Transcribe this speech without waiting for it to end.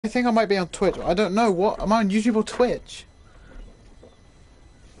think I might be on Twitch. I don't know. What? Am I on YouTube or Twitch?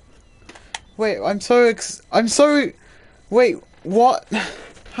 Wait, Wait, what?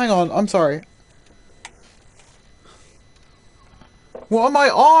 Hang on, I'm sorry. What am I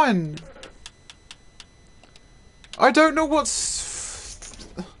on? I don't know what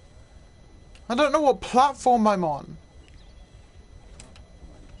platform I'm on.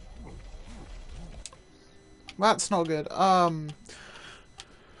 That's not good.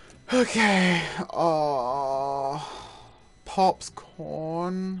 Okay.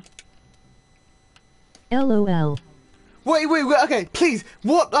 Popcorn. LOL. Wait, okay, please.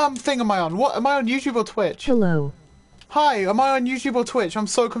 What thing am I on? What am I on, YouTube or Twitch? Hello. Hi, am I on YouTube or Twitch? I'm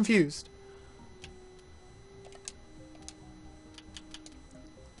so confused.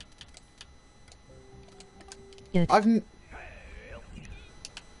 It. I'm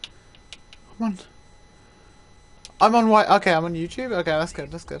on what? Okay, I'm on YouTube. Okay, that's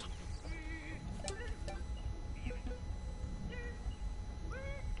good. That's good.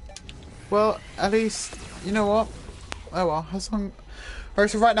 Well, at least you know what. Oh well, as long.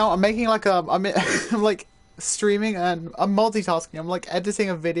 Alright, so right now I'm making like a. I'm like streaming and I'm multitasking. I'm like editing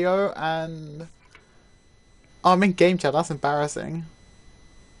a video and. Oh, I'm in game chat. That's embarrassing.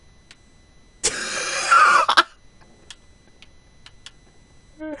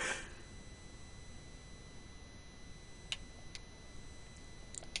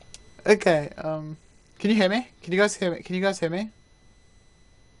 Okay, can you hear me? Can you guys hear me? Can you guys hear me?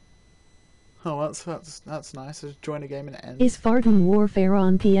 Oh, that's nice. Just join a game and it ends. Is Farting Warfare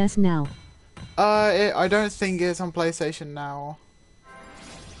on PS now? I don't think it's on PlayStation now.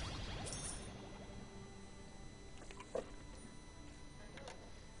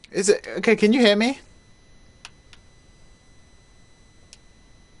 Is it? Okay, can you hear me?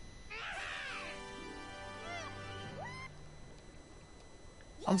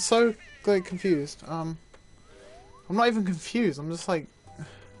 I'm so like confused. I'm not even confused. I'm just like,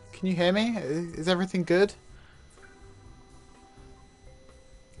 can you hear me? Is everything good?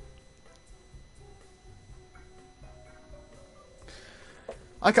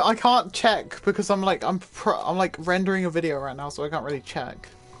 I can't check because I'm like I'm like rendering a video right now, so I can't really check.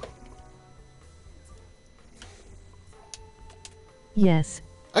 Yes.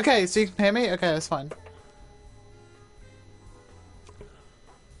 Okay, so you can hear me? Okay, that's fine.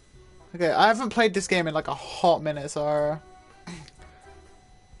 Okay, I haven't played this game in like a hot minute, so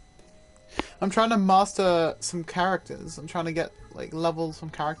I'm trying to master some characters. I'm trying to get like level some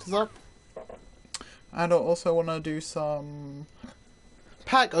characters up. And I also want to do some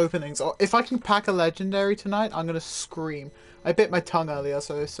pack openings. Or if I can pack a legendary tonight, I'm gonna scream. I bit my tongue earlier,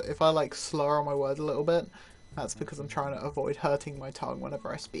 so if I like slur on my words a little bit, that's because I'm trying to avoid hurting my tongue whenever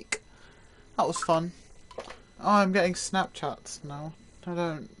I speak. That was fun. Oh, I'm getting Snapchats now.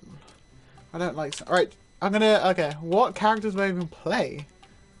 I don't like... Alright, I'm gonna... Okay, what characters do I even play?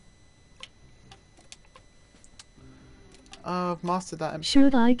 I've mastered that.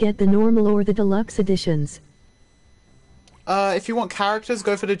 Should I get the normal or the deluxe editions? If you want characters,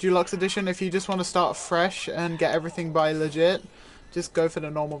 go for the deluxe edition. If you just want to start fresh and get everything by legit, just go for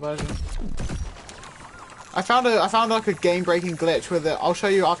the normal version. I found like a game-breaking glitch with it. I'll show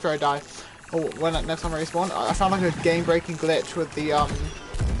you after I die. Or when next time I respawn. I found like a game-breaking glitch with the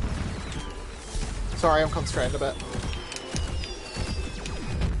Sorry, I'm concentrating a bit.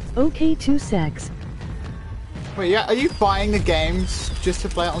 Okay, 2 secs. Wait, yeah, are you buying the games just to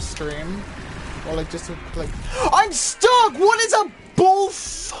play it on stream? Or like just to like... I'm stuck! What is a bull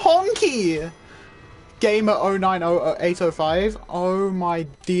honky? Gamer 090805. Oh my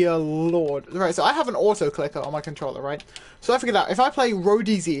dear lord. Right, so I have an auto clicker on my controller, right? So I figured out if I play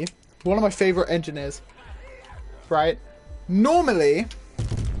RoDZ, one of my favorite engineers, right? Normally,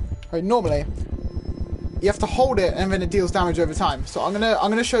 you have to hold it and then it deals damage over time. So I'm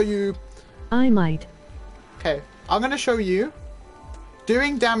gonna show you. I might. Okay, I'm gonna show you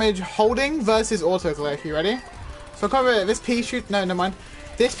doing damage holding versus auto click. You ready? So come over this pea shoot. No, never mind.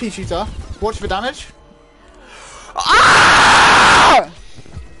 This pea shooter. Watch for damage. Ah!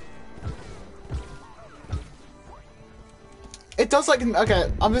 It does like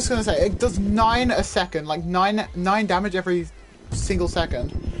okay. I'm just gonna say it does 9 a second, like 9 damage every single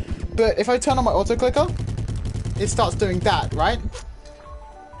second. But if I turn on my auto clicker, it starts doing that, right?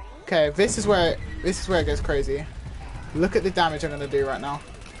 Okay, this is where it gets crazy. Look at the damage I'm gonna do right now.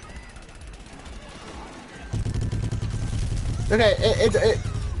 Okay,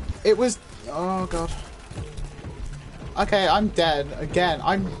 it was. Oh god. Okay, I'm dead again.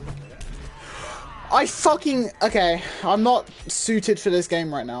 I fucking... Okay, I'm not suited for this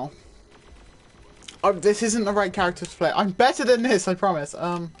game right now. This isn't the right character to play. I'm better than this, I promise.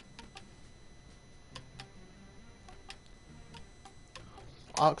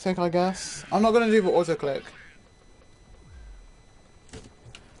 Arctic, I guess. I'm not gonna do the auto click.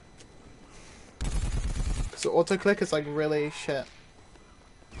 Because the auto click is like really shit.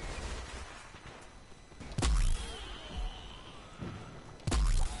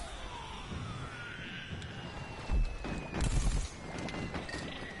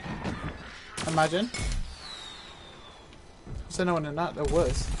 Imagine. Is there no one in that? There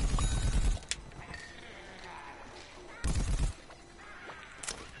was.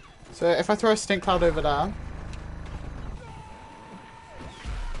 So if I throw a stink cloud over there.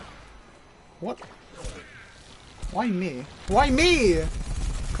 What? Why me? Why me?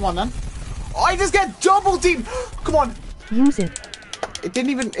 Come on then. Oh, I just get double teamed! Come on! Use it. It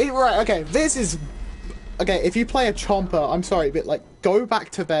didn't even... right, okay. This is... Okay, if you play a Chomper, I'm sorry, but like, go back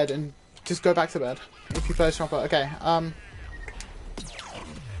to bed and just go back to bed. If you play a Chomper. Okay,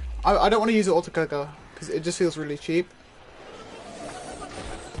 I don't want to use the auto clicker because it just feels really cheap.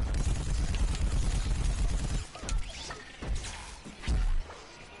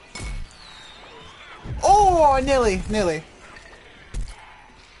 Oh, nearly.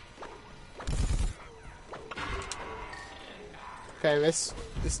 Okay, this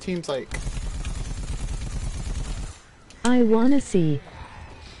team's like... I wanna see.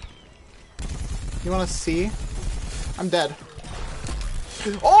 You wanna see? I'm dead.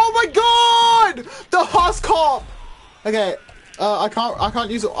 Oh my god! The Husk Cop! Okay, I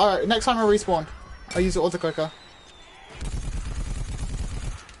can't use it. Alright, next time I respawn, I'll use the auto clicker.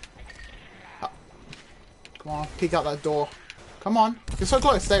 Come on, peek out that door. Come on, you're so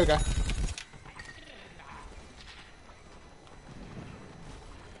close. There we go.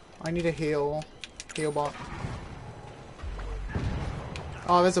 I need a heal bot.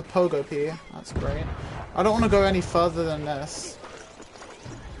 Oh, there's a pogo P. That's great. I don't want to go any further than this.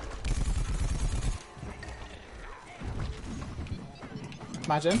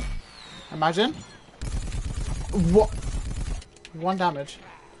 Imagine. What? 1 damage.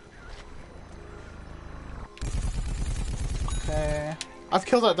 Okay. I've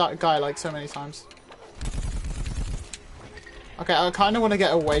killed that guy like so many times. Okay, I kind of want to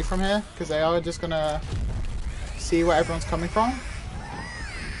get away from here because they are just gonna see where everyone's coming from.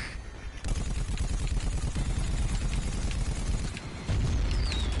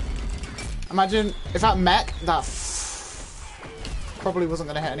 Imagine if that mech, that probably wasn't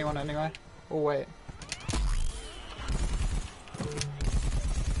going to hit anyone anyway. Oh, wait.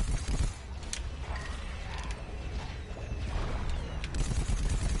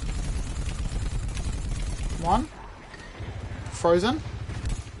 Come on. Frozen.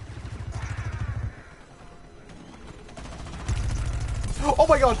 Oh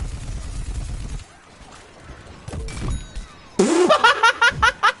my god!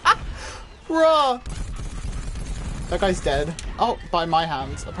 Bruh! That guy's dead. Oh, by my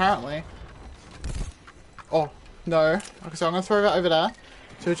hands, apparently. Oh, no. Okay, so I'm gonna throw that over there.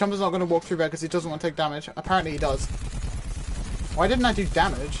 So Chomper's not gonna walk through there because he doesn't want to take damage. Apparently he does. Why didn't I do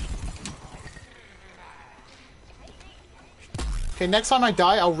damage? Okay, next time I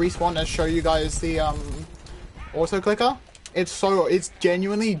die, I'll respawn and show you guys the auto clicker. It's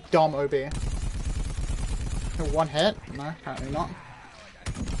genuinely dumb OB. Okay, 1 hit? No, apparently not.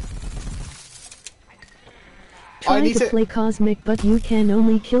 Try to play Cosmic, but you can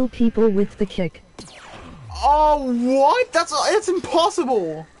only kill people with the kick. Oh, what? It's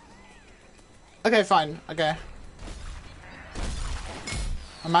impossible! Okay, fine. Okay.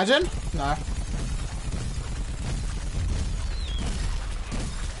 Imagine? No.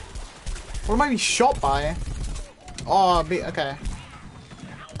 What am I being shot by? Oh, okay.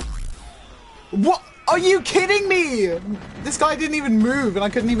 What? Are you kidding me? This guy didn't even move and I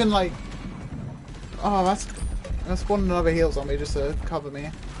couldn't even like... Oh, that's spawned another heals on me just to cover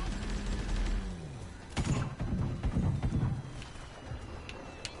me.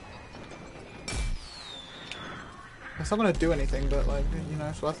 It's not gonna do anything, but like, you know,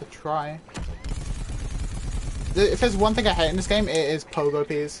 it's worth a try. If there's one thing I hate in this game, it is pogo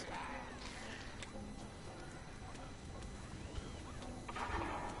Ps.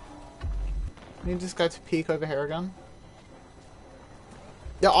 I need this guy to peek over here again.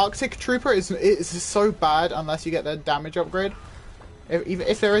 The Arctic Trooper is so bad unless you get the damage upgrade.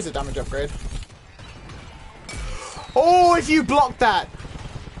 If there is a damage upgrade. Oh, if you block that!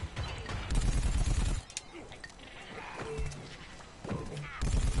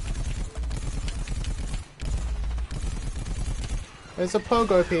 There's a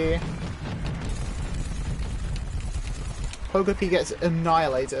Pogo P. Pogo P gets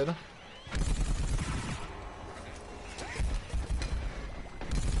annihilated.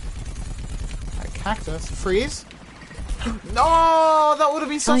 Cactus. Freeze. No, that would have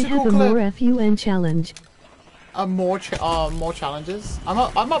been such a cool clip. I have a more FUN challenge. More challenges. I'm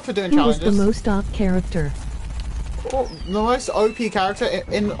up for doing Who challenges. Who is the most OP character? Oh, the most OP character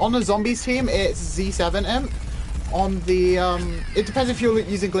on the zombies team, it's Z7 Imp. On the it depends if you're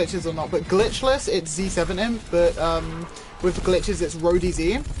using glitches or not, but glitchless it's Z7 Imp, but with glitches it's Rody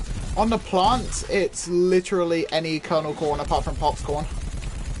Z. On the plants, it's literally any kernel corn apart from popcorn.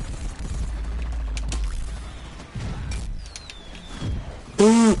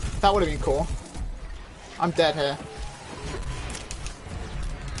 That would have been cool. I'm dead here.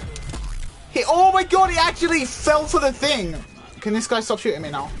 Oh my god, he actually fell for the thing! Can this guy stop shooting me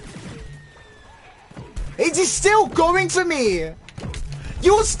now? It is still going for me!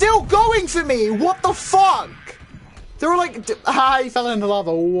 You're still going for me! What the fuck? They were like, he fell in the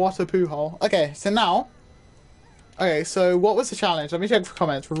lava. What a poo hole. Okay, so now. Okay, so what was the challenge? Let me check for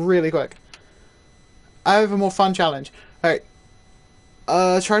comments really quick. I have a more fun challenge. Alright.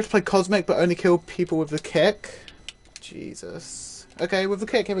 Try to play Cosmic but only kill people with the kick. Jesus. Okay, with the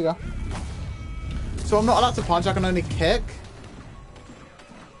kick, here we go. So I'm not allowed to punch, I can only kick.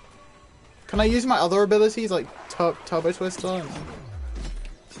 Can I use my other abilities like Turbo Twister?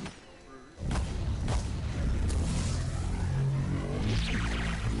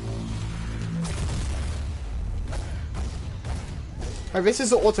 Oh, this is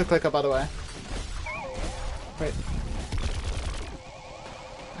the auto clicker, by the way. Wait.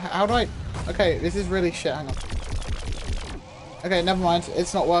 How do I... Okay, this is really shit. Hang on. Okay, never mind.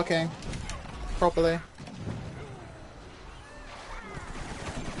 It's not working properly.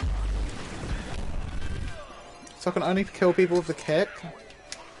 So I can only kill people with the kick?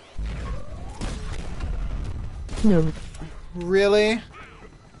 No. Really?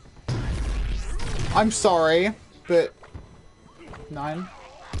 I'm sorry, but... 9.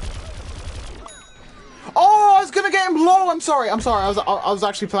 Oh, I was gonna get him low! I'm sorry, I was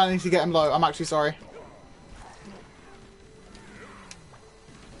actually planning to get him low. I'm actually sorry.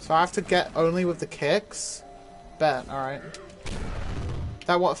 So I have to get only with the kicks? Bet, alright.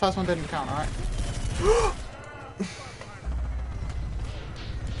 That first one didn't count, alright.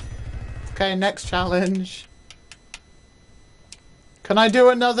 Okay, next challenge. Can I do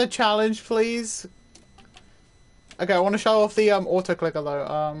another challenge, please? Okay, I want to show off the auto clicker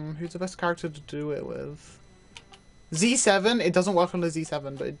though. Who's the best character to do it with? Z7. It doesn't work on the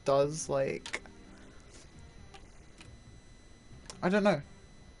Z7, but it does like. I don't know.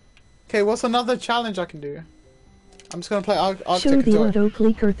 Okay, what's another challenge I can do? I'm just gonna play Arctic. Show the auto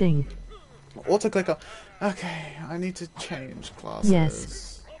clicker thing. Auto clicker. Okay, I need to change classes.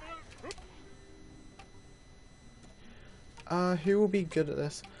 Yes. Who will be good at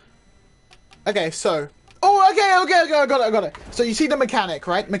this? Okay, so. Oh, okay, I got it. So you see the mechanic,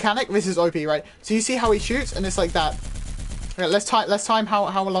 right? Mechanic, this is OP, right? So you see how he shoots, and it's like that. Okay, let's time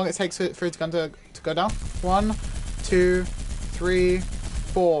how long it takes for his gun to go down. 1, 2, 3,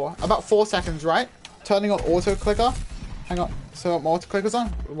 4. About 4 seconds, right? Turning on auto clicker. Hang on. So my auto clicker's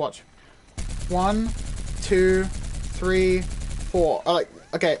on. Watch. 1, 2, 3, 4. Like,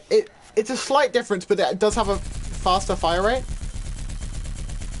 okay, it's a slight difference, but it does have a faster fire rate.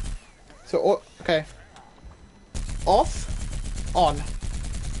 So, okay. Off. On.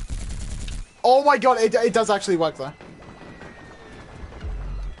 Oh my god, it does actually work though.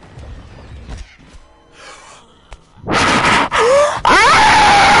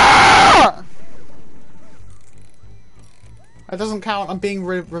 That doesn't count. I'm being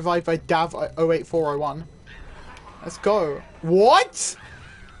revived by Dav 08401. Let's go. What?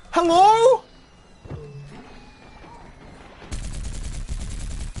 Hello?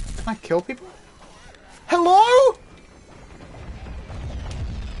 Can I kill people? Hello?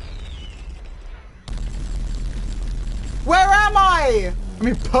 Where am I? I'm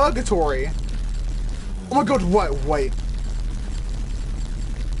in purgatory. Oh my god, wait.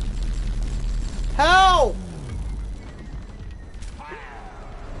 Help!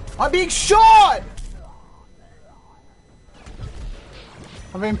 I'm being shot!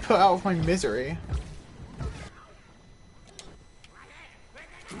 I'm being put out of my misery.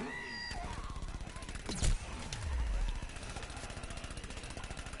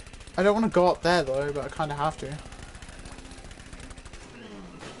 I don't want to go up there though, but I kind of have to.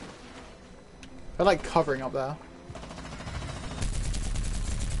 I like covering up there.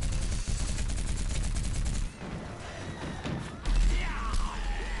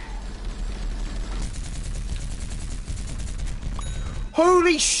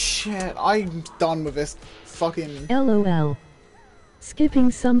 Holy shit, I'm done with this fucking... LOL.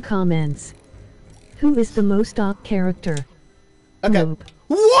 Skipping some comments. Who is the most OP character? Okay. Nope.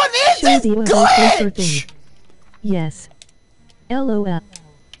 What is Show this the other paper thing. glitch? Yes. LOL.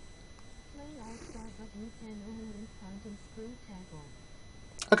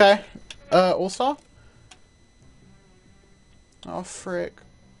 Okay. All-Star? Oh, frick.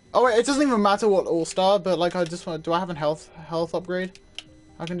 Oh, wait, it doesn't even matter what All-Star, but, like, I just want... Do I have a health upgrade?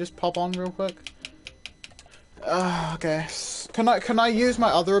 I can just pop on real quick. Okay. Can I use my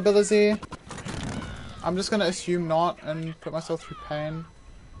other ability? I'm just gonna assume not and put myself through pain.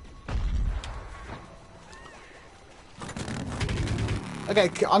 Okay,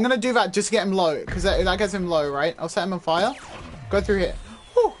 I'm gonna do that just to get him low, because that gets him low, right? I'll set him on fire. Go through here.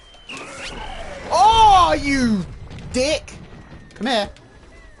 Whew. Oh, you dick! Come here.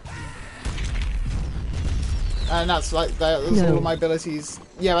 And that's like, that's all of my abilities.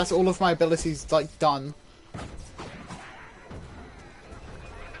 Yeah, that's all of my abilities, like, done.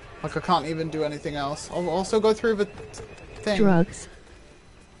 Like, I can't even do anything else. I'll also go through the thing. Drugs.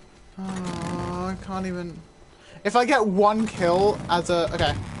 Oh, I can't even... If I get one kill as a...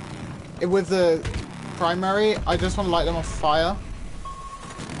 Okay. With the primary, I just want to light them on fire.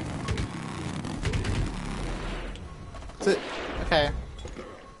 Okay.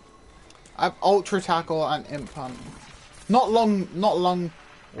 I have Ultra Tackle and Imp Hunt. Not long...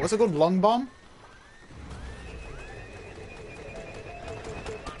 What's it called? Long Bomb?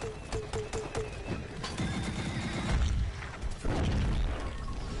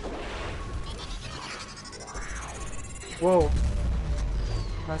 Whoa.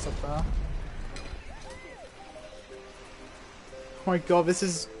 That's up there. Oh my god, this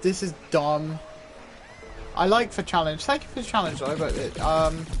is dumb. I like the challenge. Thank you for the challenge though, but it,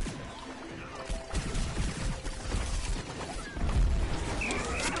 Oh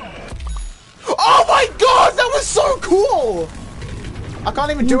my god, that was so cool! I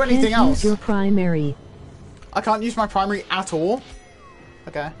can't even do anything else. Use your primary. I can't use my primary at all.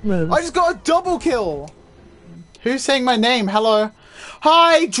 Okay. Rose. I just got a double kill! Who's saying my name? Hello?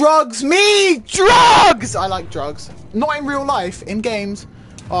 Hi, drugs! Me! Drugs! I like drugs. Not in real life, in games.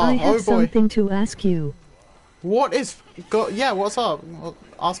 Oh, I have oh boy. something to ask you. What is... yeah, what's up? Well,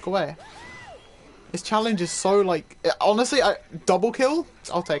 ask away. This challenge is so, like... Honestly, double kill?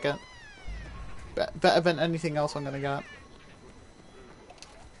 I'll take it. Better than anything else I'm gonna get.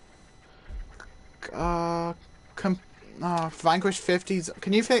 Vanquish 50s.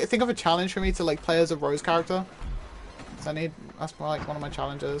 Can you think of a challenge for me to, like, play as a Rose character? That's more like one of my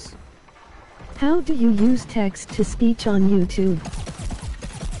challenges. How do you use text-to-speech on YouTube?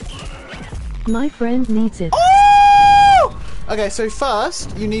 My friend needs it. Oh! Okay, so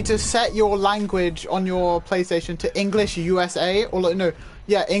first, you need to set your language on your PlayStation to English USA, or no,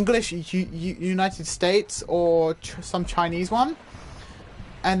 yeah, English United States, or some Chinese one.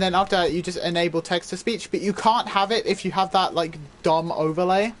 And then after that, you just enable text-to-speech, but you can't have it if you have that, like, dumb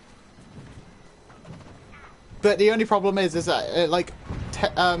overlay. But the only problem is that it, like,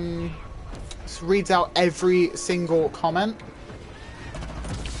 reads out every single comment.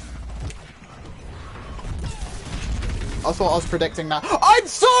 I thought I was predicting that. I'm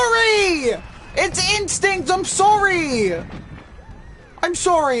sorry! It's instinct! I'm sorry! I'm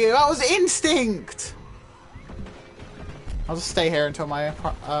sorry! That was instinct! I'll just stay here until my,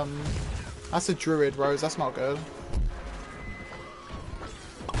 that's a druid rose, that's not good.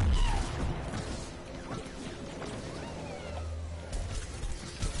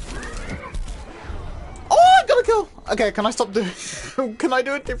 Kill. Okay, can I stop doing... Can I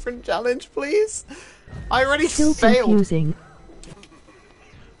do a different challenge, please? I already Still failed. Confusing.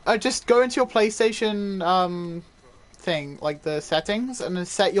 Just go into your PlayStation, thing, like the settings, and then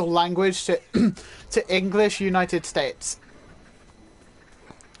set your language to to English United States.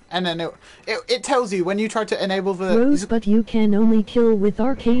 And then it tells you when you try to enable the... Rose, but you can only kill with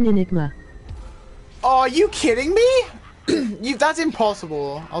Arcane Enigma. Oh, are you kidding me? That's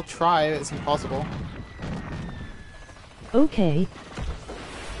impossible. I'll try, it's impossible. Okay.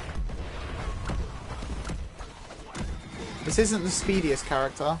 This isn't the speediest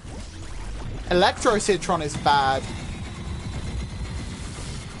character. Electro Citron is bad.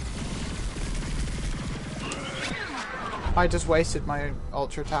 I just wasted my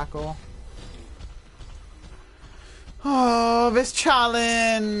Ultra Tackle. Oh, this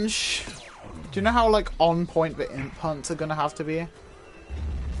challenge! Do you know how, like, on point the imp hunts are gonna have to be?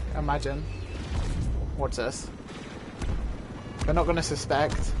 Imagine. What's this? They're not gonna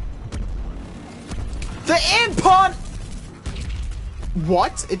suspect. The imp hunt!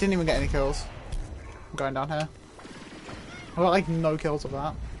 What? It didn't even get any kills. I'm going down here. I got, like, no kills of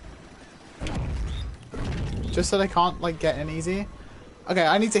that. Just so they can't, like, get in easy. Okay,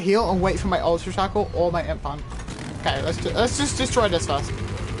 I need to heal and wait for my Ultra Tackle or my imp hunt. Okay, let's just destroy this first.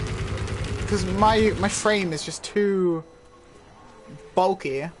 because my frame is just too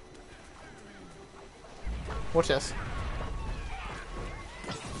bulky. Watch this.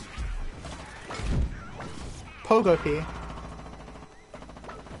 Pogo P.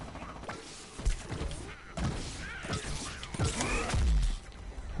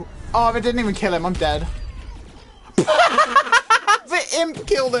 Oh, I didn't even kill him. I'm dead. The imp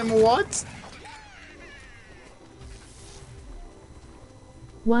killed him. What?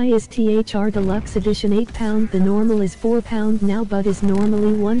 Why is THR Deluxe Edition £8? The normal is £4 now, but is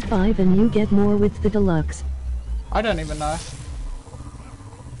normally $1.5 and you get more with the deluxe. I don't even know.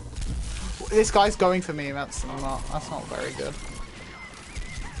 This guy's going for me. That's not very good.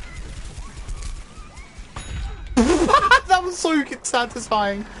 That was so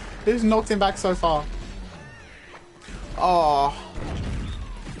satisfying. It just knocked him back so far. Oh.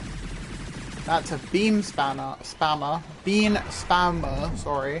 That's a beam spammer. Bean spammer,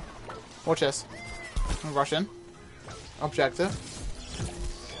 sorry. Watch this. I'm rushing. Objective.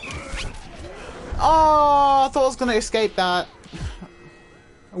 Oh, I thought I was gonna escape that.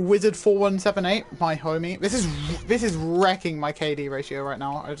 Wizard 4178, my homie. This is wrecking my KD ratio right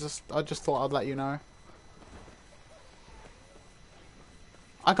now. I just thought I'd let you know.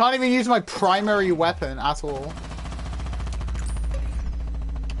 I can't even use my primary weapon at all.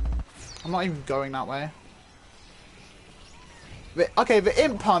 I'm not even going that way. Okay, the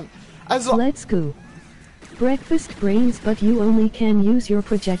imp hunt. Let's go. Breakfast brains, but you only can use your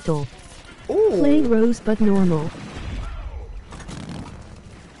projectile. Ooh. Play Rose but normal.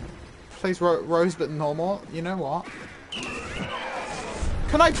 Plays Rose but normal. You know what?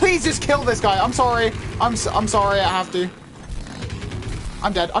 Can I please just kill this guy? I'm sorry. I'm sorry. I have to.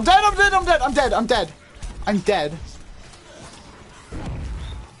 I'm dead. I'm dead. I'm dead. I'm dead. I'm dead. I'm dead. I'm dead.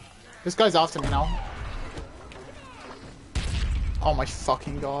 This guy's after me now. Oh my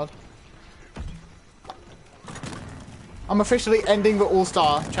fucking god. I'm officially ending the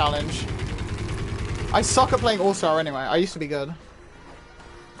All-Star challenge. I suck at playing All-Star anyway. I used to be good.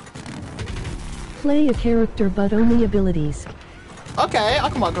 Play a character but only abilities. Okay, I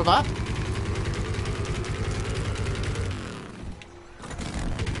can work with that.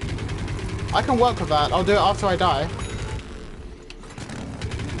 I can work with that. I'll do it after I die.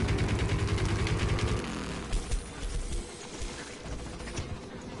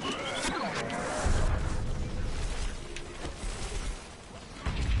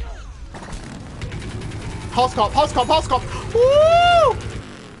 Hoscop, Hoscop, Hoscop! Woo!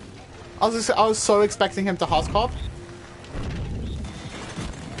 I was so expecting him to Hoscop.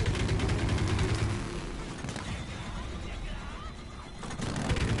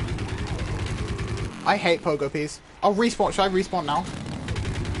 I hate Pogo Ps. I'll respawn. Should I respawn now?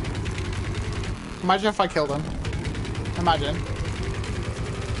 Imagine if I killed him. Imagine.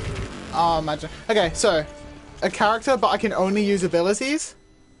 Oh, imagine. Okay, so a character, but I can only use abilities.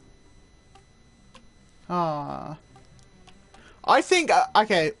 Ah. I think,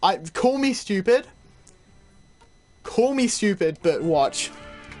 okay, call me stupid. Call me stupid, but watch.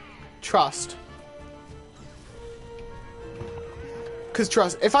 Trust. Because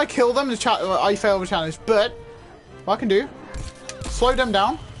trust, if I kill them, I fail the challenge. But, what I can do, slow them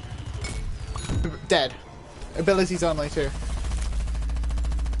down. Dead. Abilities only, too.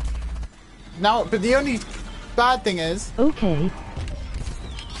 Now, but the only bad thing is... Okay.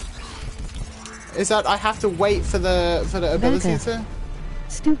 Is that I have to wait for the ability to...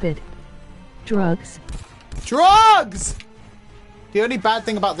 Stupid. Drugs. Drugs! The only bad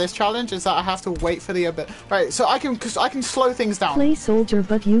thing about this challenge is that I have to wait for the ability. Right, so I can slow things down. Play soldier,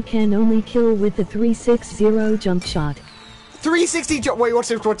 but you can only kill with the 360 jump shot. 360 jump. Wait, watch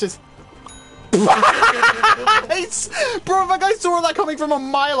this. Watch this. Bro, that guy saw that coming from a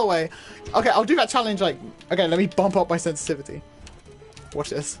mile away. Okay, I'll do that challenge. Like, okay, let me bump up my sensitivity. Watch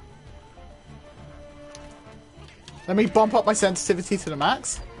this. Let me bump up my sensitivity to the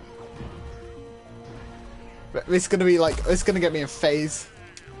max. It's gonna be like, it's gonna get me in phase.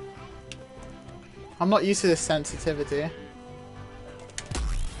 I'm not used to this sensitivity.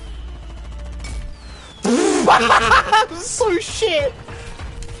 So shit!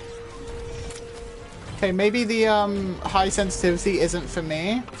 Okay, maybe the high sensitivity isn't for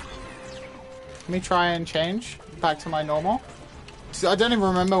me. Let me try and change back to my normal. I don't even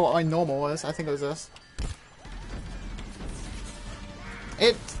remember what my normal was. I think it was this.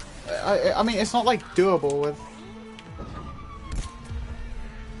 I mean, it's not like doable with...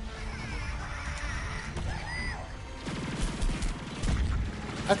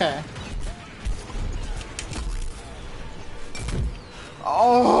 Okay.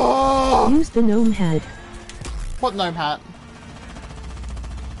 Oh! Use the gnome hat. What gnome hat?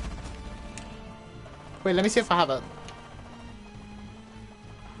 Wait, let me see if I have it.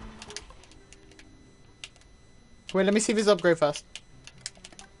 Wait, let me see if it's upgrade first.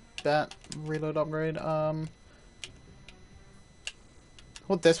 That reload upgrade.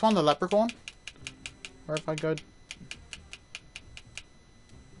 What, this one, the leprechaun? Or if I go.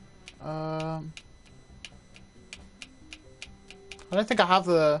 I don't think I have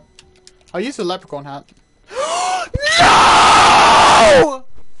the. I'll use the leprechaun hat. No!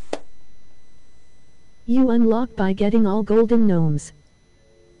 You unlock by getting all golden gnomes.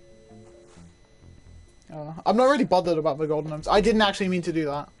 I'm not really bothered about the golden gnomes. I didn't actually mean to do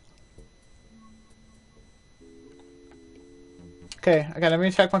that. Okay, let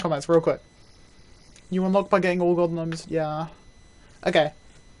me check my comments real quick. You unlock by getting all golden gnomes? Yeah. Okay.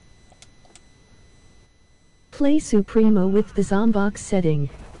 Play Supremo with the Zombox setting.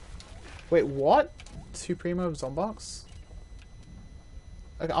 Wait, what? Supremo of Zombox?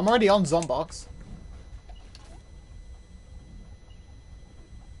 Okay, I'm already on Zombox.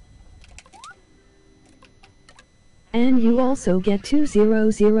 And you also get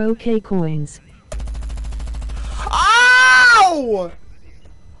 200k coins. Ow!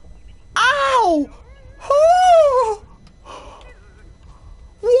 Ow! Oh!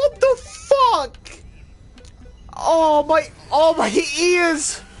 What the fuck? Oh my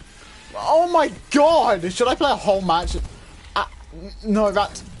ears! Oh my god! Should I play a whole match? No,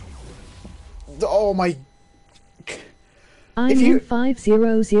 that. Oh my. I need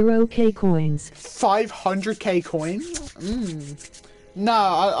 500k coins. 500k coins? No,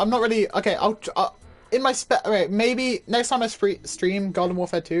 I'm not really. Okay, I'll in my okay, maybe next time I stream Garden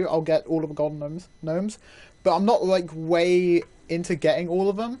Warfare 2, I'll get all of the golden gnomes, but I'm not like way into getting all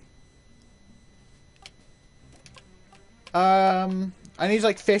of them. I need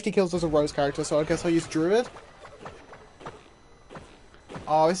like 50 kills as a Rose character, so I guess I'll use Druid.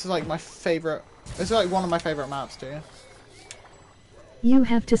 Oh, this is like my favorite. This is like one of my favorite maps, too. You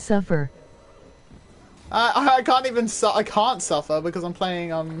have to suffer. I can't even I can't suffer because I'm playing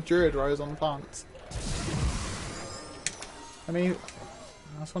Druid Rose on plants. I mean,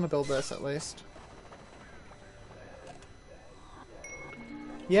 I just want to build this at least.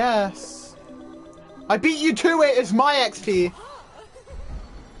 Yes, I beat you to it. It's my XP.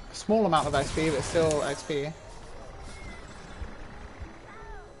 A small amount of XP, but still XP.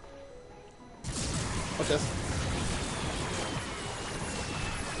 Watch this.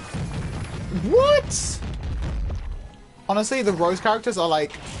 What? Honestly, the Rose characters are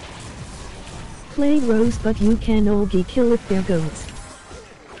like... Play Rose, but you can only kill if they're goats.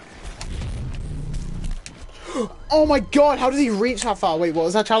 Oh my god, how did he reach that far? Wait, what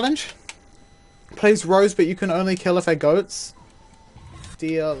was that challenge? Plays Rose, but you can only kill if they're goats?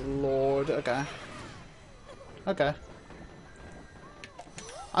 Dear lord, okay. Okay.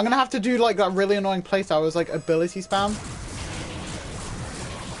 I'm gonna have to do like that really annoying playstyle. It was like ability spam.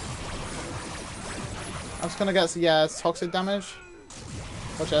 I'm just gonna get, yeah, it's toxic damage.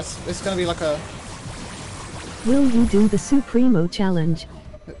 Watch this. It's gonna be like a... Will you do the Supremo challenge?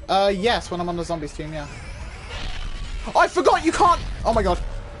 Yes, when I'm on the zombies team, yeah. Oh, I forgot you can't... Oh my god.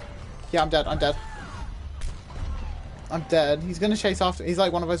 Yeah, I'm dead, I'm dead. I'm dead. He's gonna chase after... He's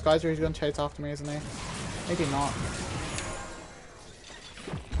like one of those guys where he's gonna chase after me, isn't he? Maybe not.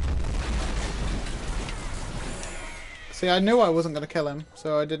 See, I knew I wasn't gonna kill him,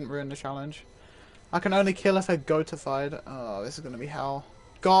 so I didn't ruin the challenge. I can only kill if they're goatified. Oh, this is gonna be hell.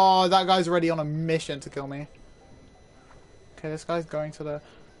 God, that guy's already on a mission to kill me. Okay, this guy's going to the...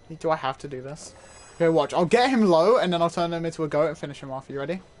 Do I have to do this? Okay, watch. I'll get him low, and then I'll turn him into a goat and finish him off. You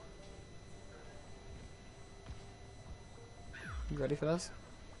ready? You ready for this?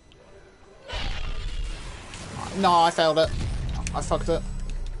 No, I failed it. I fucked it.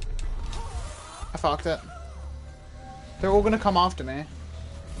 I fucked it. They're all gonna come after me.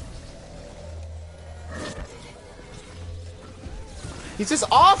 He's just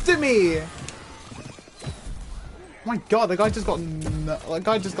after me! Oh my god, the guy just got... That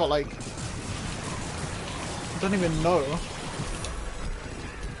guy just got like... I don't even know.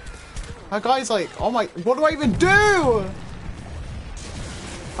 That guy's like... Oh my... What do I even do?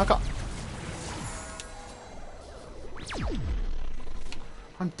 I can't...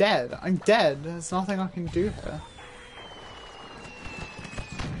 I'm dead. I'm dead. There's nothing I can do here.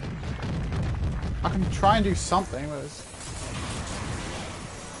 I can try and do something, but it's...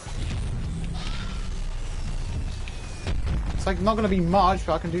 It's like not gonna be much,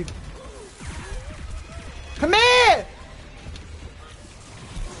 but I can do... Come here!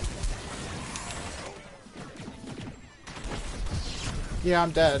 Yeah,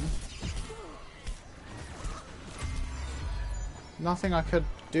 I'm dead. Nothing I could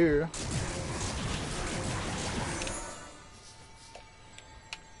do.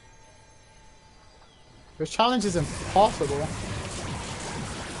 This challenge is impossible.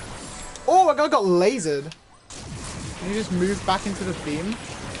 Oh, my guy got lasered. Can you just move back into the beam?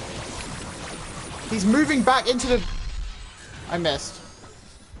 He's moving back into the... I missed.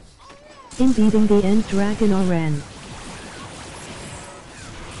 In beating the end dragon RN.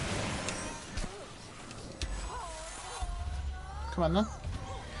 Come on then.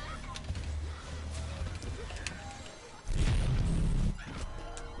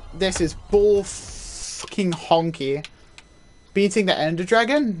 This is bull fucking honky. Beating the Ender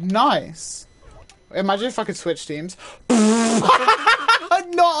Dragon? Nice. Imagine if I could switch teams.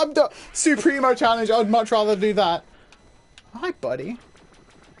 I'm the Supremo challenge. I'd much rather do that. Hi, buddy.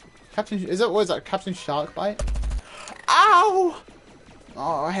 Captain, what is that? Captain Sharkbite? Ow!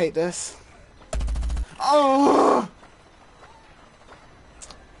 Oh, I hate this. Oh!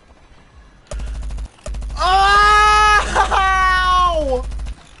 Ow!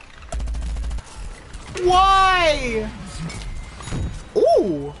 Why?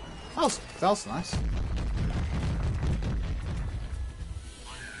 Ooh, that was nice.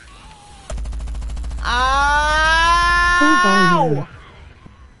 Ow!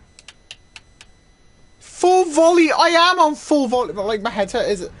 Full volley. I am on full volley, but like my headset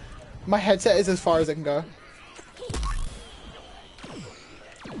is as far as it can go.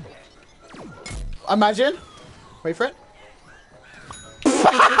 Imagine. Wait for it.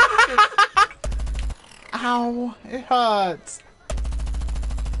 Ow! It hurts.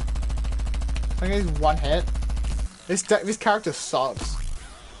 I think it's one hit. This character sucks.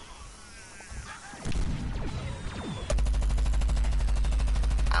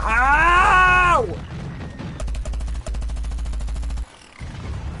 Ow!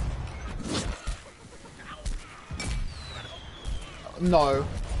 No.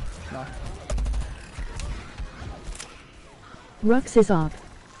 No. Rux is up.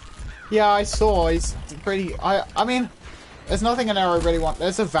 Yeah, I saw. He's pretty... I mean, there's nothing in there I really want.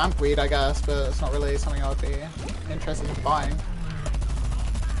 There's a vamp weed, I guess, but it's not really something I would be interested in buying.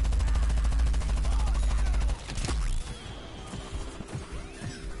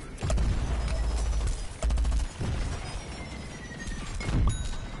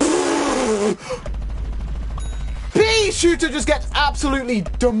 Pea shooter just gets absolutely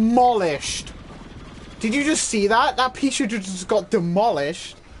demolished. Did you just see that? That pea shooter just got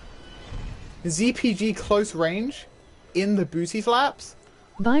demolished. ZPG close range in the booty flaps.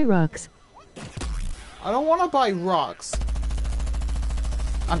 Buy Rux. I don't want to buy rocks.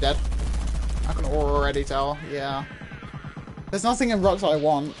 I'm dead. I can already tell. Yeah. There's nothing in rocks that I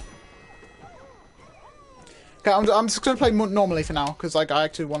want. Okay, I'm just gonna play normally for now because like I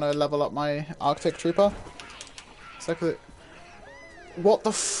actually want to level up my Arctic Trooper. So, what the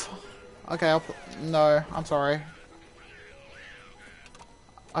f? Okay, no, I'm sorry.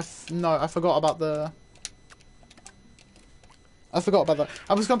 No, I forgot about the... I forgot about that.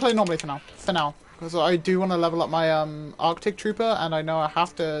 I was going to play normally for now. Because I do want to level up my Arctic Trooper, and I know I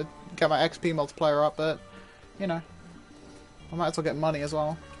have to get my XP multiplier up, but, you know. I might as well get money as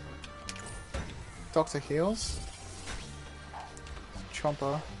well. Doctor heals.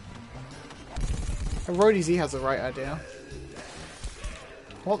 Chomper. Rody Z has the right idea.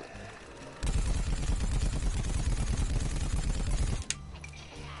 What?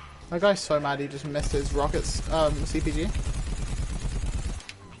 That guy's so mad he just missed his rockets, CPG.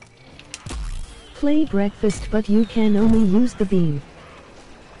 Play breakfast, but you can only use the beam.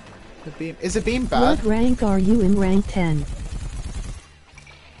 The beam. Is the beam bad? What rank are you in? Rank 10.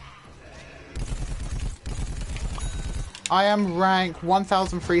 I am rank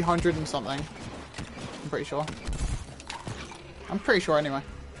 1,300 and something. I'm pretty sure. I'm pretty sure anyway.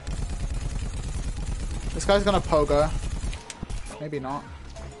 This guy's gonna pogo. Maybe not.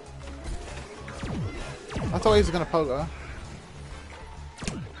 I thought he was gonna pogo.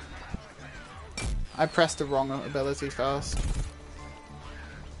 I pressed the wrong ability first.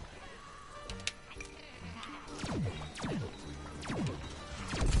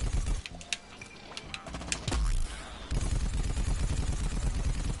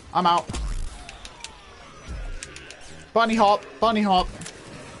 I'm out. Bunny hop, bunny hop.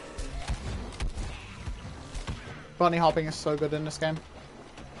 Bunny hopping is so good in this game.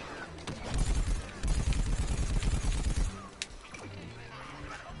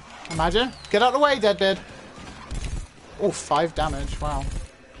 Imagine. Get out of the way, Deadbeard. Oh, 5 damage. Wow.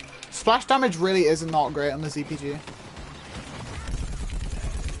 Splash damage really is not great on the ZPG.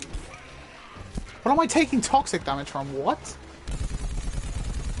 What am I taking toxic damage from? What?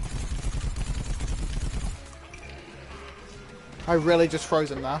 I really just froze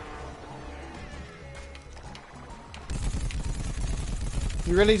him there.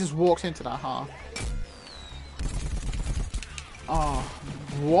 You really just walked into that, huh? Oh,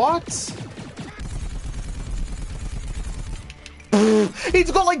 what? He's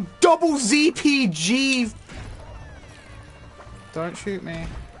got like double ZPG. Don't shoot me.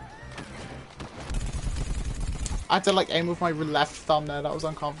 I had to like aim with my left thumb there. That was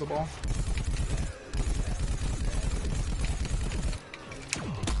uncomfortable.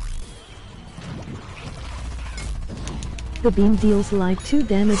 The beam deals like 2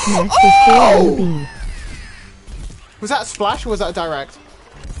 damage max is 4 on the beam. Was that a splash or was that a direct?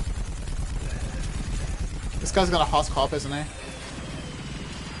 This guy's gonna husk hop, isn't he?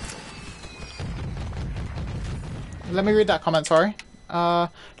 Let me read that comment, sorry. The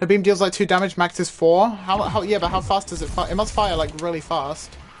beam deals like 2 damage, max is 4. Yeah, but how fast does it fire? It must fire like really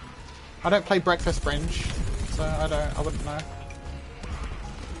fast. I don't play breakfast range, so I wouldn't know.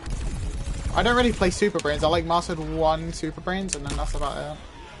 I don't really play Super Brains. I like mastered 1 Super Brains and then that's about it.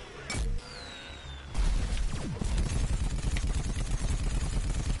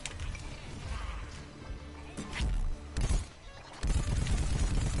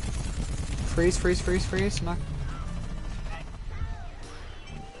 Freeze, freeze, freeze, freeze. No.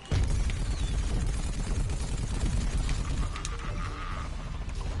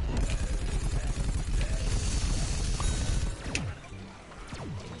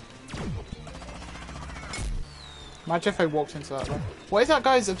 Imagine if I walked into that though. What is that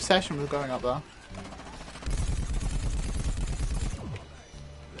guy's obsession with going up there?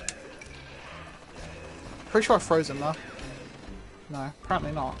 Pretty sure I froze him though. No,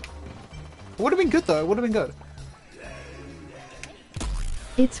 apparently not. It would have been good though, it would have been good.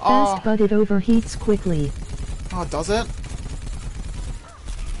 It's fast but it overheats quickly. Oh, does it?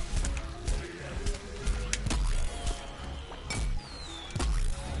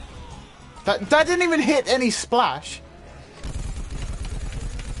 That didn't even hit any splash.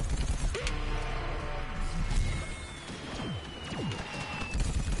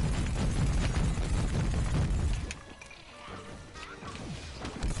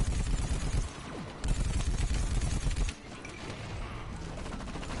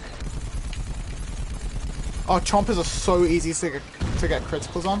 Oh, chompers are so easy to get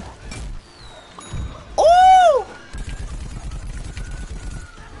criticals on. Oh!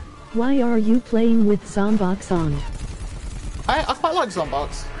 Why are you playing with Zombox on? I quite like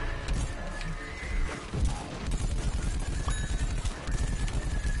Zombox.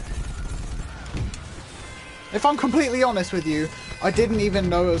 If I'm completely honest with you, I didn't even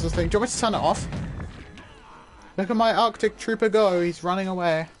know it was a thing. Do you want me to turn it off? Look at my Arctic Trooper go, he's running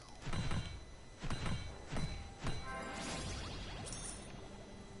away.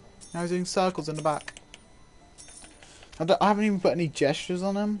 Now he's doing circles in the back. I haven't even put any gestures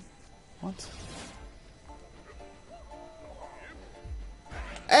on him. What?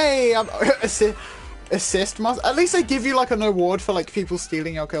 Hey, assist must. At least they give you like an award for like people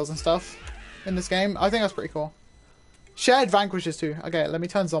stealing your kills and stuff in this game. I think that's pretty cool. Shared vanquishes too. Okay, let me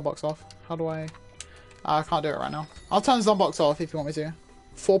turn Zombox off. How do I? I can't do it right now. I'll turn Zombox off if you want me to.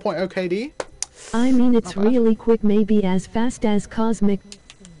 4.0 KD. I mean, it's really quick. Maybe as fast as Cosmic.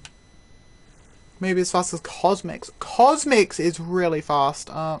 Maybe as fast as Cosmix. Cosmix is really fast.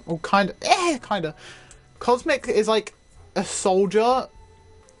 Or kinda. Kinda. Cosmic is like a soldier.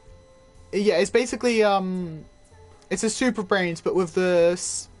 Yeah, it's basically, it's a super brains, but with the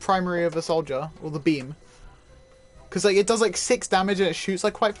primary of a soldier. Or the beam. Because like, it does like 6 damage and it shoots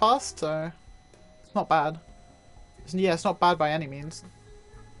like quite fast, so... It's not bad. Yeah, it's not bad by any means.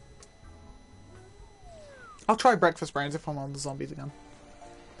 I'll try breakfast brains if I'm on the zombies again.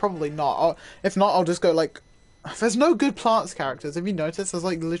 Probably not. If not, I'll just go like... There's no good plants characters. Have you noticed? There's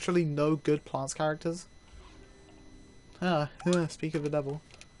like literally no good plants characters. Speak of the devil.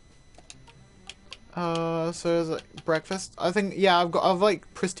 So is it breakfast? I think, yeah, I've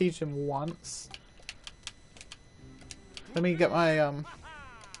like prestiged him once. Let me get my,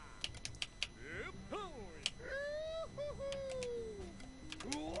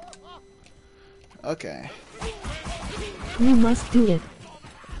 Okay. You must do it.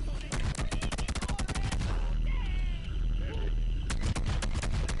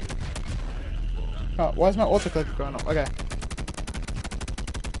 Oh, why is my autoclicker going up? Okay.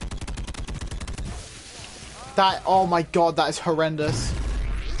 That, oh my god, that is horrendous.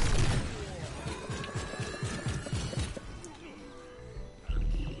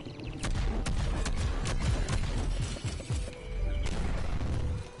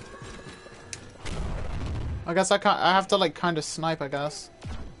 I guess I have to like kind of snipe, I guess.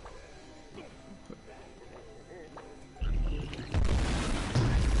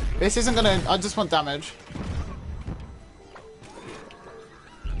 This isn't gonna, I just want damage.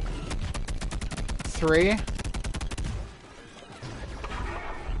 3.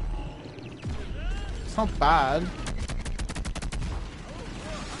 It's not bad.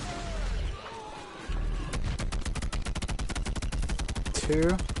 Two.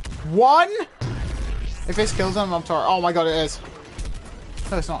 One! If this kills him, I'm sorry. Oh my god, it is.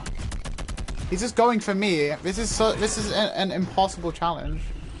 No, it's not. He's just going for me. This is an impossible challenge.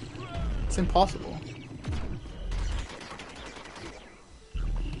 It's impossible.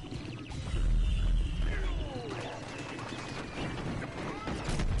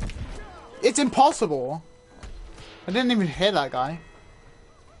 It's impossible. I didn't even hit that guy.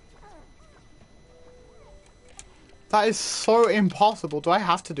 That is so impossible. Do I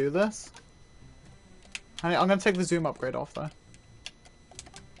have to do this? I'm gonna take the zoom upgrade off though.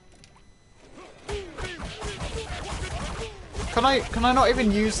 Can I not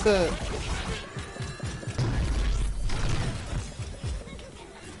even use the...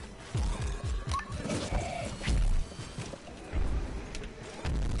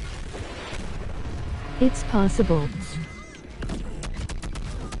 It's possible.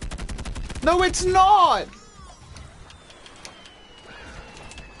 No, it's not!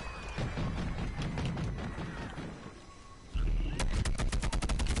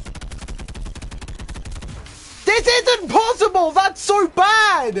 This isn't possible! That's so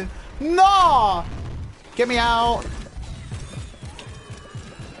bad! Nah! Get me out.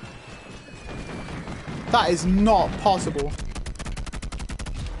 That is not possible.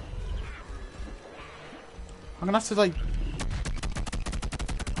 I'm gonna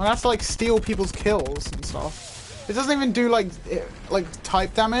have to like steal people's kills and stuff. It doesn't even do like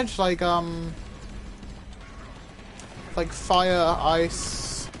type damage, like fire,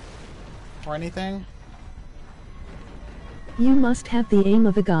 ice, or anything. You must have the aim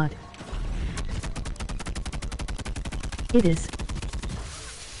of a god. It is.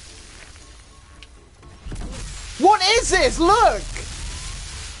 What is this? Look!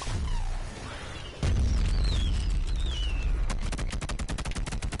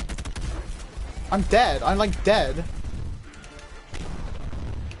 I'm dead. I'm like dead.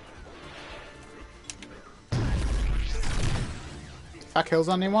 If that kills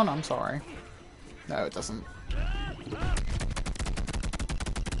anyone, I'm sorry. No, it doesn't.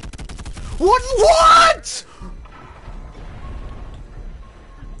 What?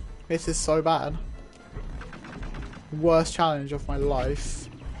 This is so bad. Worst challenge of my life.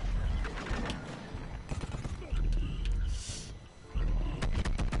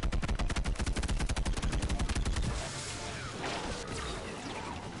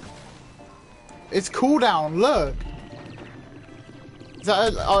 It's cooldown, look! Is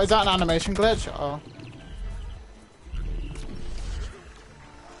that an animation glitch? Oh.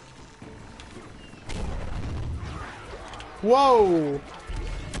 Whoa!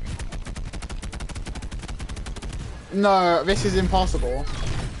 No, this is impossible.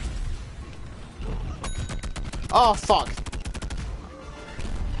 Oh, fuck.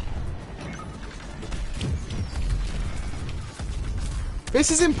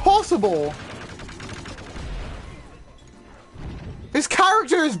 This is impossible! This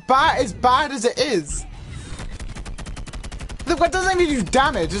character is bad as it is. Look, that doesn't even do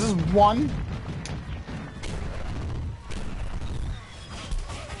damage, it's just one.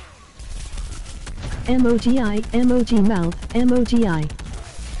 M-O-G-I, M-O-G mouth, M-O-G-I.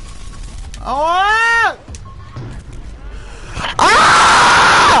 Oh!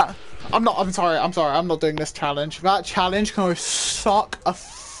 Ah! I'm sorry, I'm not doing this challenge. That challenge can suck a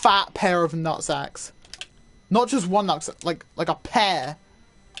fat pair of nutsacks. Not just one nutsack, like a pair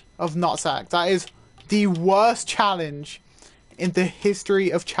of nutsacks. That is the worst challenge in the history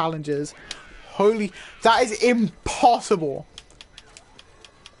of challenges. Holy, that is impossible.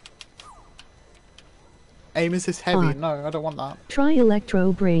 Aim is heavy. No, I don't want that. Try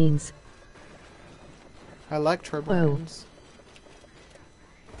electro brains. Electro brains.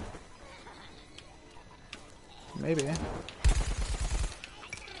 Maybe.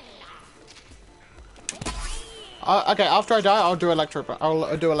 Okay, after I die, I'll do electro.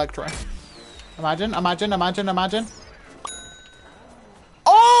 I'll do electro. Imagine.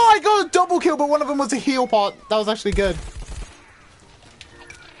 Oh, I got a double kill, but one of them was a heal part. That was actually good.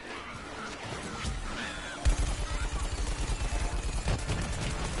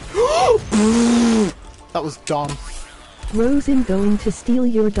 That was dumb. Rosen going to steal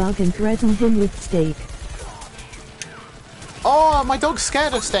your dog and threaten him with steak. Oh, my dog's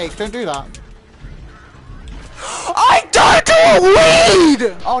scared of steak. Don't do that. I died to a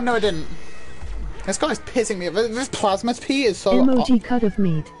weed! Oh, no, it didn't. This guy's pissing me. This plasma pee is so... Emoji cut of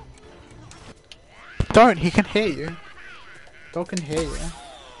meat. Don't, he can hear you. Dog can hear you.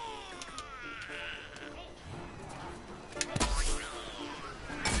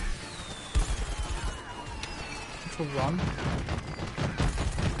 to run.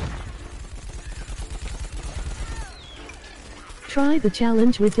 Try the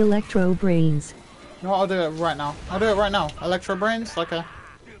challenge with Electro Brains. You know what, I'll do it right now. I'll do it right now. Electro Brains, like a...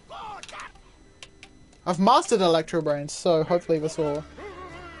 I've mastered Electro Brains, so hopefully this will...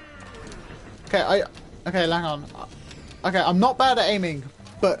 Okay, okay, hang on. Okay, I'm not bad at aiming,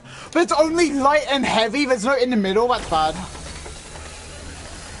 but it's only light and heavy. There's no in the middle. That's bad.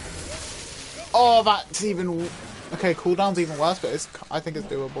 Oh, that's even... Okay, cooldown's even worse, but I think it's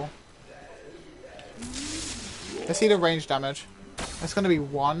doable. Let's see the range damage. It's gonna be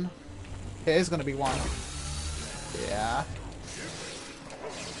 1. It is gonna be 1. Yeah.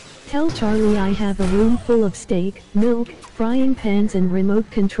 Tell Charlie I have a room full of steak, milk, frying pans and remote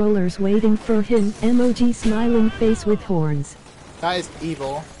controllers waiting for him. Emoji smiling face with horns. That is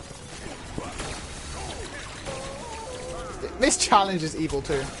evil. This challenge is evil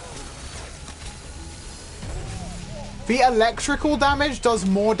too. The electrical damage does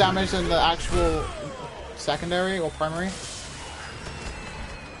more damage than the actual secondary or primary.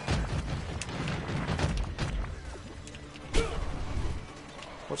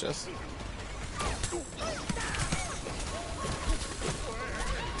 Watch this.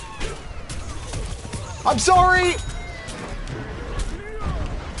 I'm sorry!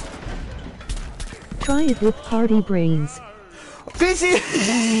 Try it with Party Brains. This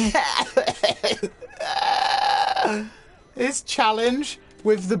is... This challenge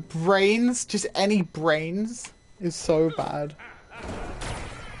with the brains, just any brains, is so bad.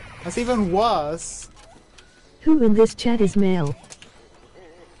 That's even worse. Who in this chat is male?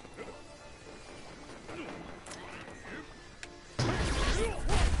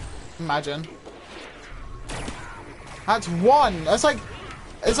 Imagine. That's 1. That's like...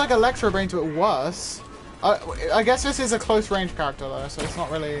 It's like Electro Brains, but worse. I guess this is a close range character though, so it's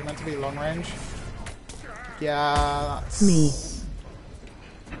not really meant to be long range. Yeah, that's... Me.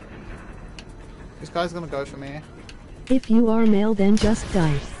 This guy's gonna go for me. If you are male then just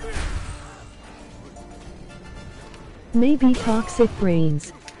die. Maybe Toxic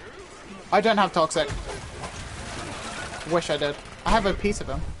Brains. I don't have Toxic. Wish I did. I have a piece of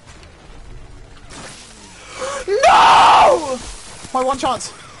him. No! My 1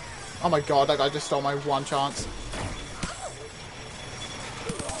 chance. Oh my god, that guy just stole my 1 chance.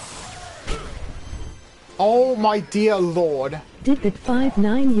 Oh my dear lord. Did that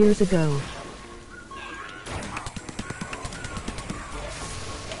 9 years ago.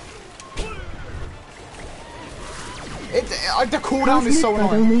 The cooldown is so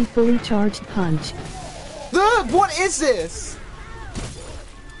annoying. Only fully charged punch. What is this?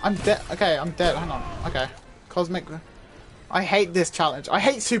 I'm dead. Okay, I'm dead. Hang on. Okay. Cosmic. I hate this challenge. I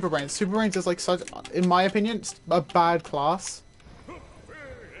hate Super Brains. Super Brains is like such, in my opinion, it's a bad class.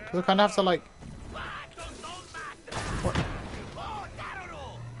 Because I kind of have to like... What?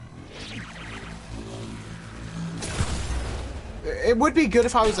 It would be good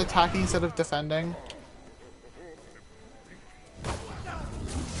if I was attacking instead of defending.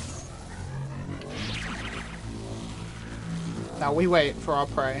 Now we wait for our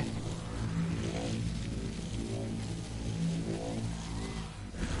prey.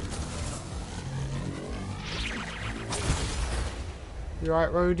 You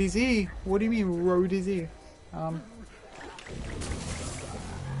alright, Roadie Z? What do you mean, Roadie Z?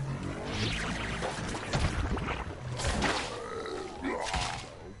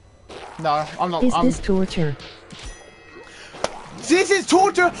 No, I'm not. Is this torture? This is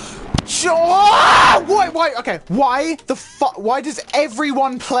torture! Why? Okay, why the fuck? Why does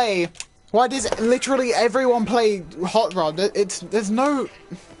everyone play? Why does literally everyone play Hot Rod? There's no.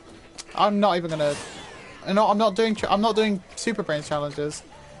 I'm not even gonna. No, I'm not doing Super Brains challenges.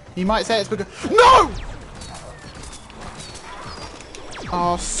 You might say it's because no.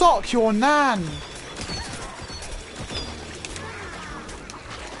 Oh, sock your nan.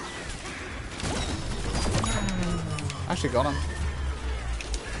 Actually got him.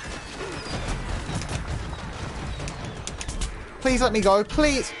 Please let me go,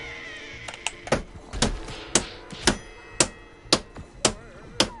 please!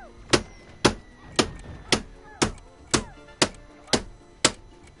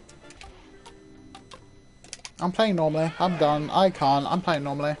 I'm playing normally. I'm done. I can't. I'm playing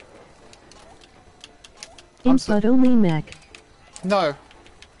normally. Input only mech. No.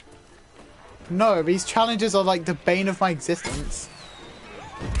 No, these challenges are like the bane of my existence.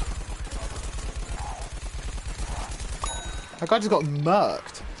 That guy just got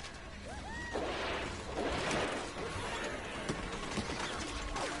murked.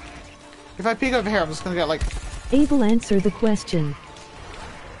 If I peek over here, I'm just gonna get like... Able answer the question.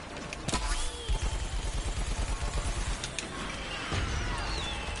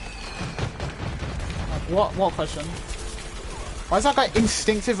 What question? Why does that guy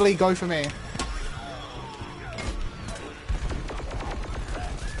instinctively go for me?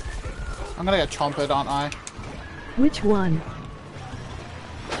 I'm gonna get chomped, aren't I? Which one?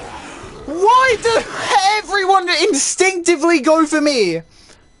 Why does everyone instinctively go for me?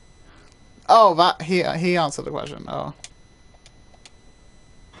 Oh, that he answered the question. Oh.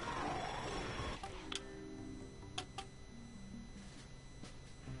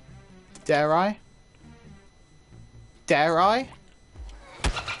 Dare I? Dare I?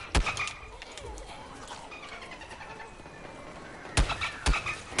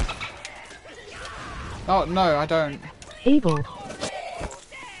 Oh, no, I don't. Able.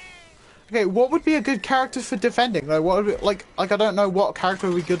 Okay, what would be a good character for defending? Like, what would be, like I don't know what character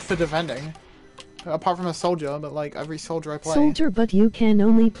would be good for defending. Apart from a soldier, but like every soldier I play. Soldier, but you can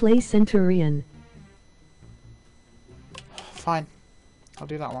only play Centurion. Fine. I'll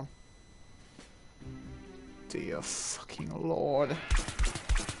do that one. Dear fucking lord.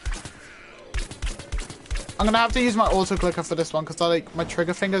 I'm gonna have to use my auto clicker for this one because like my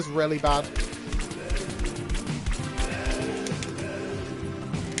trigger finger's really bad.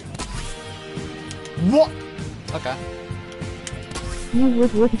 What? Okay. You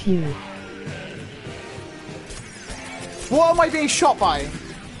would, wouldn't you? What am I being shot by?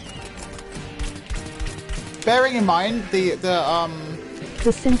 Bearing in mind the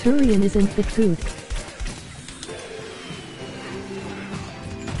Centurion isn't the food.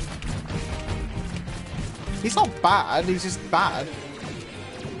 He's not bad, he's just bad.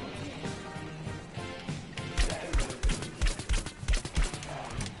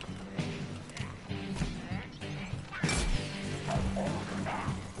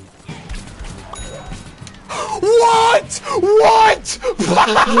 What? What?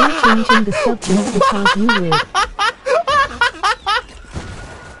 You're changing the subject because you would.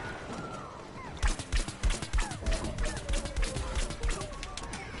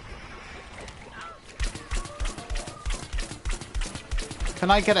 Can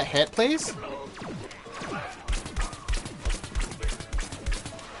I get a hit, please?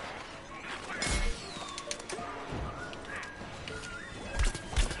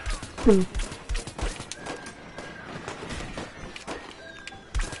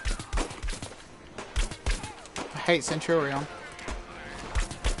 I hate Centurion.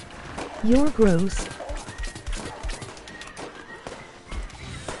 You're gross.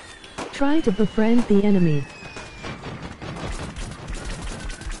 Try to befriend the enemy.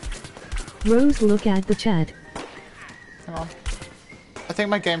 Rose, look at the chat. Hang on. I think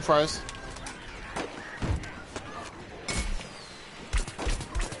my game froze.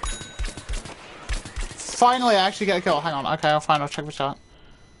 Finally, I actually get a kill. Hang on. Okay, I'll check the chat.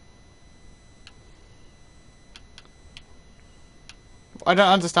 I don't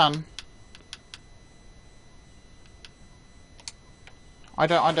understand. I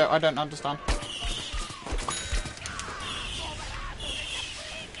don't understand.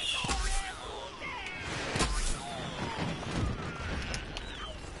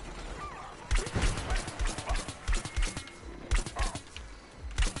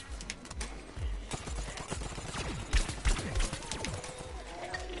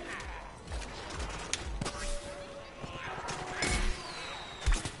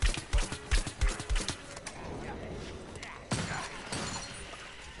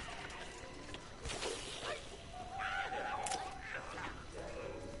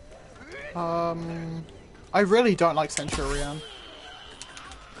 I really don't like Centurion.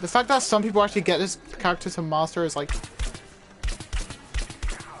 The fact that some people actually get this character to master is like...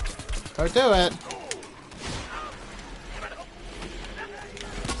 Don't do it!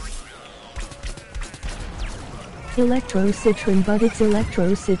 Electro Citron, but it's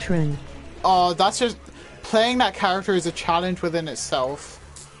Electro Citron. Oh, that's just... Playing that character is a challenge within itself.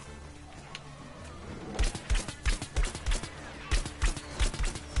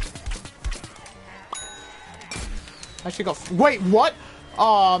 Actually got... Wait, what?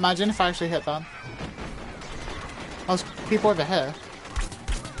 Oh, imagine if I actually hit that. There's people over here.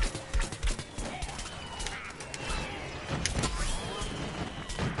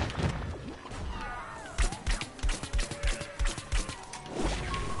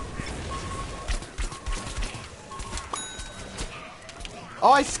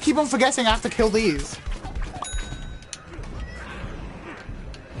 Oh, I keep on forgetting I have to kill these.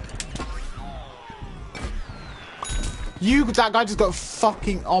 That guy just got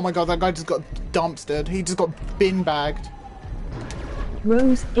fucking... Oh my god, that guy just got dumpstered. He just got bin bagged.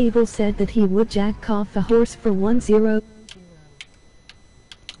 Rose Abel said that he would jack off a horse for 1-0.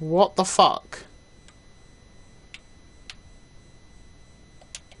 What the fuck?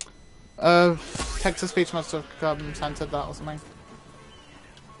 text-to-speech must have censored that or something.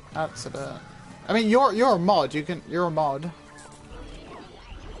 That's a bit. I mean, you're a mod. You're a mod.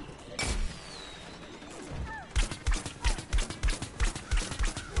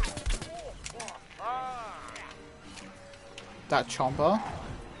 That chomper.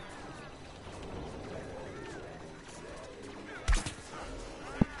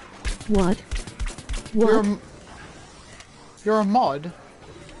 What? What? You're a mod.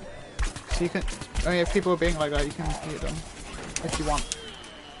 So you can. I mean, if people are being like that, you can mute them if you want.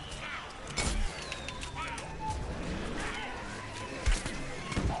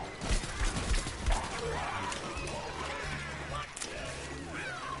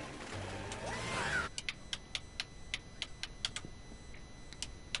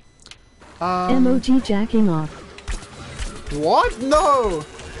 Emoji jacking off. What? No!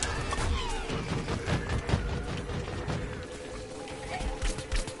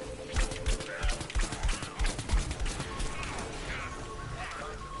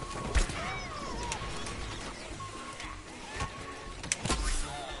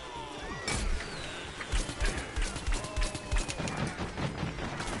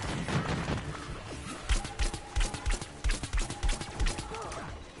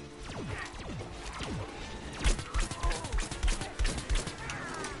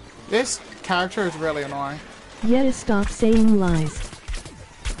 This character is really annoying. Yes, stop saying lies.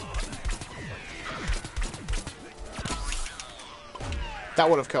 That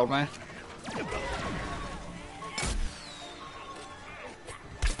would have killed me.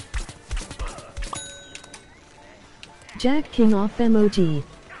 Jack King off emoji.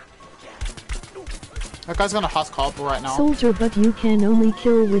 That guy's gonna husk hop right now. Soldier, but you can only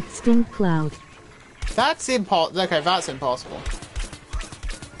kill with stink cloud. That's impossible. Okay, that's impossible.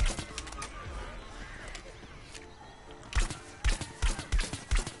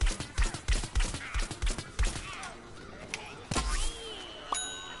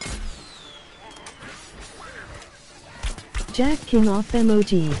 Jack King off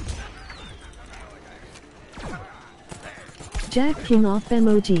emoji. Jack King off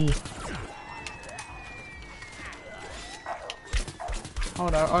emoji. Oh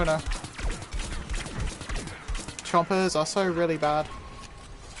no, oh no. Chompers are so really bad.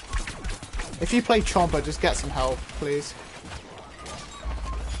 If you play Chomper, just get some help, please.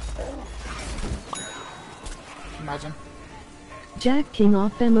 Imagine. Jack King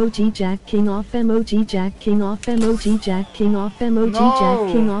off emoji. Jack King off emoji. Jack King off emoji. Jack King off emoji. No! Jack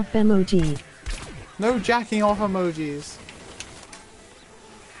King off emoji. No jacking off emojis.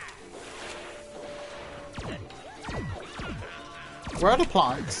 Where are the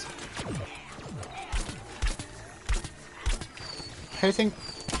plants? Hitting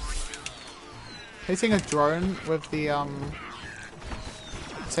a drone with the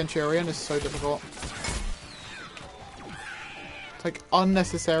Centurion is so difficult. It's like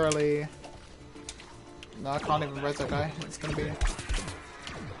unnecessarily. No, I can't even res that guy. It's gonna be.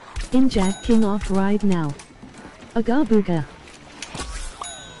 In Jack King off right now. Aga booga.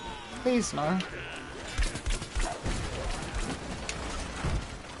 Please no.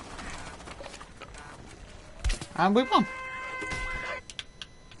 And we won.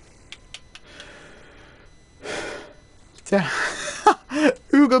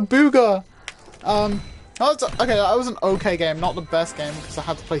 Ooga booga. Okay, that was an okay game, not the best game because I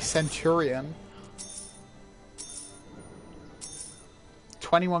had to play Centurion.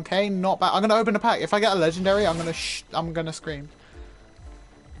 21k, not bad. I'm gonna open a pack. If I get a legendary, I'm gonna scream.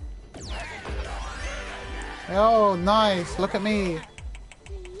 Oh, nice! Look at me.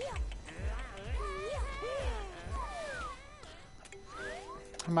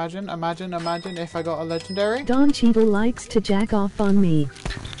 Imagine if I got a legendary. Don Cheadle likes to jack off on me.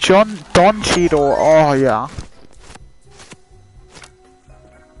 Don Cheadle, oh yeah.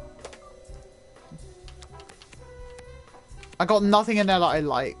 I got nothing in there that I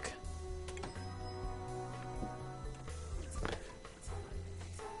like.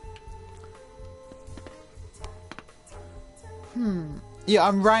 Yeah,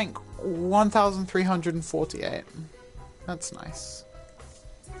 I'm rank 1348. That's nice.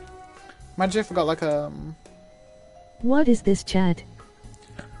 Imagine if I got like a... What is this chat?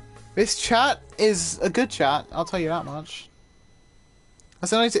 This chat is a good chat, I'll tell you that much. I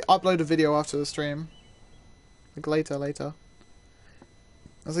still need to upload a video after the stream. Like later.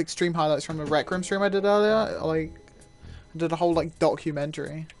 There's like stream highlights from the Rec Room stream I did earlier. Like, I did a whole like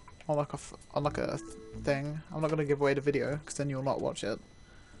documentary on like a thing. I'm not gonna give away the video because then you'll not watch it.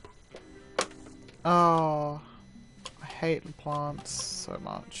 Oh, I hate the plants so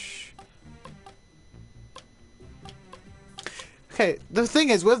much. okay, the thing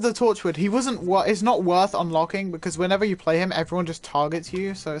is, with the Torchwood, he wasn't it's not worth unlocking, because whenever you play him, everyone just targets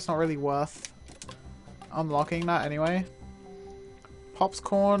you, so it's not really worth unlocking that anyway.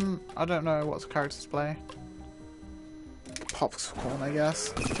 Popscorn, I don't know what characters play. Popscorn, I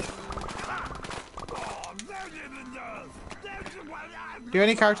guess. The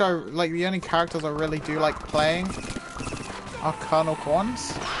only characters I really do like playing are Colonel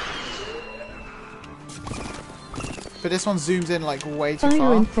Corns. But this one zooms in like way too far.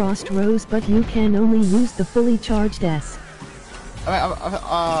 Fire and Frost Rose, but you can only use the fully charged S. I mean,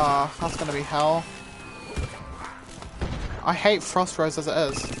 that's gonna be hell. I hate Frost Rose as it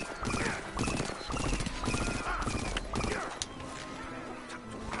is.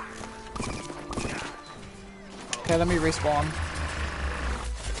 Okay, let me respawn.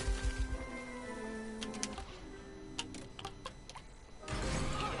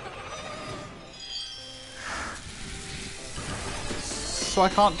 So I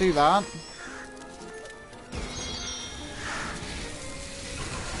can't do that.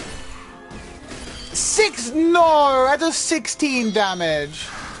 No! That does 16 damage.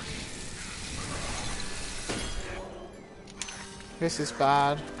 This is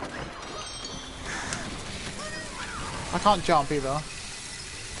bad. I can't jump either.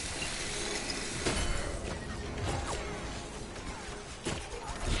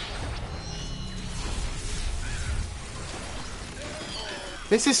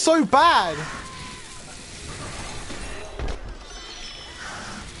 This is so bad!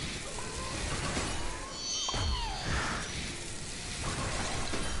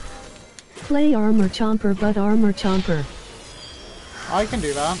 Play Armor Chomper, but Armor Chomper. I can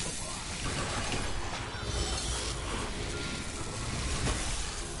do that.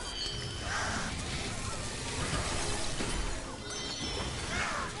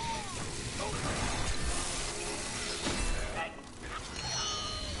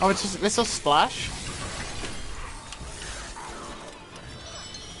 Oh, it's a splash?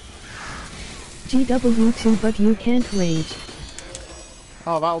 GW2, but you can't rage.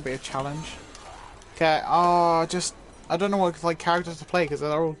 Oh, that'll be a challenge. Okay, I don't know what like characters to play because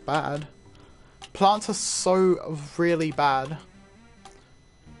they're all bad. Plants are so really bad.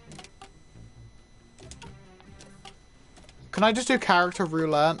 Can I just do character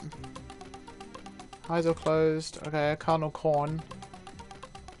roulette? Eyes are closed. Okay, Colonel Corn.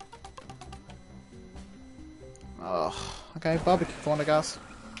 Ugh. Okay, barbecue corn, I guess.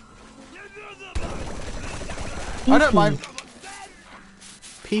 I don't mind.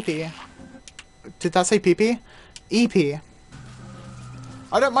 PP. Did that say PP? EP.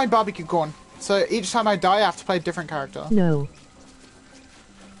 I don't mind barbecue corn. So each time I die, I have to play a different character. No.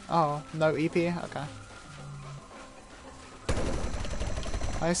 Oh, no EP? Okay.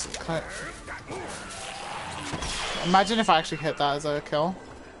 Nice. Imagine if I actually hit that as a kill.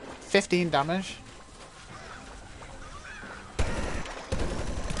 15 damage.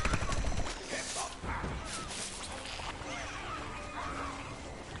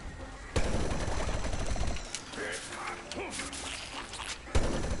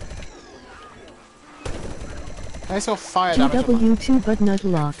 I saw fire damage. GW2, but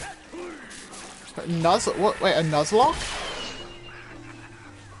Nuzlocke. What? Wait, a Nuzlocke?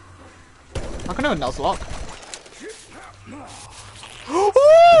 I can do a Nuzlocke.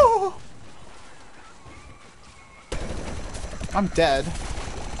 I'm dead.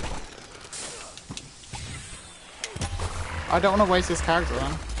 I don't want to waste this character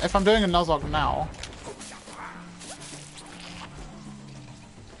then. If I'm doing a Nuzlocke now.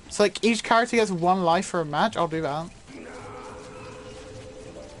 It's like each character gets 1 life for a match. I'll do that.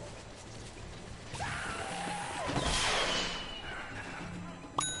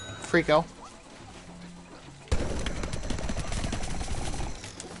 Free kill.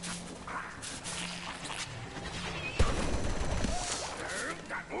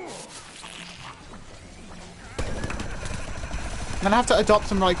 I'm gonna have to adopt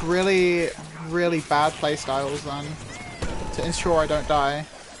some like really bad playstyles then to ensure I don't die.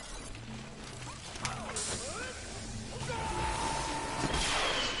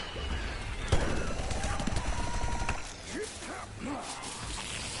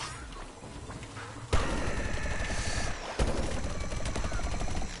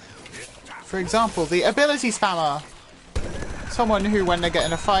 For example, the ability spammer. Someone who, when they gets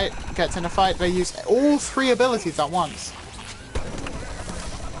in a fight, they use all 3 abilities at once.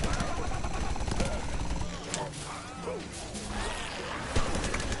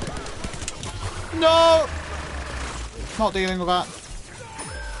 No! Not dealing with that.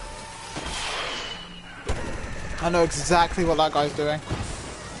 I know exactly what that guy's doing.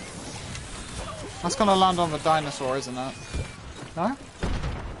 That's gonna land on the dinosaur, isn't it? No?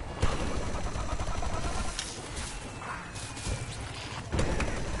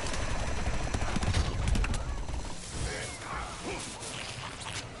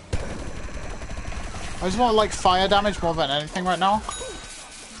 I just want like fire damage more than anything right now.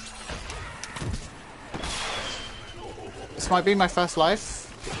 This might be my first life.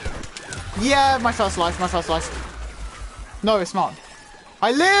 Yeah, my first life, my first life. No, it's not.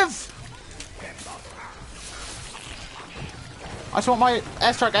 I live! I just want my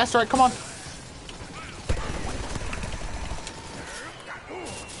airstrike, come on.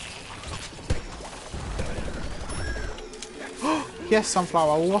 Yes,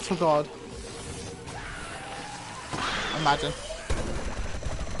 Sunflower, what a god. Imagine.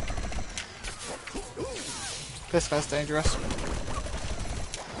 This guy's dangerous.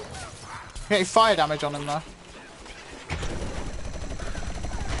 Getting fire damage on him though.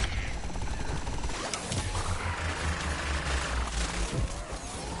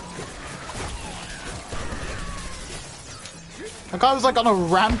 The guy was like on a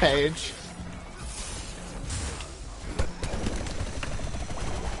rampage.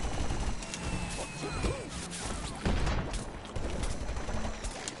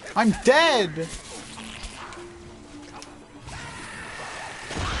 I'm dead!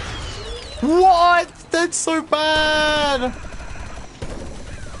 What? That's so bad!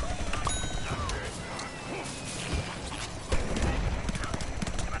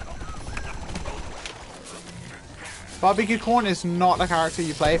 Barbecue corn is not a character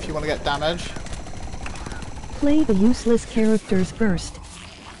you play if you want to get damage. Play the useless characters first.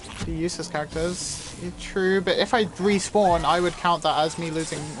 The useless characters. Yeah, true, but if I respawn, I would count that as me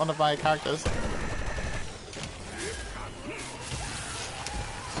losing one of my characters.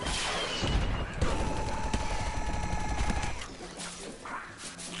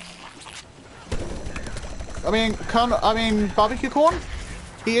 I mean, barbecue corn.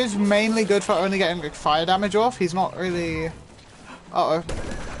 He is mainly good for only getting like, fire damage off. He's not really. Uh oh.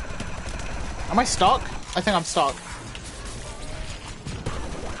 Am I stuck? I think I'm stuck.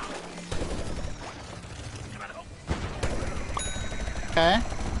 Okay.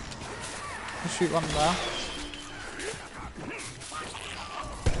 I'll shoot one there.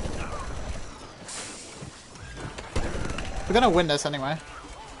 We're gonna win this anyway.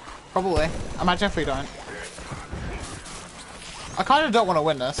 Probably. Imagine if we don't. I kind of don't want to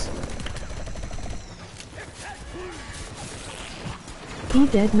win this. He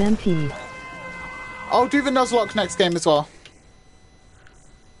dead man P. I'll do the Nuzlocke next game as well.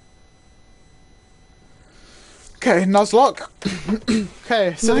 Okay, Nuzlocke.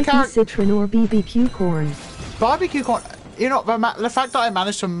 Okay, so the character... Citron or BBQ corn. Barbecue corn... You know, the fact that I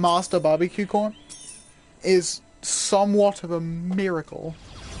managed to master barbecue corn is somewhat of a miracle.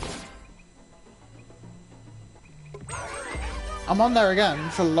 I'm on there again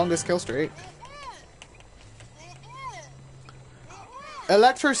for the longest kill streak.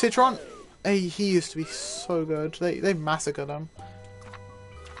 Electro Citron, he used to be so good. They massacred him.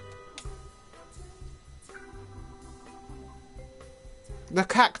 The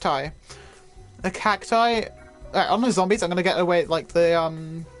cacti. The cacti... on the zombies, I'm gonna get away, like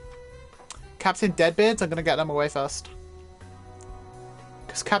the, Captain Deadbeards, I'm gonna get them away first.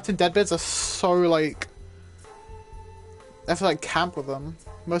 Because Captain Deadbeards are so, like... I have to, like, camp with them.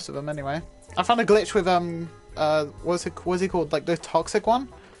 Most of them, anyway. I found a glitch with, what's he called? Like, the toxic one?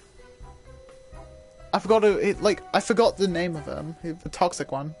 I forgot I forgot the name of him. The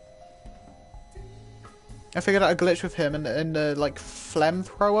toxic one. I figured out a glitch with him in the, like,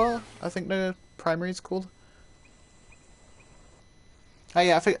 flamethrower, I think the primary is called. Oh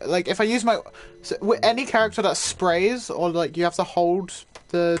yeah, like, if I use my... So, with any character that sprays, or, like, you have to hold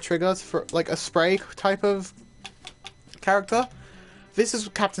the trigger for, like, a spray type of character, this is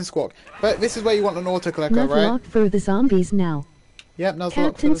Captain Squawk. But this is where you want an auto-clicker, right? Nuzlocke for the zombies now. Yep, Nuzlocke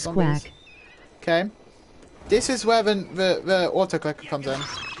Captain for the zombies. Squawk. Okay. This is where the auto-clicker comes in.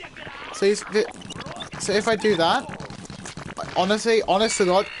 So if I do that, honest to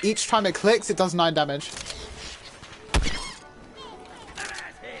God, each time it clicks, it does 9 damage.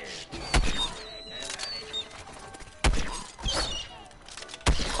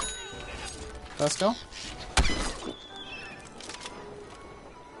 Let's go.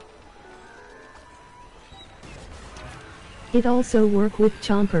 It also work with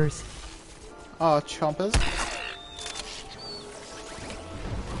chompers. Oh, chompers.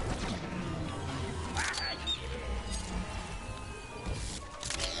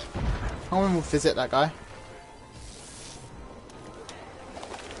 I want to visit that guy.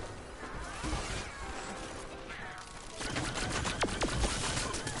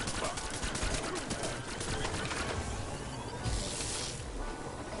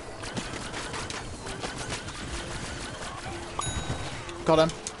 Got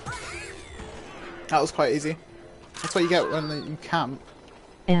him. That was quite easy. That's what you get when you camp.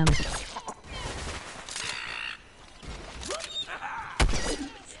 I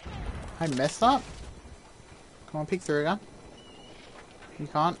missed that? Come on, peek through again. You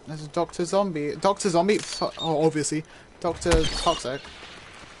can't. There's a Dr. Zombie. Dr. Zombie? Oh, obviously. Dr. Toxic.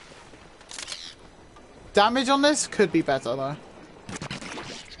 Damage on this could be better, though.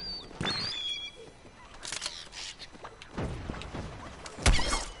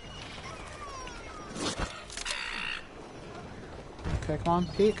 Okay, come on,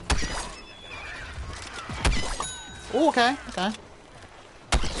 peek. Oh, okay, okay.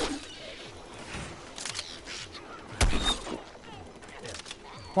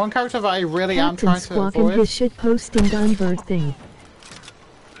 One character that I really am trying to avoid. His shit posting gunbird thing.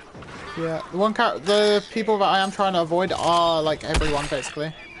 Yeah, the people that I am trying to avoid are like everyone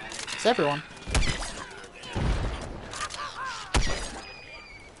basically. It's everyone.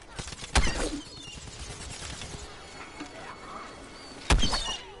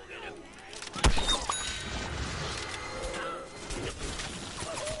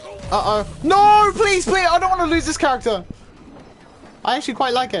 Uh-oh. No, please, please, I don't want to lose this character. I actually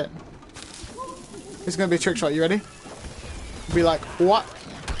quite like it. It's gonna be a trick shot, you ready? Be like, what?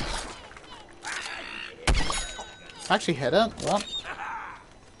 Actually hit it, what?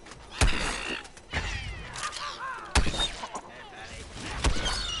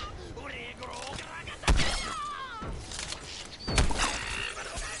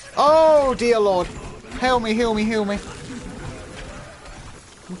 Oh dear lord. Heal me, heal me, heal me.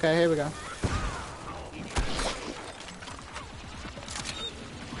 Okay, here we go.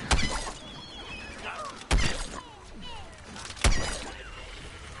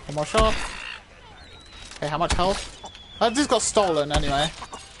 One more shot. Okay, how much health? I just got stolen anyway.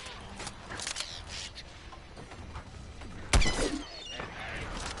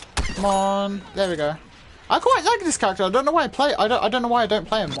 Come on. There we go. I quite like this character. I don't know why I play. I don't know why I don't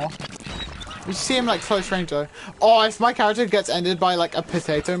play him more. You see him like close range though. Oh, if my character gets ended by like a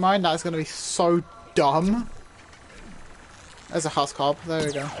potato mine, that's gonna be so dumb. There's a house cob. There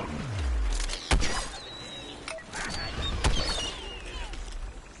we go.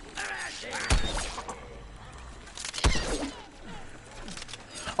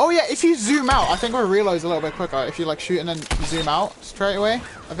 Oh yeah, if you zoom out, I think our reload's a little bit quicker. If you like shoot and then zoom out straight away.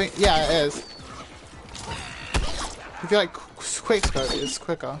 I think, yeah, it is. If you like quick scope, it's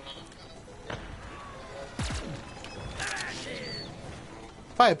quicker.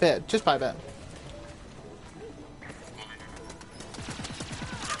 By a bit, just by a bit.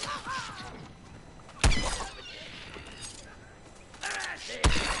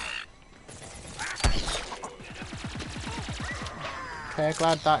 Okay,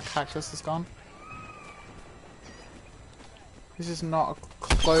 glad that cactus is gone. This is not a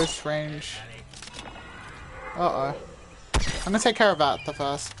close range. Uh-oh. I'm gonna take care of that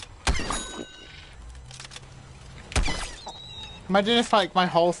first. Imagine if like my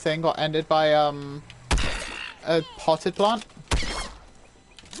whole thing got ended by a potted plant.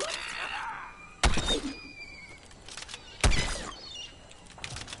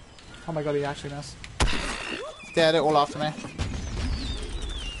 Oh my god, he actually missed. Dead, it all after me.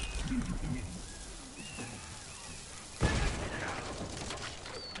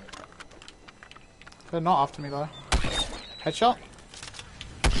 They're not after me though. Headshot.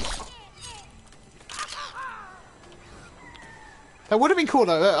 That would have been cool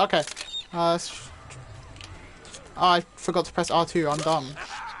though. Okay. Oh, I forgot to press R2. I'm dumb.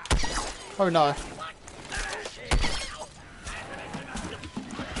 Oh no.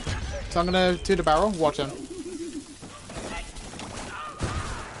 So I'm gonna do the barrel. Watch him.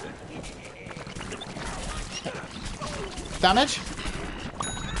 Damage.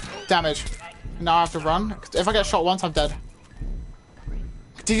 Damage. Now I have to run. If I get shot once, I'm dead.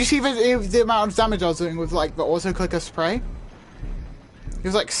 Did you see the amount of damage I was doing with like the auto clicker spray? It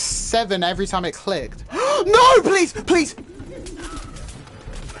was like 7 every time it clicked. No, please, please,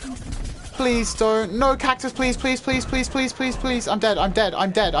 please don't. No cactus, please, please, please, please, please, please, please. I'm dead. I'm dead. I'm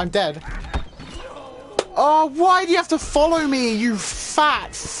dead. I'm dead. Oh, why do you have to follow me, you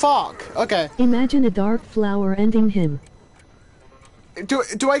fat fuck? Okay. Imagine a dark flower ending him. Do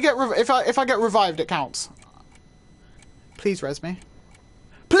I get if I get revived, it counts. Please res me.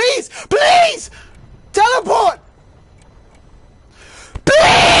 Please, please, teleport.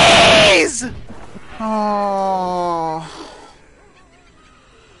 Please. Oh.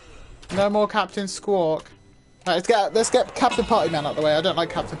 No more Captain Squawk. Right, let's get Captain Party Man out of the way. I don't like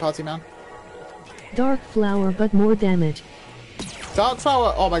Captain Party Man. Dark flower, but more damage. Dark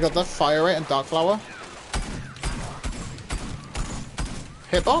flower. Oh my god, the fire rate and dark flower.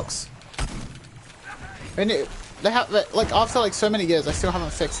 hitbox. And they have, like, after like so many years, I still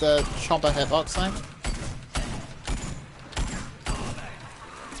haven't fixed the chomper hitbox thing.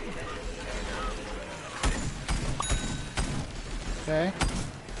 Okay.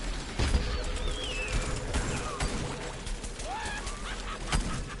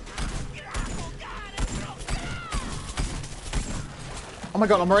 Oh my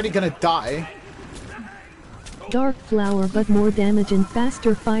god, I'm already gonna die. Dark flower but more damage and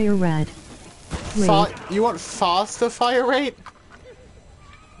faster fire rate. You want faster fire rate?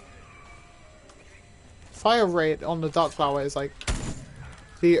 Fire rate on the dark flower is like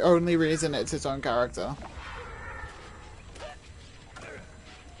the only reason it's its own character.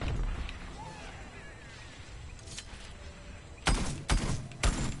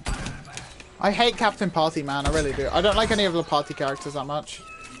 I hate Captain Party, man. I really do. I don't like any of the party characters that much.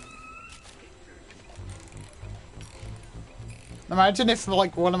 Imagine if,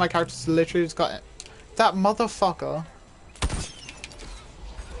 like, one of my characters literally just got it. That motherfucker.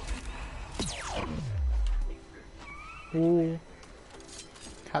 Ooh.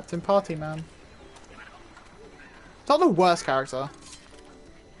 Captain Party, man. Not the worst character.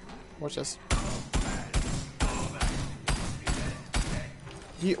 Watch this.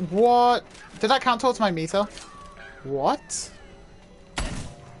 What? Did that count towards my meter? What?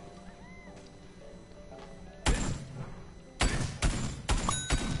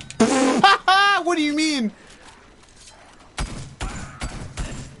 What do you mean?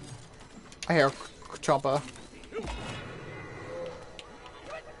 I hear a chomper.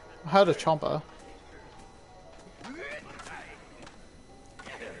 I heard a chomper.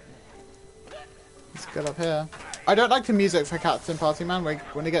 Let's get up here. I don't like the music for Captain Party Man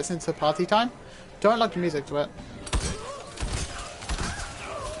when it gets into party time. Don't like the music to it.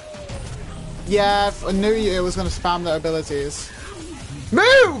 Yeah, I knew it was going to spam their abilities.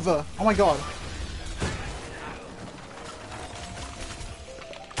 Move! Oh my god.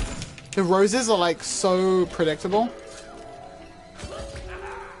 The roses are like so predictable.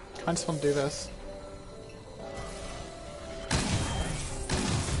 I just want to do this.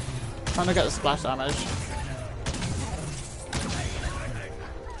 Trying to get the splash damage.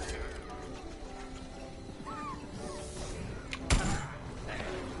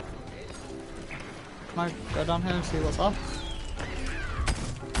 Can I go down here and see what's up?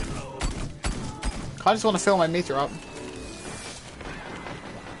 I just want to fill my meter up.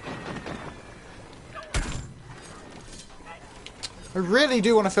 I really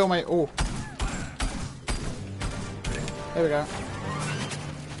do want to fill my... Oh. There we go.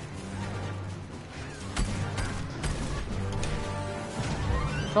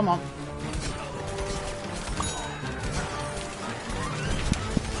 Come on.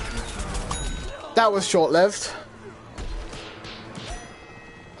 That was short-lived.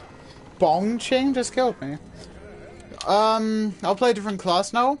 Bong Ching just killed me. I'll play a different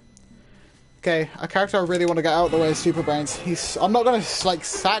class now. Okay, a character I really want to get out of the way is Super Brains. I'm not gonna, like,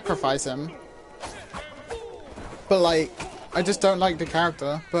 sacrifice him. But, like, I just don't like the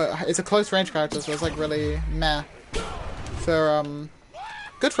character. But it's a close range character, so it's, like, really meh. For,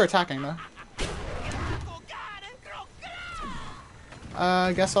 good for attacking, though.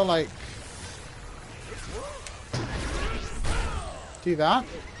 I guess I'll, like... do that.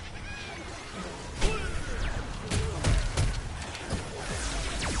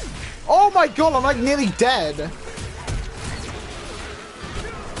 Oh my god, I'm like nearly dead.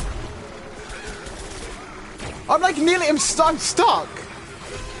 I'm like nearly, I'm stuck.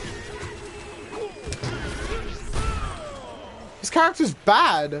 This character's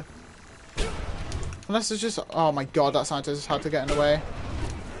bad. Unless it's just, oh my god, that scientist had to get in the way.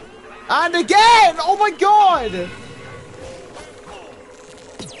 And again! Oh my god!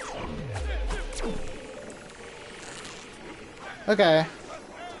 Okay.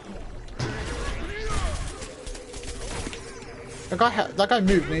 That guy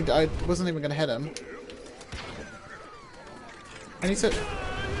moved me. I wasn't even gonna hit him. I need to...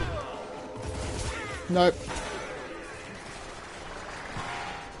 Nope.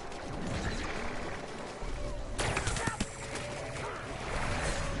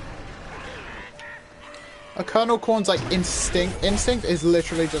 A Colonel Corn's like instinct is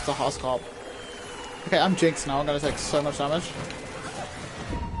literally just a Hoscop. Okay, I'm Jinx now. I'm gonna take so much damage.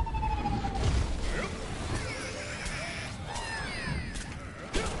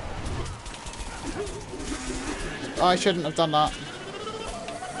 Oh, I shouldn't have done that.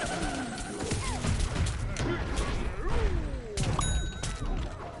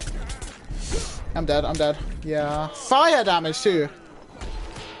 I'm dead, I'm dead. Yeah. Fire damage too!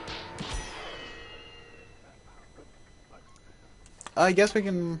 I guess we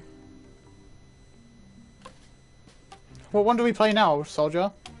can... What one do we play now,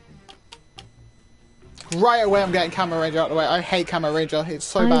 soldier? Right away I'm getting Camo Ranger out of the way. I hate Camo Ranger. It's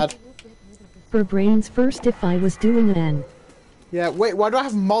so bad. For brains first if I was doing an. Yeah, wait, why do I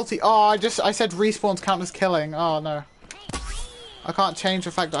have multi... Oh, I said respawns count as killing. Oh, no. I can't change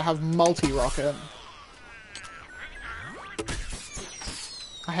the fact that I have multi-rocket.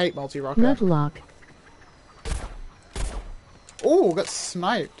 I hate multi-rocket. Nutlock. Oh, got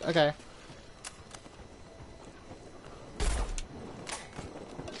sniped. Okay.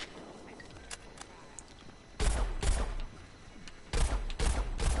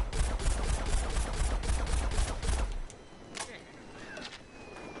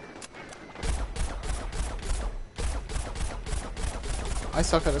 I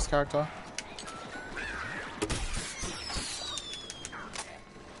suck at this character.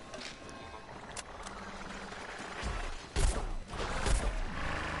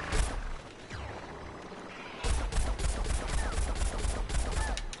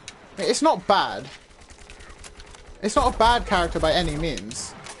 It's not bad. It's not a bad character by any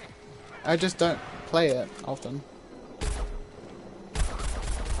means. I just don't play it often.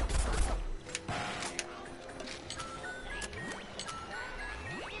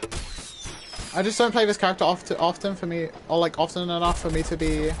 I just don't play this character often for me, or like often enough for me to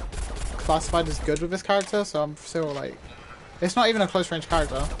be classified as good with this character, so I'm still like... It's not even a close range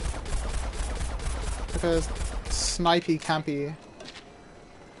character. Because snipey, campy...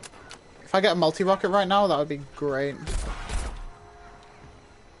 If I get a multi-rocket right now, that would be great.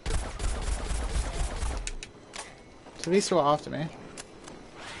 So these two are after me.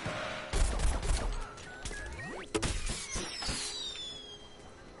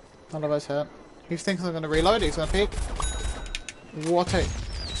 None of us hit. He thinks I'm going to reload, he's going to peek. What a...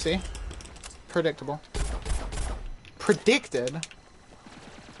 See? Predictable. Predicted?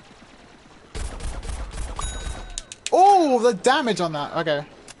 Oh, the damage on that! Okay.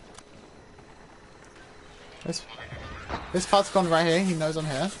 This part's gone right here, he knows I'm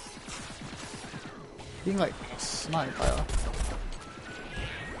here. Being like sniped by her.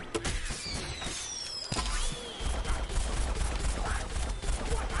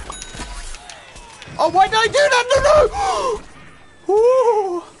 Oh, why did I do that? No, no!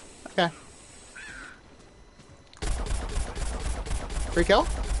 Ooh. Okay. Free kill?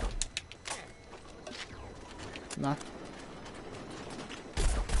 No.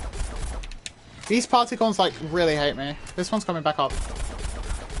 These particons like really hate me. This one's coming back up.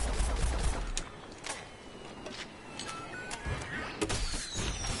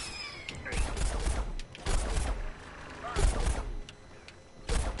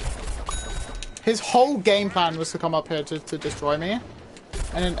 His whole game plan was to come up here to destroy me.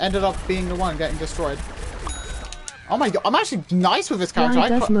 And it ended up being the one getting destroyed. Oh my god, I'm actually nice with this character. Why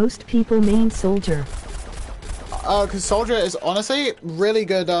does most people main soldier? Because soldier is honestly really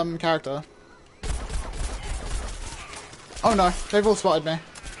good character. Oh no, they've all spotted me.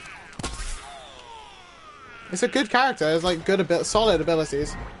 It's a good character, it's like good solid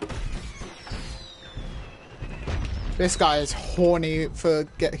abilities. This guy is horny for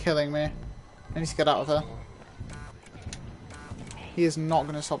killing me. I need to get out of here. He is not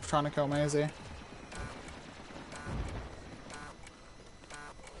going to stop trying to kill me, is he?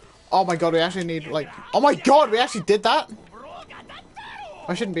 Oh my god, we actually need like... Oh my god, we actually did that?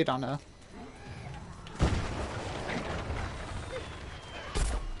 I shouldn't be down here.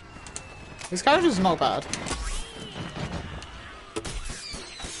 This character's not bad.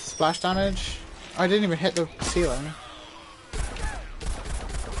 Splash damage. I didn't even hit the ceiling.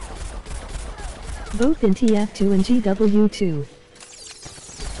 Both in TF2 and GW2.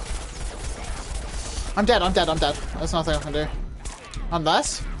 I'm dead, I'm dead, I'm dead. There's nothing I can do.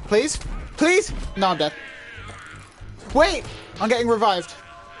 Unless... Please? Please? No, I'm dead. Wait! I'm getting revived.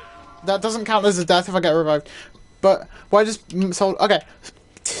 That doesn't count as a death if I get revived. But, why just... Okay.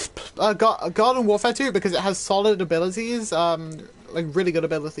 Garden Warfare 2, because it has solid abilities, like really good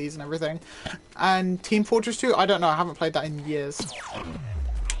abilities and everything. And Team Fortress 2, I don't know, I haven't played that in years.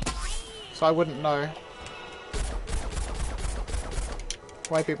 So I wouldn't know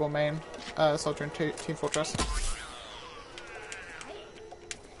why people main soldier in Team Fortress.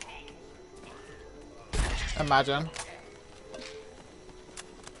 Imagine.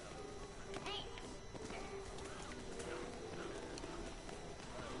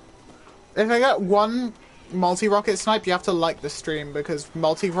 If I get one multi-rocket snipe, you have to like the stream because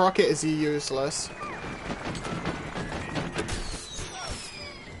multi-rocket is useless.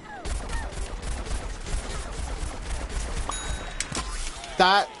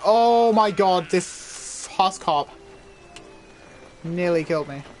 That, oh my god, this Husk Hop. Nearly killed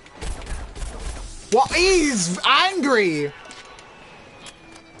me. What? He's angry!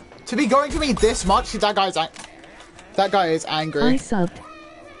 To be going to me this much, that guy is angry. I subbed.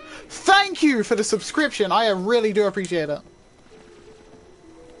 Thank you for the subscription. I really do appreciate it.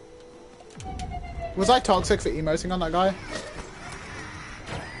 Was I toxic for emoting on that guy?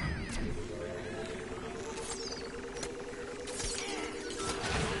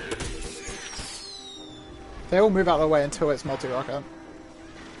 They all move out of the way until it's multi-rocket.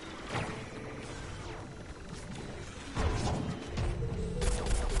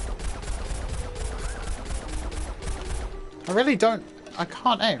 I really don't... I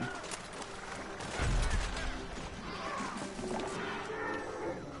can't aim.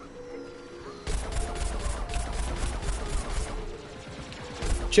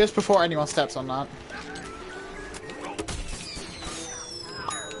 Just before anyone steps on that.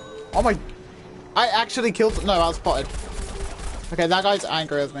 Oh my... I actually killed... No, I was spotted. Okay, that guy's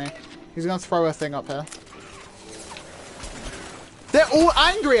angry with me. He's gonna throw a thing up here. They're all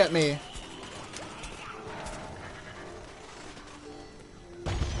angry at me!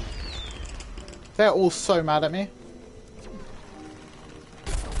 They're all so mad at me.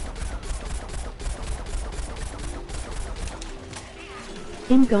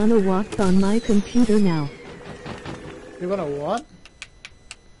 I'm gonna walk on my computer now. You're gonna what?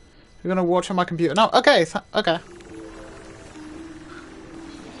 You're gonna watch on my computer? No, okay, okay.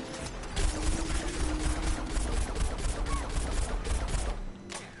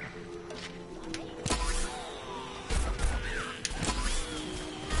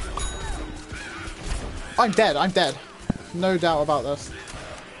 I'm dead, I'm dead. No doubt about this.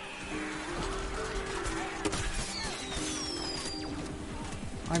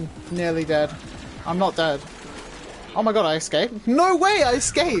 I'm nearly dead. I'm not dead. Oh my god, I escaped? No way, I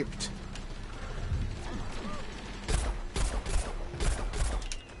escaped!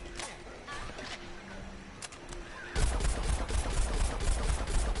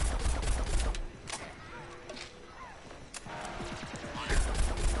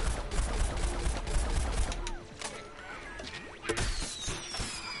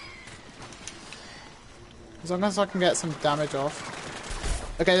 As long as I can get some damage off.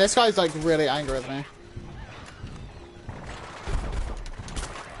 Okay, this guy's like really angry with me.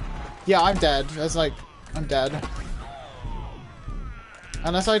 Yeah, I'm dead. It's like, I'm dead.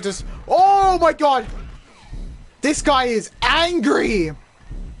 Unless I just... Oh my god! This guy is angry!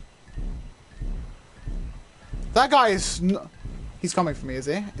 That guy is... He's coming for me, is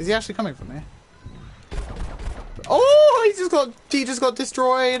he? Is he actually coming for me? Oh, he just got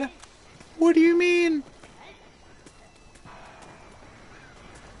destroyed. What do you mean?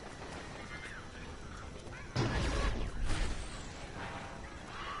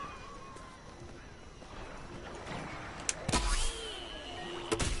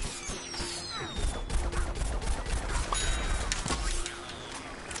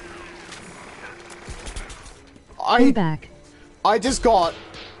 I'm back. I just got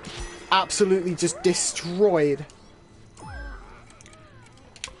absolutely just destroyed.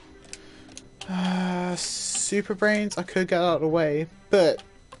 Super brains, I could get out of the way, but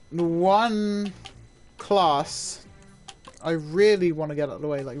the one class I really want to get out of the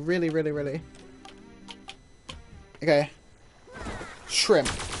way, like really, really, really. Okay. Shrimp.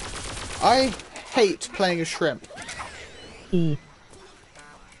 I hate playing a shrimp. E.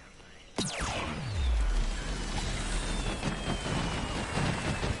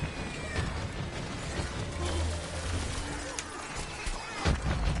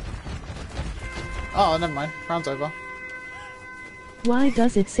 Oh, never mind. Round's over. Why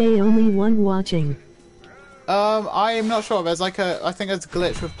does it say only one watching? I'm not sure. There's like I think there's a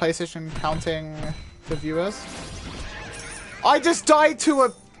glitch with PlayStation counting the viewers. I just died to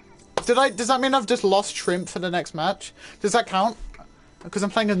a... does that mean I've just lost shrimp for the next match? Does that count? Because I'm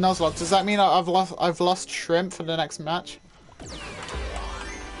playing a Nuzlocke. Does that mean I've lost shrimp for the next match?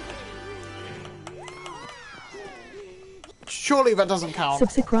 Surely that doesn't count.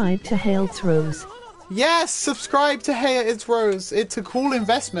 Subscribe to Hail's Rose. Yes, subscribe to Hey It's Rose. It's a cool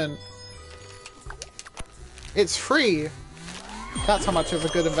investment. It's free. That's how much of a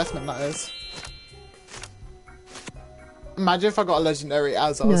good investment that is. Imagine if I got a legendary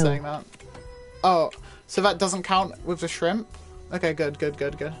as I was saying that. Oh, so that doesn't count with the shrimp? Okay, good, good,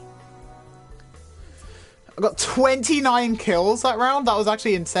 good, good. I got 29 kills that round. That was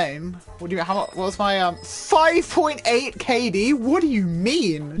actually insane. What do you? What was my 5.8 KD? What do you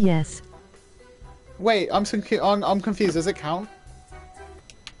mean? Yes. Wait, I'm confused. Does it count?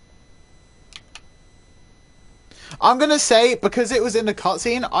 I'm gonna say, because it was in the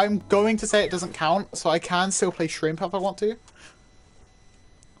cutscene, I'm going to say it doesn't count, so I can still play shrimp if I want to.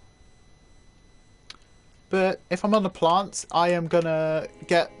 But if I'm on the plants, I am gonna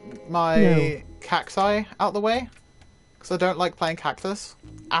get my No. cacti out the way. Because I don't like playing cactus.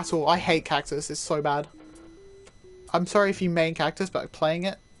 At all. I hate cactus. It's so bad. I'm sorry if you main cactus, but playing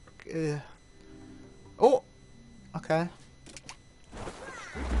it... Ugh. Oh! Okay.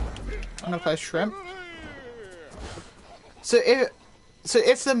 I'm gonna play shrimp. So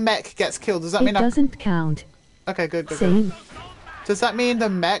if the mech gets killed, does that mean It doesn't count. Okay, good. Same. Does that mean the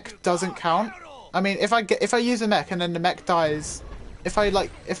mech doesn't count? I mean, if I use a mech and then the mech dies, if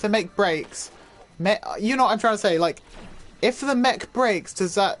the mech breaks, you know what I'm trying to say? Like, if the mech breaks,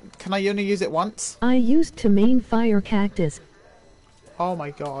 can I only use it once? I used to main fire cactus. Oh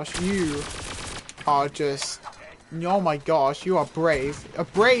my gosh, you are just... Oh my gosh, you are brave. A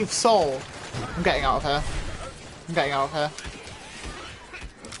brave soul. I'm getting out of here. I'm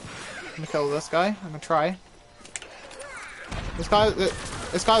gonna kill this guy. I'm gonna try. This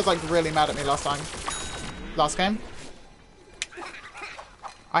guy was like really mad at me last game.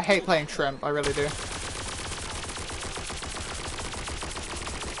 I hate playing shrimp, I really do.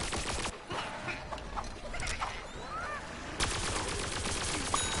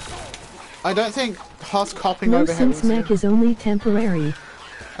 I don't think Husk hopping No, over here since mech is only temporary.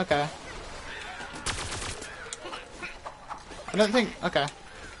 Okay. I don't think... Okay.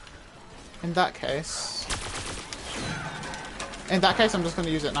 In that case, I'm just going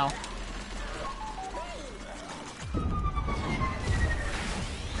to use it now.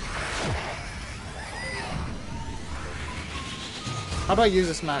 How do I use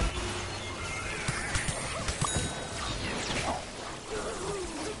this mech?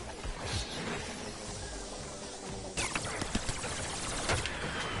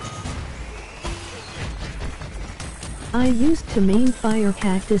 I used to main fire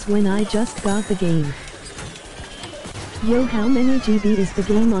cactus when I just got the game. Yo, how many GB is the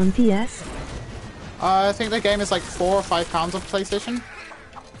game on PS? I think the game is like £4 or £5 of PlayStation.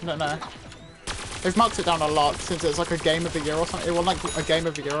 I don't know. They've marked it down a lot since it's like a Game of the Year or something. It won like a Game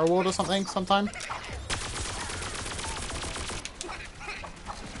of the Year award or something sometime.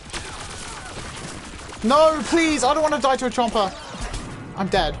 No, please! I don't want to die to a chomper. I'm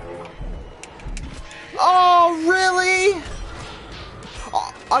dead. Oh, really?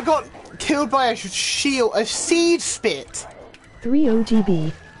 Oh, I got killed by a seed spit. 3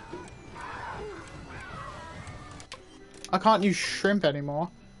 OGB. I can't use shrimp anymore.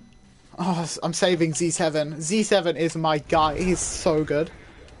 Oh, I'm saving Z7. Z7 is my guy. He's so good.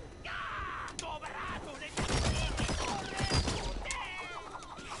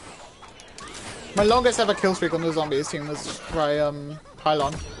 My longest ever kill streak on the zombies team was by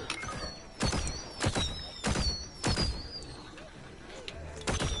Pylon.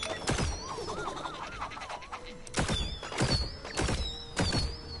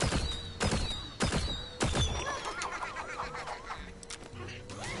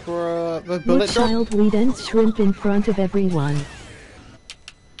 The bullet What child weed and shrimp in front of everyone?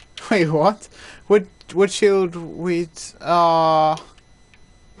 Wait, what? Wood shield weed? That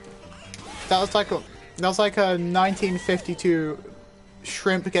was like a 1952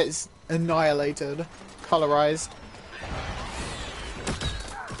 shrimp gets annihilated, colorized.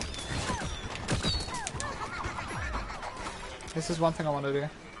 This is one thing I want to do.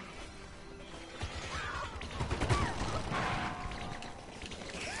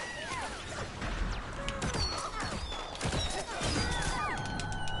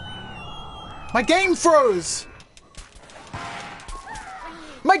 My game froze!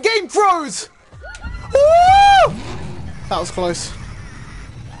 My game froze! Woo! That was close.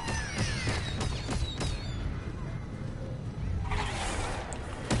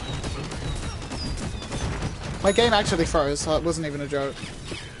 My game actually froze, so it wasn't even a joke.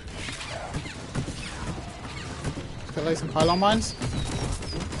 Could lay some pylon mines.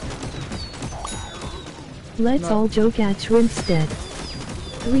 Let's all joke at shrimp's dead.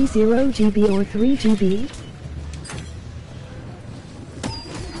 30 GB or 3 GB?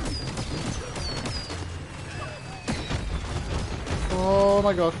 Oh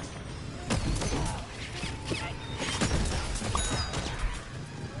my god.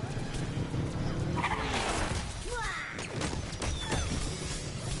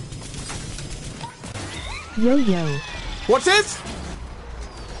 Yo yo. What's it?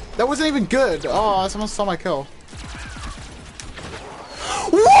 That wasn't even good. Oh, someone stole my kill.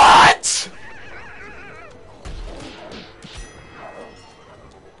 What?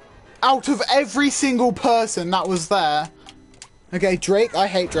 Out of every single person that was there. Okay, Drake. I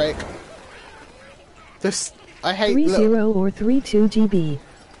hate Drake. I hate 30 or 32 GB.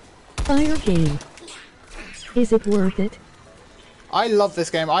 Fire game. Is it worth it? I love this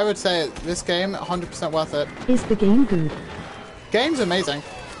game. I would say this game 100% worth it. Is the game good? Game's amazing.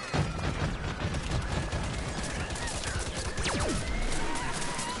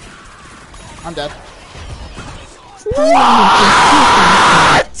 I'm dead. What?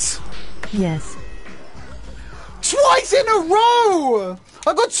 Yes. Twice in a row!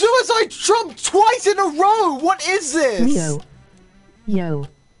 I got suicide jumped twice in a row! What is this? Yo.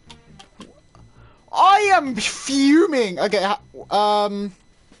 I am fuming! Okay,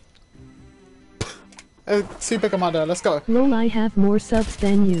 Super Commander, let's go. Lol, I have more subs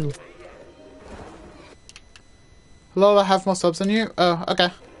than you. Lol, I have more subs than you? Oh, okay.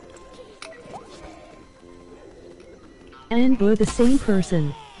 And we're the same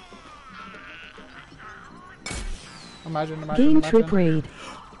person. Imagine. Game Trip Raid.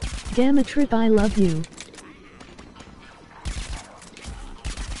 Gamma Trip, I love you.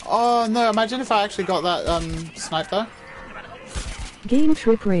 Oh no, imagine if I actually got that, sniper. Game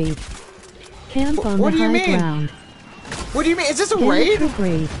Trip Raid. Camp on the high ground. What do you mean? Is this a Gamma raid? Trip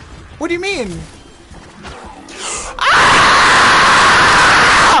Raid. What do you mean? Ah!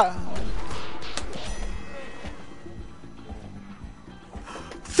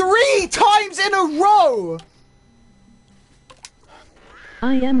 3 times in a row!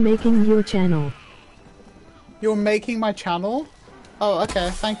 I am making your channel. You're making my channel? Oh,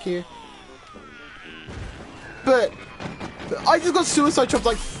 okay, thank you. But I just got suicide chopped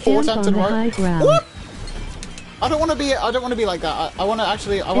like 4 times in a row. High ground. What? I don't want to be like that. I want to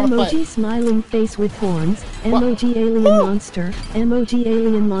play. Emoji smiling face with horns. Emoji alien monster. Emoji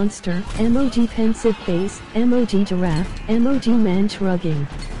alien monster. Emoji pensive face. Emoji giraffe. Emoji man shrugging.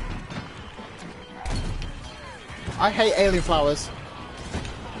 I hate alien flowers.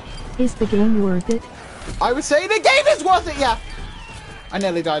 Is the game worth it? I would say the game is worth it, yeah! I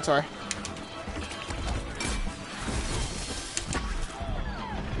nearly died, sorry.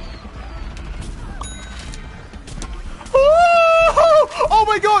 Oh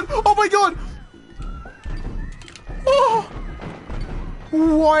my god! Oh my god! Oh!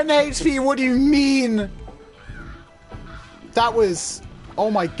 1 HP, what do you mean? That was...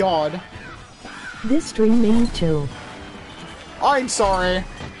 Oh my god. This stream ain't chill. I'm sorry.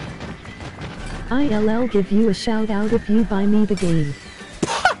 ILL give you a shout out if you buy me the game.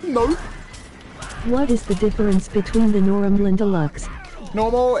 No. What is the difference between the normal and deluxe?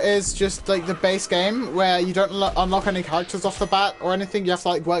 Normal is just like the base game where you don't unlock any characters off the bat or anything. You have to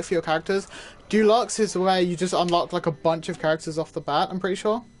like work for your characters. Deluxe is where you just unlock like a bunch of characters off the bat, I'm pretty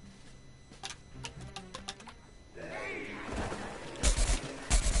sure.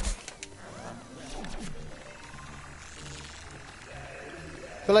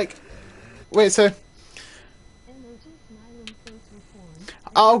 But like, wait, so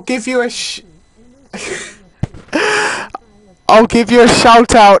I'll give you a I'll give you a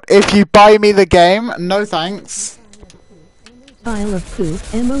shout out if you buy me the game. No thanks. Pile of poo,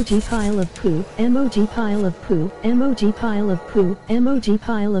 emoji pile of poo, emoji pile of poo, emoji pile of poo, emoji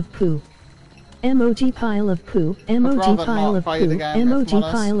pile of poo. Emoji pile of poo, emoji pile of poo, emoji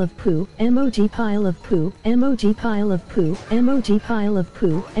pile of poo, emoji pile of poo, emoji pile of poo, emoji pile of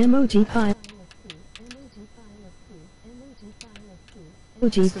poo, emoji pile.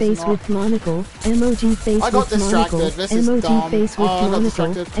 Emoji face with monocle, emoji face with monocle, emoji face with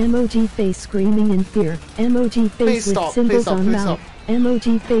monocle, emoji face screaming in fear, emoji face with symbols on mouth,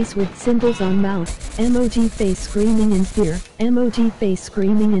 emoji face with symbols on mouth, emoji face screaming in fear, emoji face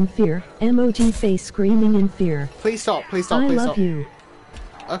screaming in fear, emoji face screaming in fear. Please stop, please stop, please stop. I love you.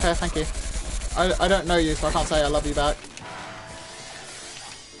 Okay, thank you. I don't know you, so I can't say I love you back.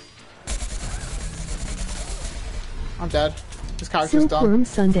 I'm dead. This character's done. Silkworm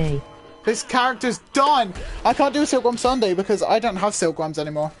Sunday. This character's done! I can't do Silkworm Sunday because I don't have silkworms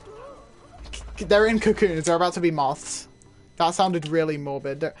anymore. They're in cocoons, they're about to be moths. That sounded really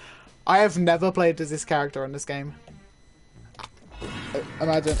morbid. I have never played as this character in this game.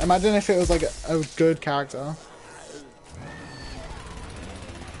 Imagine if it was like a good character.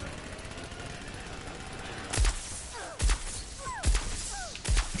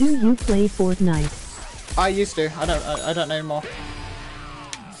 Do you play Fortnite? I used to. I don't know anymore.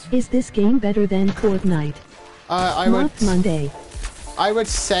 Is this game better than Fortnite? Not Monday. I would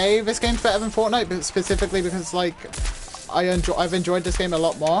say this game's better than Fortnite, but specifically because like I've enjoyed this game a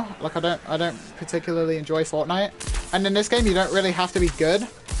lot more. Like I don't particularly enjoy Fortnite, and in this game you don't really have to be good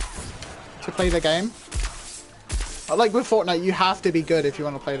to play the game. Like with Fortnite, you have to be good if you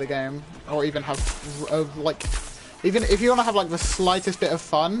want to play the game, or even have like even if you want to have like the slightest bit of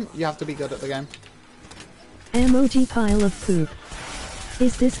fun, you have to be good at the game. Emoji pile of poop.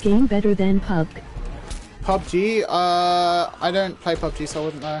 Is this game better than PUBG? PUBG? I don't play PUBG, so I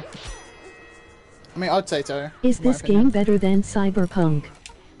wouldn't know. I mean, I'd say so. Is this game better than Cyberpunk?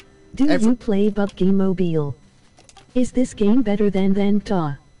 Do you play PUBG Mobile? Is this game better than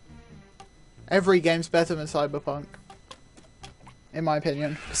TA? Every game's better than Cyberpunk. In my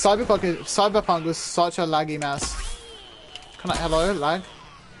opinion. Cyberpunk was such a laggy mess. Hello, lag?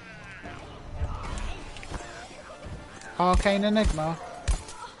 Arcane Enigma.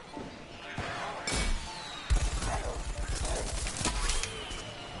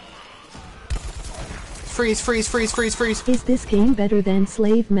 Freeze, freeze, freeze, freeze, freeze. Is this game better than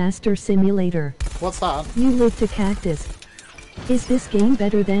Slave Master Simulator? What's that? You lift a cactus. Is this game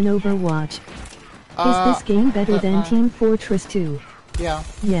better than Overwatch? Is this game better than Team Fortress 2? Yeah.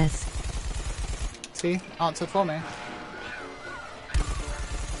 Yes. See? Answered for me.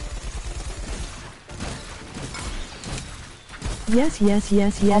 Yes, yes,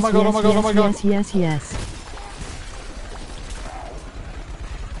 yes, yes, oh my god, yes, oh my god, yes, oh my god. yes, yes, yes.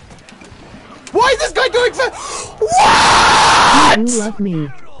 Why is this guy doing so? What? You love me.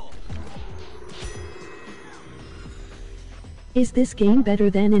 Is this game better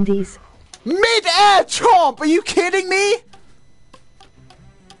than Indies? Mid-air chomp! Are you kidding me?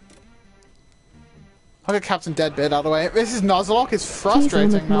 I'll get Captain Deadbeard out of the way. This is Nuzlocke. It's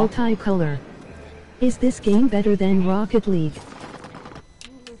frustrating now. Multicolor. Is this game better than Rocket League?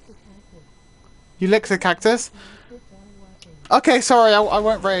 You lick the cactus? Okay, sorry, I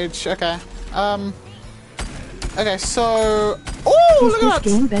won't rage. Okay. Okay, so... Oh, look at that! Is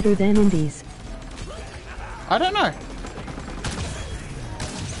this game better than Indies? I don't know.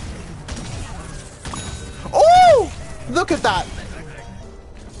 Oh! Look at that!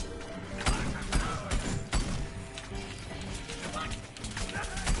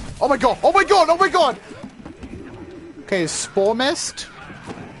 Oh my god! Oh my god! Oh my god! Okay, Spore Mist.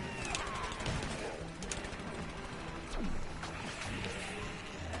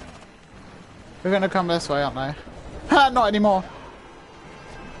 We're gonna come this way, aren't they? Ha! Not anymore.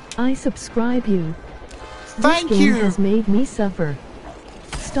 I subscribe you. Thank this game you! has made me suffer.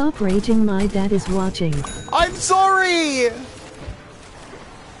 Stop raging, my dad is watching. I'm sorry!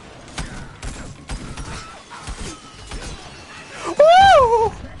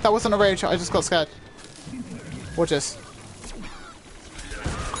 Woo! That wasn't a rage, I just got scared. Watch this.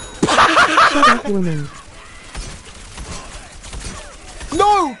 Shut up, woman.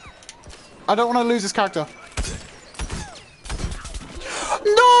 No! I don't want to lose this character.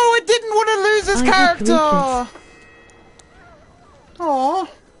 No, I didn't want to lose this character! Aww.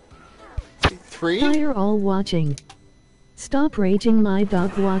 3? Fire all watching. Stop raging, my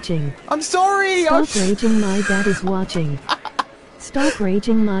dog watching. I'm sorry! Stop raging, my dad is watching. Stop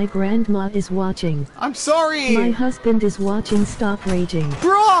raging, my grandma is watching. I'm sorry! My husband is watching, stop raging.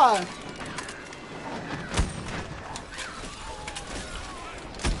 Bruh!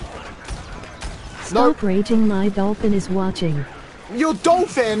 Stop raging, my dolphin is watching. Your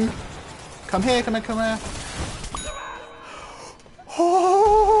dolphin! Come here, come here, come here.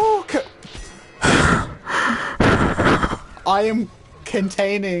 Oh, I am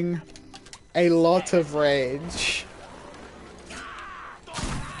containing a lot of rage.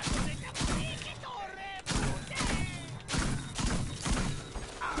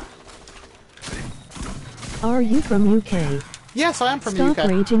 Are you from UK? Yes, I am from Stop UK.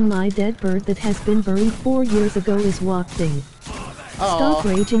 raging, my dead bird that has been buried 4 years ago is walking. Stop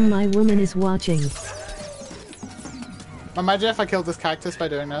raging, my woman is watching. Imagine if I killed this cactus by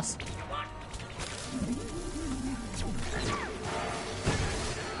doing this.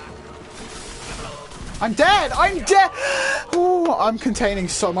 I'm dead! I'm dead! Ooh, I'm containing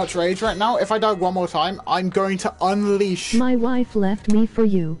so much rage right now. If I die one more time, I'm going to unleash. My wife left me for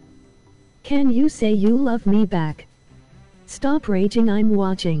you. Can you say you love me back? Stop raging, I'm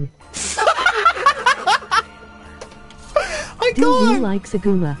watching. I Do you like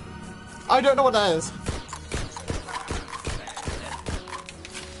Saguma? I don't know what that is.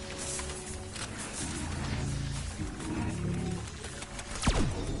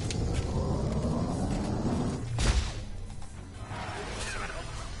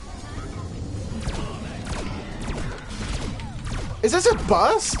 Is this a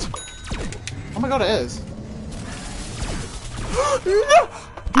bust? Oh my god, it is. No!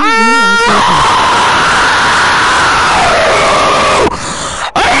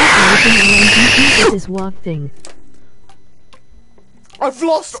 This is walking. I've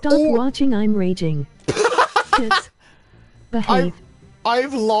lost Stop watching, I'm raging. Kids. Behave.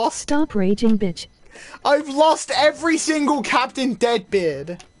 I've lost. Stop raging, bitch. I've lost every single Captain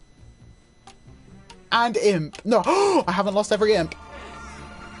Deadbeard. And Imp. No, I haven't lost every Imp.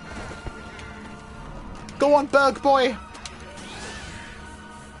 Go on, Berg boy.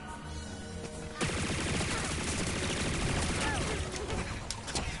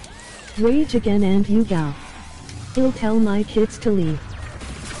 Rage again and you gal. I'll tell my kids to leave.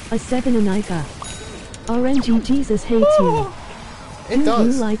 A 7 and Ika. RNG Jesus hates you. It does.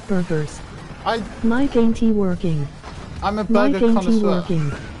 Do you like burgers? Mike ain't he working? I'm a burger connoisseur.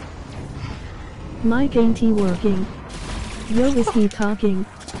 Working? Mike ain't he working? Yo, is he talking?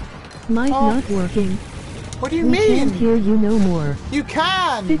 Mike not working. What do you we mean? Can't hear you no more. You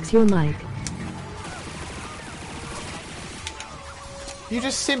can! Fix your mic. You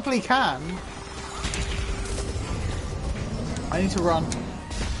just simply can. I need to run.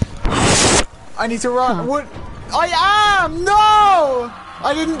 I need to run. Huh. What? I am! No!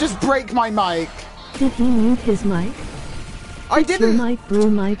 I didn't just break my mic. Did he mute his mic? I Fix didn't. your mic, bro.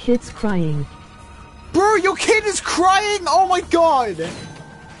 My kid's crying. Bro, your kid is crying? Oh my god!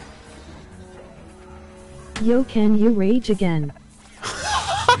 Yo, can you rage again?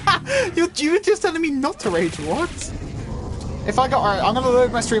 you were just telling me not to rage. What? If I got... Alright, I'm gonna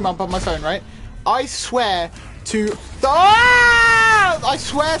load my stream up on my phone, right? I swear to... Ah! I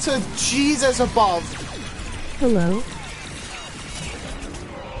swear to Jesus above. Hello?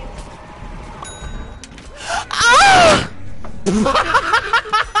 Ah!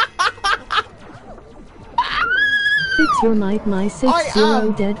 Fix your mic, my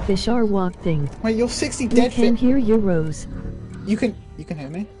 60 dead fish are walking. Wait, you're 60 dead fish? We can hear you, Rose. You can hear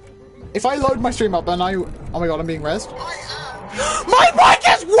me? If I load my stream up and I... Oh my god, I'm being rezzed. My mic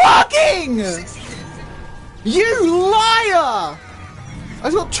is working! You liar! I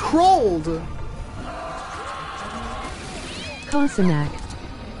just got trolled. Kosanak.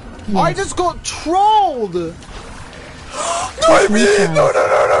 Yes. I just got trolled! No,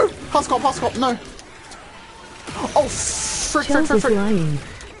 no! Huscop, no. Oh, frick. Lying.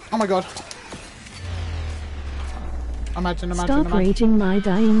 Oh my god. Imagine. Stop raging, my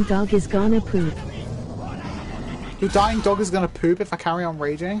dying dog is gonna poop. Your dying dog is gonna poop if I carry on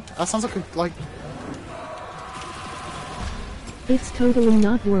raging? That sounds like a, like... It's totally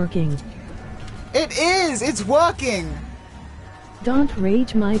not working. It is! It's working! Don't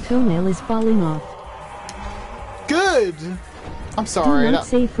rage, my toenail is falling off. Good! I'm sorry. Do not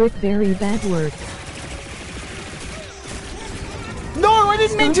say frick, very bad word. No, I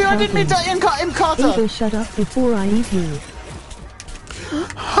didn't mean to! I didn't mean to! Imkata! Abel, shut up before I eat you.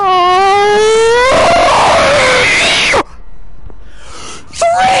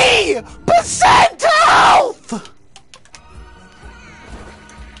 3% health!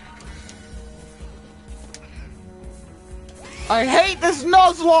 I hate this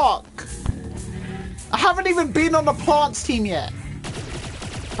Nuzlocke! I haven't even been on the plants team yet.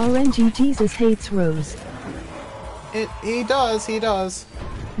 RNG Jesus hates Rose. He does.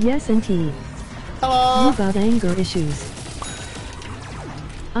 Yes, and he. Hello. You got anger issues.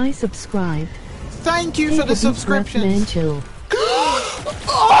 I subscribed. Thank you for the subscription. Man, chill.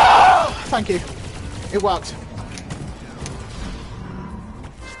 Oh, thank you. It worked.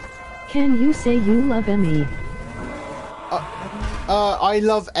 Can you say you love me? I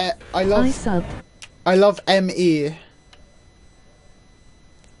love subbed. I love ME.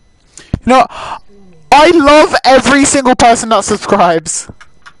 No, I love every single person that subscribes.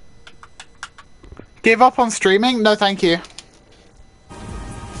 Give up on streaming? No, thank you.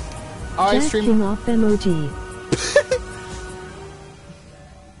 I stream. King off emoji.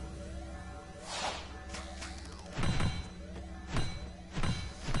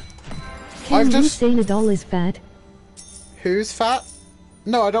 Can you say Nadal is fat? Who's fat?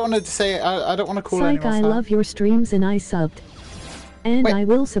 No, I don't want to say. I don't want to call Psych, anyone fat. I love your streams and I subbed. And Wait. I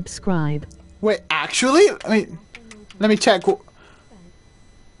will subscribe. Wait, actually? Let me check.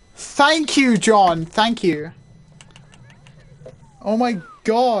 Thank you, John. Thank you. Oh my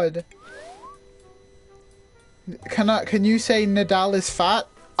god. Can you say Nadal is fat?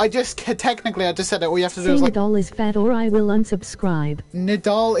 I just technically I just said it. All you have to do say is like Nadal is fat or I will unsubscribe.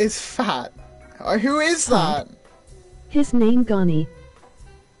 Nadal is fat. Who is that? His name Gonnie.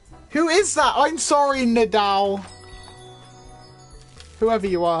 Who is that? I'm sorry, Nadal. Whoever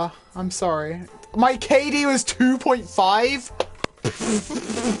you are, I'm sorry. My KD was 2.5?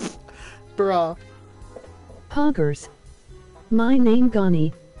 Bruh. Poggers. My name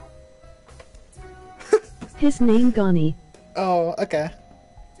Gonnie. His name Gonnie. Oh, okay.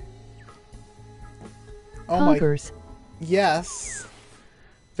 Oh Poggers. my... Yes.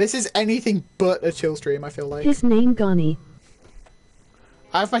 This is anything but a chill stream, I feel like. His name Gonnie.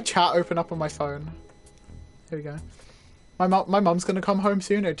 I have my chat open up on my phone. Here we go. My mum's gonna come home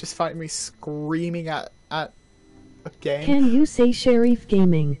soon and just find me screaming at a game. Can you say Sheriff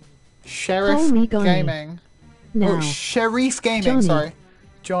Gaming? Sheriff me Johnny. Gaming. Now. Oh, Sheriff Gaming, Johnny. sorry.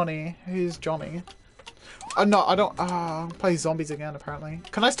 Johnny. Who's Johnny? No, I don't play zombies again, apparently.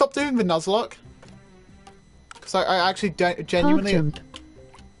 Can I stop doing the Nuzlocke? Because I actually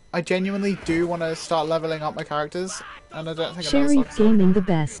I genuinely do want to start leveling up my characters, and I don't think Sheriff Gaming the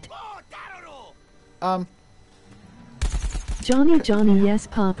best. Johnny, yes,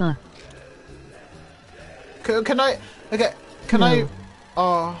 Papa. Can I? Okay, can No.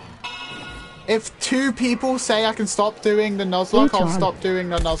 I? If 2 people say I can stop doing the Nuzlocke, I'll stop doing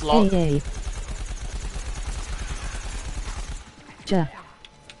the Nuzlocke.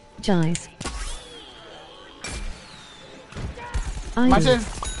 Jies.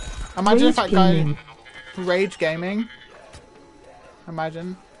 Imagine if that Gaming. guy Rage Gaming.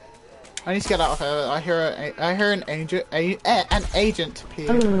 Imagine. I need to get out of here. I hear an agent. An agent appear.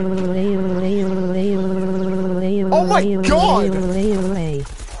 Oh my god!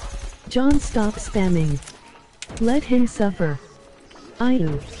 John, stop spamming. Let him suffer.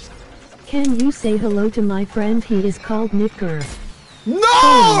 Can you say hello to my friend? He is called Nicker.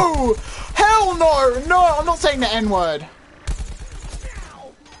 No! Hell no! No, I'm not saying the N-word.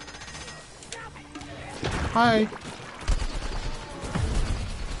 Hi.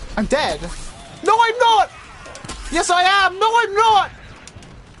 I'm dead. No, I'm not! Yes, I am! No, I'm not!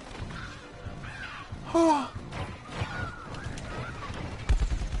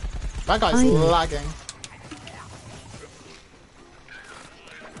 That guy's lagging.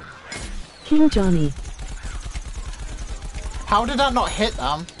 King Johnny. How did that not hit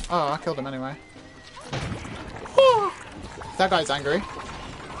them? Oh, I killed him anyway. That guy's angry.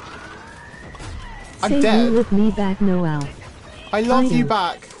 I'm dead. You with me back, Noel. I love you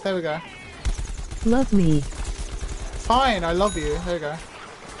back. There we go. Love me. Fine, I love you. There we go.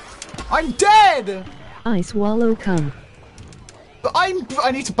 I'm dead! I swallow cum. But I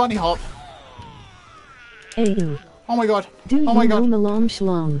need to bunny hop. Ayu. Oh my god. Do oh my you god. know Malong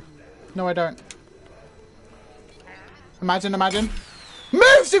Shlong? No, I don't. Imagine.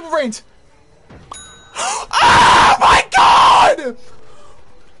 Move, Super Brains! Oh my god!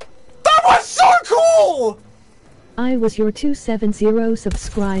 That was so cool! I was your 270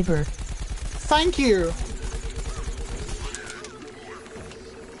 subscriber. Thank you.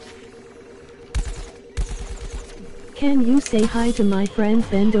 Can you say hi to my friend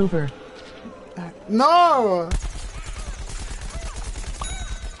Bend Over? No!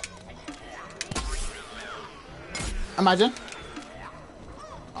 Imagine.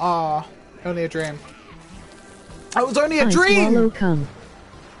 Ah, only a dream. It was only a dream! Swallow cum.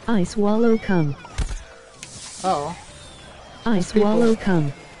 I swallow cum. Oh. I swallow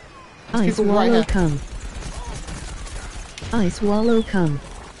cum. I swallow cum. I swallow cum.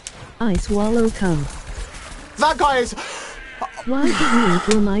 I swallow cum. That guy is... Why do you eat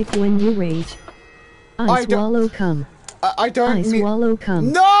your mic when you rage? I swallow cum. I don't I swallow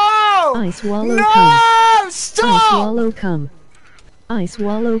cum. No! I swallow no! cum. Stop! I swallow cum. I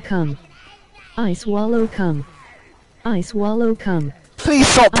swallow cum. I swallow cum. I swallow cum. Please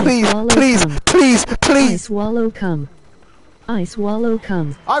stop, please, please, please, please. I swallow cum. I swallow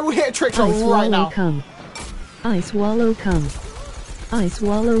cum. I will hit a trick shot right now. Cum. I swallow cum. I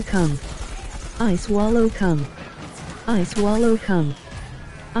swallow cum. I swallow cum. I swallow cum.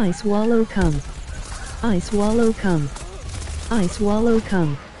 I swallow cum. I swallow cum. I swallow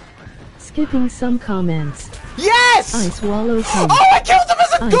cum. Skipping some comments. Yes! I swallow cum. Oh, I killed him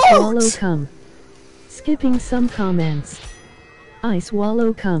as a goat! I swallow cum. Skipping some comments. I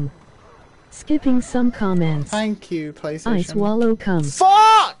swallow cum. Skipping some comments. Thank you, PlayStation. I swallow cum.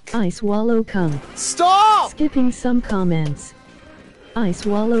 Fuck! I swallow cum. Stop! Skipping some comments. I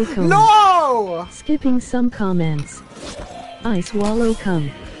swallow cum. No! Skipping some comments. I swallow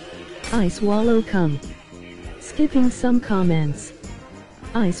cum. I swallow cum. Skipping some comments.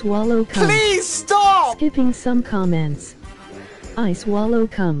 I swallow cum. Please stop! Skipping some comments. I swallow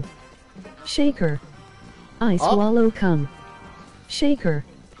cum. Shaker. I swallow cum. Shaker.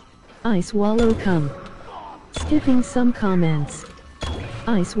 I swallow cum. Skipping some comments.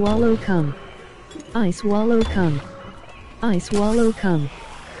 I swallow cum. I swallow cum. I swallow cum.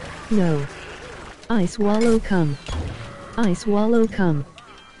 No. I swallow cum. I swallow cum.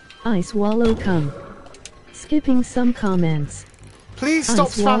 I swallow cum. Skipping some comments. Please stop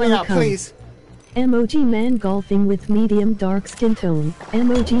spamming that, please. Emoji man golfing with medium dark skin tone.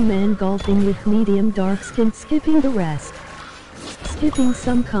 Emoji man golfing with medium dark skin. Skipping the rest. Skipping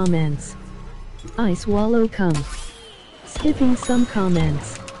some comments. I swallow cum. Skipping some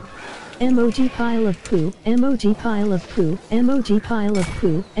comments. Emoji pile of poo. Emoji pile of poo. Emoji pile of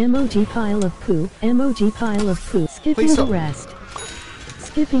poo. Emoji pile of poo. Emoji pile of poo. Skipping the rest.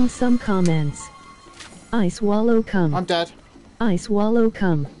 Skipping some comments. I swallow cum. I'm dead. I swallow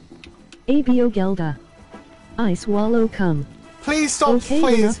cum. Abio Gelda. I swallow cum. Please stop, Okay,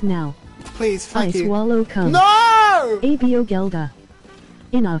 please. enough now. Please, thank you. I swallow cum. No! Abio Gelda.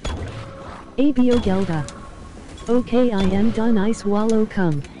 Enough. Abio Gelda. Okay, I am done. I swallow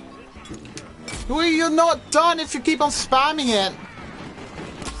cum. Well, you're not done if you keep on spamming it.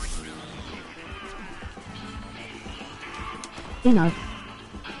 Enough.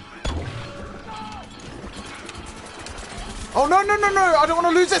 Oh, no, no, no, no. I don't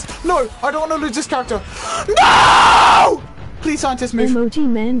want to lose this. No, I don't want to lose this character. No! Please, scientist, move. Emoji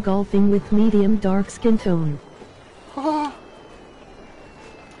man golfing with medium dark skin tone. Oh.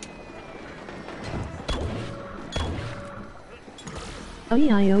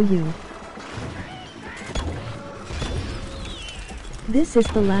 IOU. This is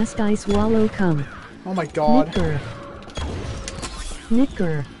the last I swallow cum. Oh my god. Knicker.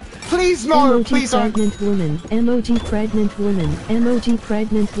 Knicker. Please, no, Emoji please don't. pregnant woman. Emoji pregnant woman. Emoji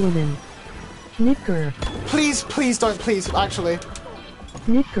pregnant woman. Knicker. Please, please don't, please, actually.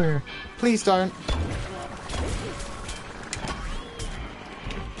 Knicker. Please don't.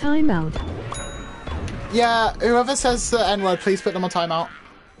 Timeout. Yeah, whoever says the N-word, please put them on timeout.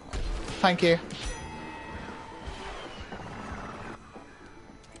 Thank you.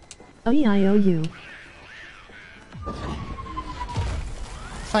 IOU.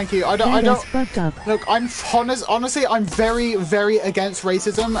 Thank you. I That don't. is fucked up. Look, honestly, I'm very, very against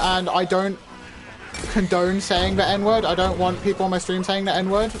racism, and I don't condone saying the N-word. I don't want people on my stream saying the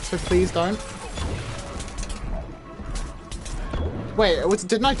N-word, so please don't. Wait,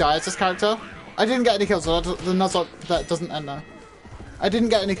 didn't I die as this character? I didn't get any kills, so the Nuzlocke, that doesn't end there. I didn't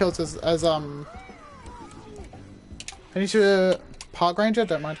get any kills as I need to Park Ranger?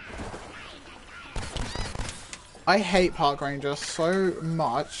 Don't mind. I hate Park Ranger so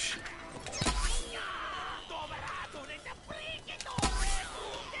much.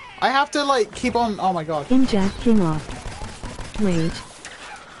 I have to like keep on. Oh my god. Jack King off. Wait.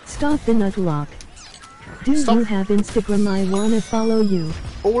 Stop the nutlock. Do Stop. you have Instagram? I wanna follow you.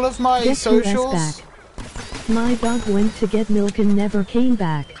 All of my Get your ass socials. back. My dog went to get milk and never came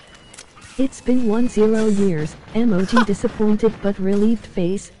back. It's been 10 years. Emoji disappointed but relieved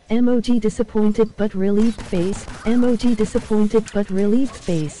face. Emoji disappointed but relieved face. Emoji disappointed but relieved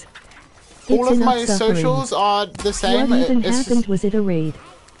face. All It's of my enough suffering. socials are the same. What even It's happened? just, Was it a raid?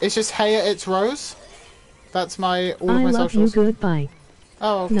 it's just hey, it's Rose. That's my all of I my love socials. you. Goodbye.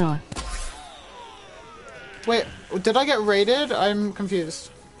 Oh. No. Wait, did I get raided? I'm confused.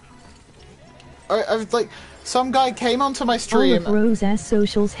 I was like, some guy came onto my All stream. of Rose's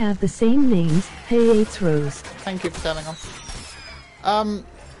socials have the same names. Hey, it's Rose. Thank you for telling him.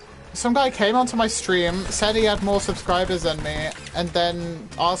 Some guy came onto my stream, said he had more subscribers than me, and then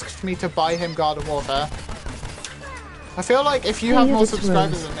asked me to buy him Garden Warfare. I feel like if you have more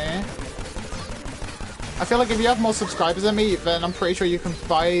subscribers than me, then I'm pretty sure you can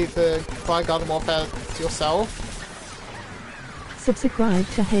buy Garden Warfare yourself. Subscribe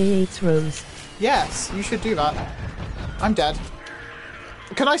to Hey, it's Rose. Yes, you should do that. I'm dead.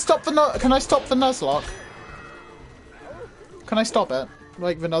 Can I stop the Nuzlocke? Can I stop it?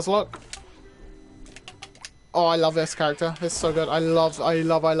 Like the Nuzlocke? Oh, I love this character. It's so good. I love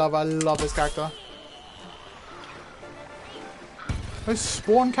this character. Oh,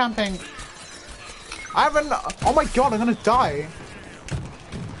 spawn camping. I haven't. Oh my god, I'm gonna die.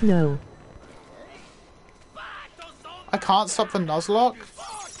 No. I can't stop the Nuzlocke.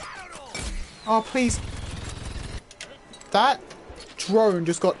 Oh, please. That drone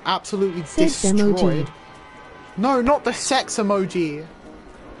just got absolutely Sex destroyed. emoji. No, not the sex emoji.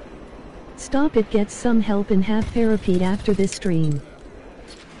 Stop it. Get some help and have therapy after this stream.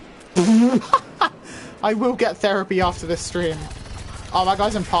 I will get therapy after this stream. Oh, that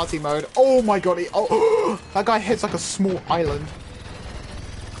guy's in party mode. Oh my god, that guy hits like a small island.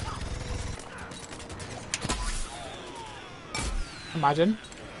 Imagine.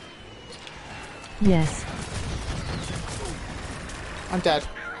 Yes. I'm dead.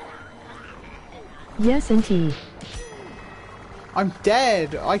 Yes, and T. I'm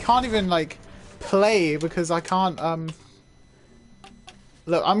dead. I can't even like play because I can't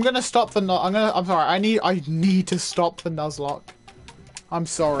look, I'm gonna stop the I'm sorry, I need to stop the Nuzlocke. I'm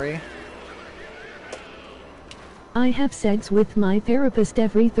sorry. I have sex with my therapist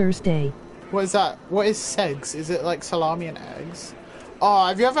every Thursday. What is that? What is segs? Is it like salami and eggs? Oh,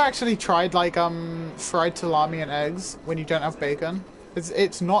 have you ever actually tried like fried salami and eggs when you don't have bacon?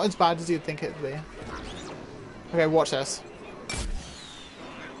 It's not as bad as you'd think it'd be. Okay, watch this.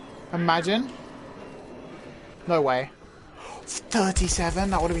 Imagine. No way. 37?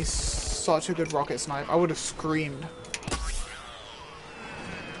 That would have been such a good rocket snipe. I would have screamed.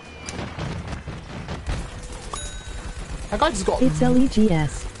 That guy just got... It's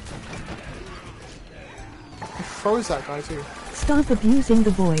LEGS. He froze that guy too. Stop abusing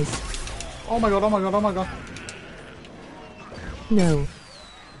the voice. Oh my god, oh my god, oh my god. No.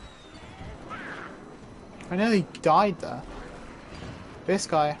 I nearly died there. This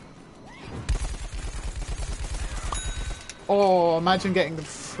guy. Oh, imagine getting the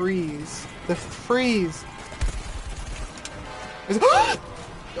freeze. The freeze!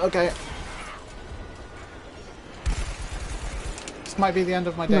 Okay. This might be the end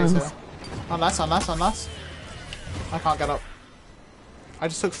of my days here. Unless. I can't get up. I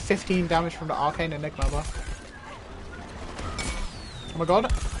just took 15 damage from the Arcane Enigma, bro. Oh my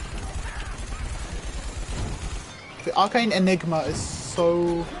god. The Arcane Enigma is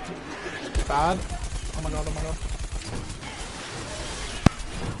so bad. Oh my god, oh my god.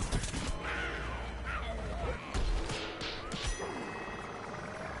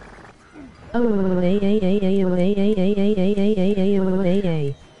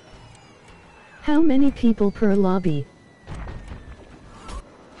 How many people per lobby?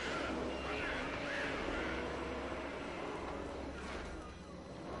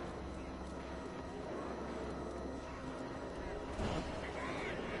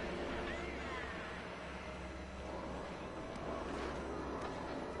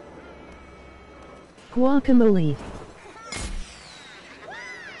 Guacamole.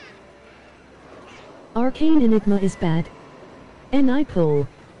 Arcane Enigma is bad. And I pull.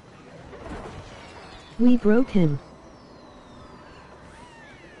 We broke him.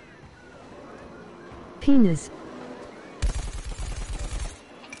 Penis.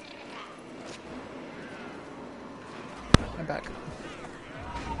 I'm back.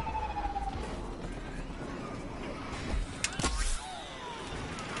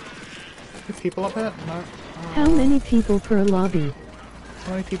 People up here? No. How many people per lobby?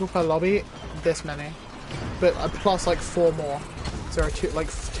 How many people per lobby? This many. But plus like 4 more. So there are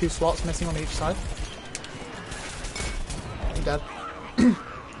two slots missing on each side. I'm dead.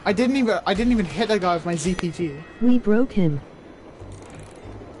 I didn't even hit that guy with my ZPG. We broke him.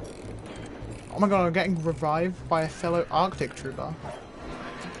 Oh my god, I'm getting revived by a fellow Arctic trooper.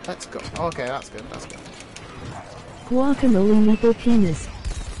 Let's go. Okay, that's good, that's good. Guacamole nipple penis.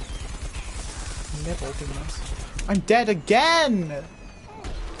 Nipple penis. I'm dead again!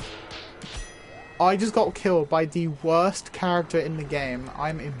 I just got killed by the worst character in the game.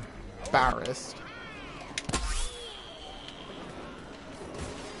 I'm embarrassed.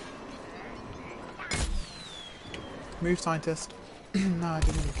 Move, scientist. No, I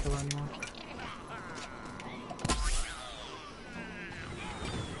didn't even kill anyone.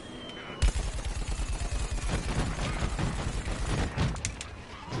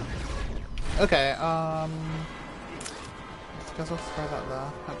 Okay, I guess I'll throw that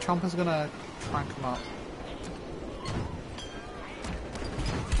there. Chomper's gonna try and come up.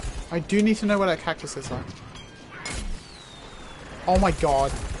 I do need to know where that cactus is though. Oh my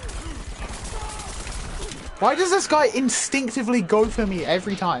god. Why does this guy instinctively go for me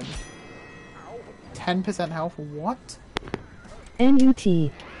every time? 10% health? What?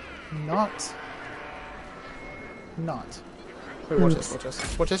 NUT. Not. Wait, watch this, watch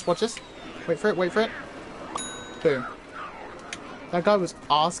this. Watch this, watch this. Wait for it, wait for it. Boom. That guy was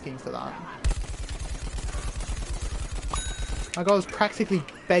asking for that. That guy was practically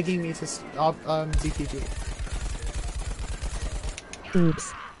begging me to DPG.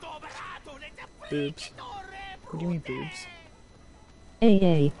 Boobs. Boobs. What do you mean boobs?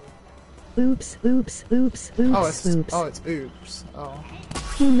 AA. Oops, oops, oops, oops, Oh, it's oops. oh, it's oops. Oh.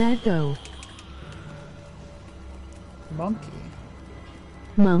 He mad go. Monkey.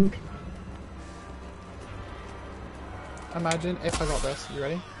 Monk. Imagine if I got this. You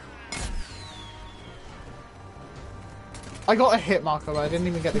ready? I got a hit marker, but I didn't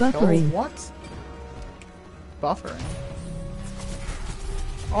even get the Buffering. kill. What? Buffering?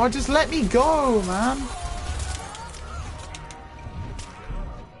 Oh, just let me go, man.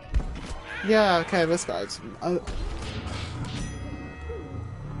 Yeah, okay, this guy's...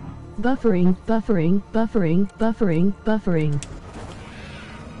 Buffering, buffering, buffering, buffering, buffering.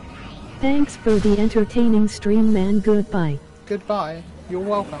 Thanks for the entertaining stream, man. Goodbye. Goodbye. You're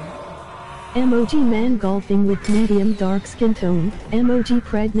welcome. Emoji man golfing with medium dark skin tone. Emoji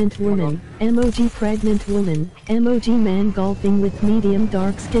pregnant woman. Emoji pregnant woman. Emoji man golfing with medium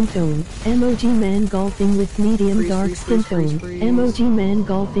dark skin tone. Emoji man golfing with medium dark skin tone. Emoji man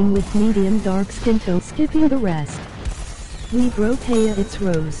golfing with medium dark skin tone. Skipping the rest. We broke Haya, it's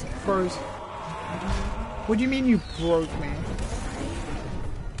Rose. Froze. What do you mean you broke me?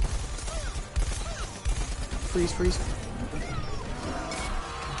 freeze, freeze.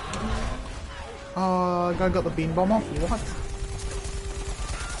 Guy got the beam bomb off. What?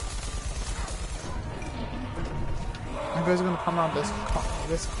 And guys are gonna come around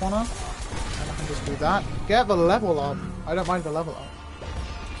this corner, and I can just do that. Get the level up. I don't mind the level up.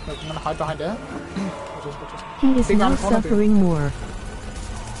 Look, I'm gonna hide behind there. He is now suffering more.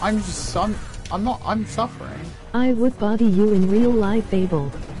 I'm suffering. I would body you in real life,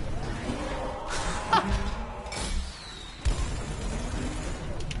 Abel.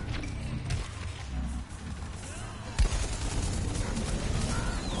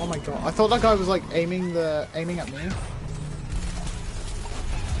 Oh my god, I thought that guy was like aiming at me.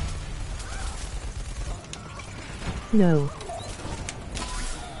 No.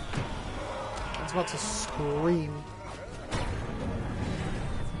 I was about to scream.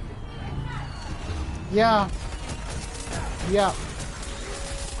 Yeah. Yeah.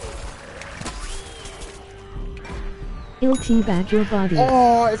 He'll teabag your body.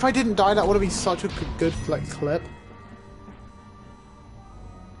 Oh, if I didn't die, that would have been such a good like clip.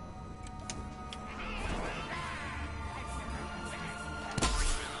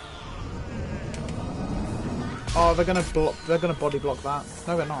 Oh, they're gonna body block that.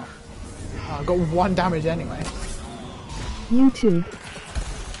 No, they're not. Oh, I got 1 damage anyway. YouTube.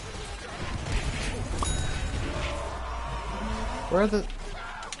 Where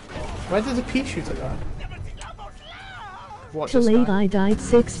did the pea shooter go? Watch this Chile, guy. I died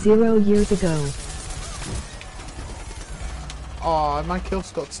 60 years ago. Oh, my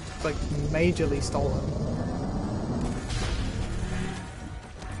kills got like majorly stolen.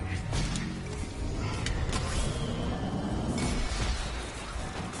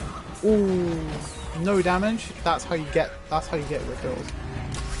 Ooh, no damage. That's how you get the kills.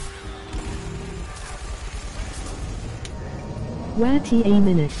 Watty a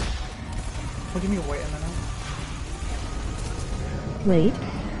minute. What do you mean wait a minute? Wait.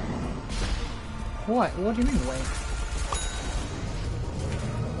 What? What do you mean wait?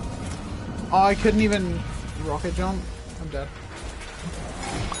 Oh, I couldn't even rocket jump. I'm dead.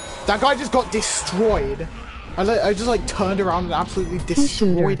 That guy just got destroyed. I just like turned around and absolutely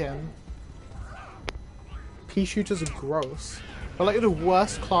destroyed him. Pea shooters are gross. They're like the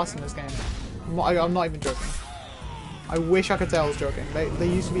worst class in this game. I'm not even joking. I wish I could say I was joking. They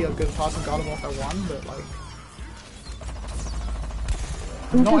used to be a good class in Garden Warfare 1, but like...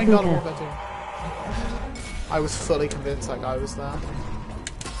 not in Garden Warfare 2. I was fully convinced that guy was there.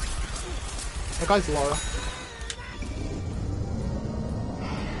 That guy's low.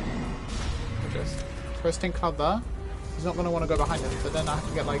 Just Twisting Cloud there. He's not going to want to go behind him, but then I have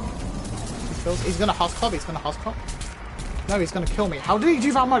to get like... kills. He's going to Husk Club, he's going to Husk Club. No, he's going to kill me. How did he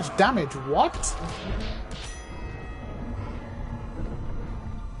do that much damage? What?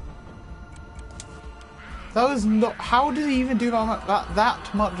 That was not. How did he even do that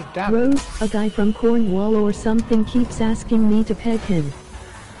much damage? Rose, a guy from Cornwall or something, keeps asking me to peg him.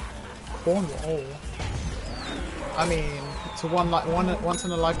 Cornwall. I mean, it's a once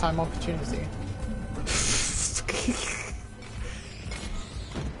in a lifetime opportunity.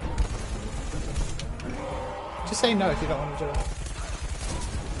 Just say no if you don't want to do it.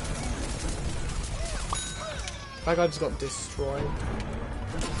 That guy just got destroyed.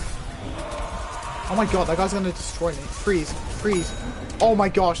 Oh my god, that guy's gonna destroy me. Freeze. Freeze. Oh my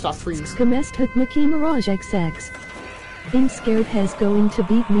gosh, that freeze. Kamest Hutmaki Mirage XX. I'm scared he's going to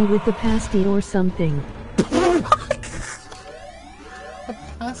beat me with the pasty or something. A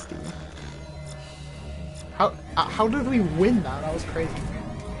pasty? How did we win that? That was crazy.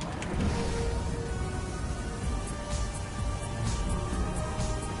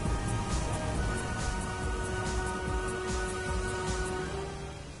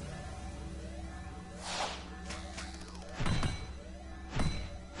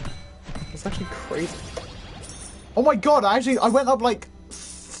 It's actually crazy. Oh my god, I went up like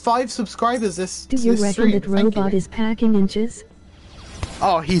 5 subscribers this Do you this reckon stream. that robot is packing inches?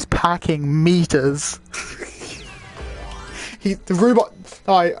 Oh, he's packing meters.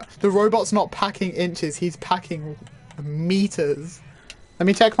 The robot's not packing inches, he's packing meters. Let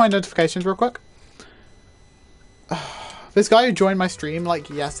me check my notifications real quick. This guy who joined my stream like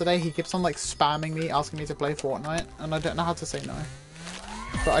yesterday, he keeps on like spamming me, asking me to play Fortnite, and I don't know how to say no.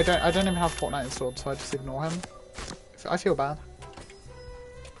 But I don't even have Fortnite installed, so I just ignore him. I feel bad.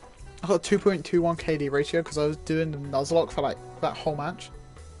 I got a 2.21 KD ratio because I was doing the Nuzlocke for like that whole match.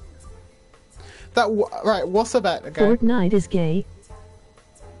 Right, what's the bet? Okay. Fortnite is gay.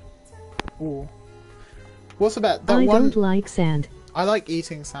 Ooh. What's the bet? I don't like sand. I like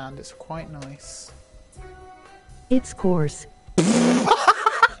eating sand. It's quite nice. It's coarse.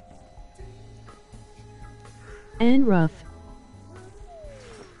 And rough.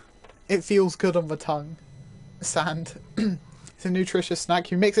 It feels good on the tongue. Sand. It's a nutritious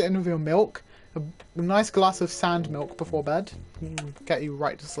snack. You mix it in with your milk. A nice glass of sand milk before bed. Get you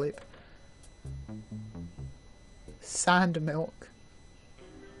right to sleep. Sand milk.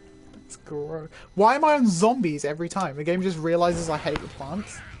 That's gross. Why am I on zombies every time? The game just realizes I hate the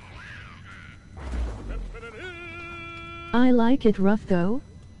plants. I like it rough though.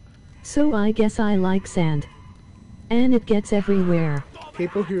 So I guess I like sand. And it gets everywhere.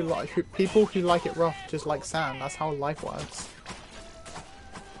 People who like it rough just like sand. That's how life works.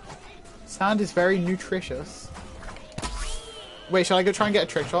 Sand is very nutritious. Wait, shall I go try and get a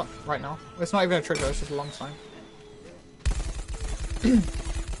trick shot right now? It's not even a trick shot, it's just a long sign.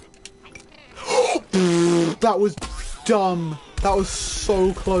 That was dumb. That was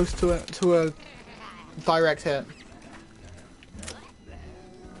so close to a direct hit.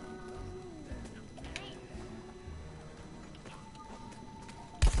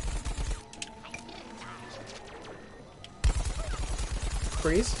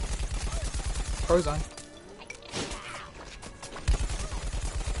 Freeze. Frozen.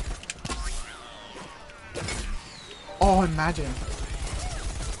 Oh, imagine.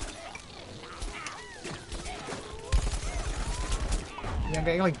 Yeah, I'm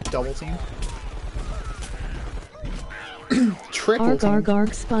getting like double team. Triple Arg team. arg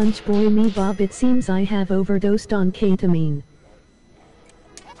arg sponge boy me Bob, it seems I have overdosed on ketamine.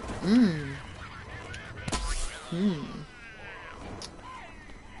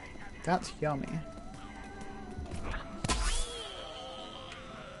 That's yummy.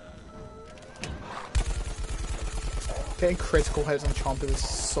 Getting critical hits on Chomper is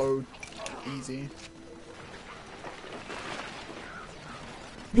so easy.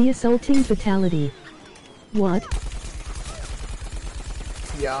 The assaulting fatality. What?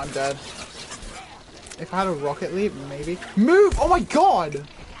 Yeah, I'm dead. If I had a rocket leap, maybe. Move! Oh my god!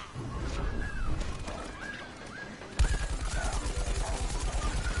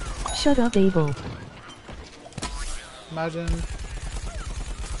 Shut up, Abel. Imagine.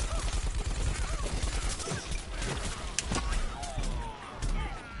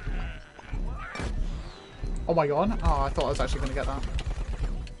 Oh my god. Oh, I thought I was actually gonna get that.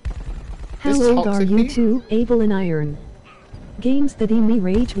 How This old are toxic you me? two, Abel and Iron? Games that me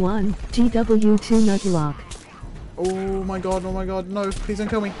Rage 1, GW2 Nutlock. Oh my god, no, please don't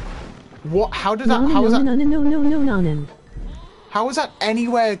kill me. What? How did that? No, How was that? no. How was that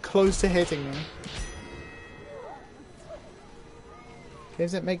anywhere close to hitting me?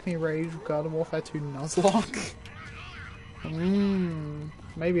 Games that make me rage, Garden Warfare 2 Nuzlocke.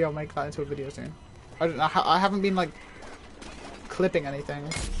 Maybe I'll make that into a video soon. I don't know. I haven't been like clipping anything,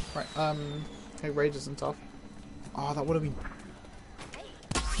 right? Like rages and stuff. Oh, that would have been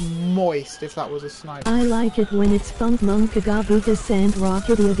moist if that was a sniper. I like it when it's Funk Monk Agabuka Sand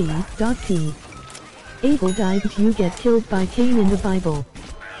Rocket T. Abel died, you get killed by Cain in the Bible.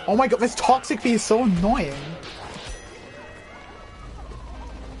 Oh my god, this toxic bee is so annoying.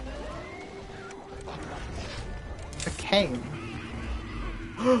 A cane.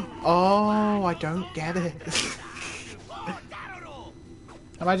 Oh, I don't get it.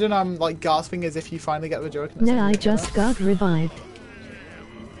 Imagine I'm like gasping as if you finally get the joke. Nah, I just got revived.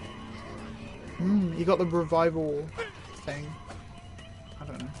 You got the revival thing. I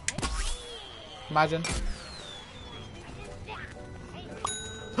don't know. Imagine.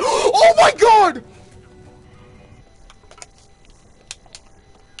 Oh my god!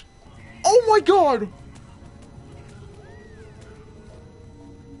 Oh my god!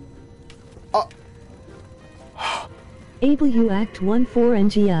 Abel, you act 1 for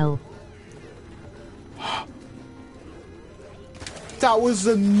NGL. That was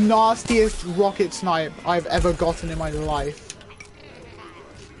the nastiest rocket snipe I've ever gotten in my life.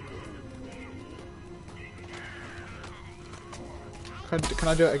 Can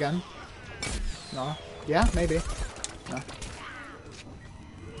I do it again? No. Yeah, maybe. No.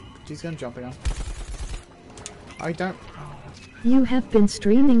 He's gonna jump again. I don't... You have been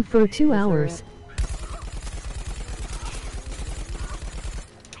streaming for 2 hours.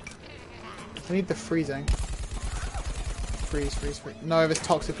 I need the freezing. Freeze. No, this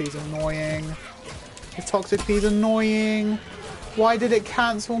toxic bee's annoying. This toxic bee's annoying. Why did it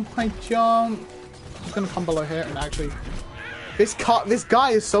cancel my jump? I'm gonna come below here and actually... This guy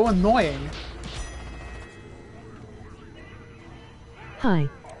is so annoying. Hi.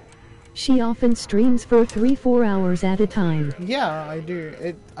 She often streams for 3-4 hours at a time. Yeah, I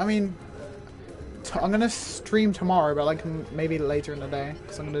do. I mean... I'm gonna stream tomorrow, but like maybe later in the day.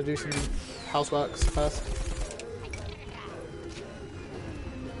 Because I'm gonna do some houseworks first.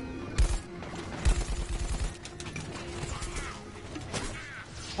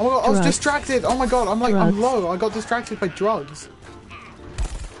 Oh my god, I was Drugs. distracted! Oh my god, I'm Drugs. low. I got distracted by drugs.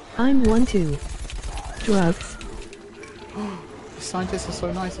 I'm 1 2. Drugs. The scientists are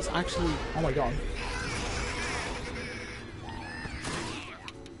so nice, it's actually... Oh my god.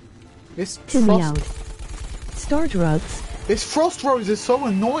 This Timmy frost... out. Star drugs. This frost rose is so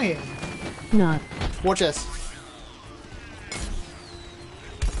annoying! Not. Watch this.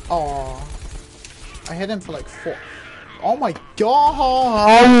 Oh, I hit him for like 4. Oh my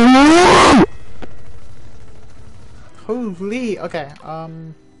god! Holy. Okay.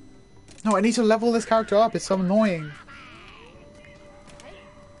 No, I need to level this character up. It's so annoying.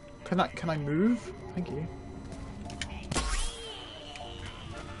 Can I move? Thank you.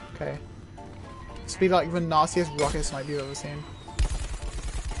 Okay. This would be like the nastiest rocket snipe you've ever seen.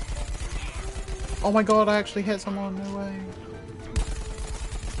 Oh my god, I actually hit someone. No way.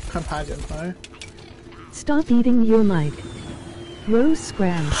 Imagine, no? Stop eating your mic. Rose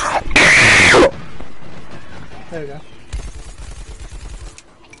scram. There we go.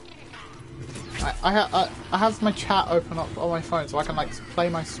 I have my chat open up on my phone so I can like play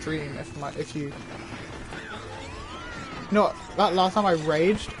my stream if you... You know what, that last time I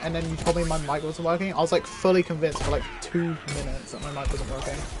raged and then you told me my mic wasn't working, I was like fully convinced for like 2 minutes that my mic wasn't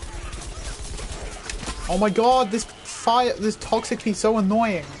working. Oh my god, this toxic is so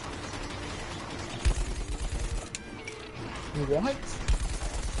annoying. What?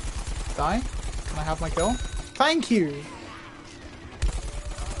 Die? Can I have my kill? Thank you!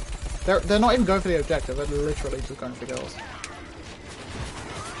 They're not even going for the objective, they're literally just going for kills.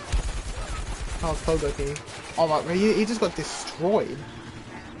 Oh, it's Pogo Key. Oh my, he just got destroyed.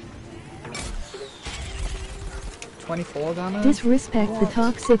 24 damage? Disrespect the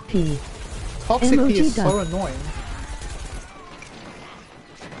toxic P. Toxic P is emoji so annoying.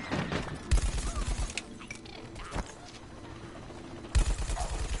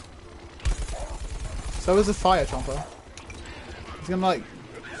 So is the Fire Chomper. He's gonna like...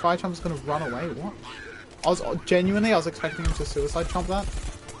 Fire Chomp's gonna run away, what? I was expecting him to suicide chomp that.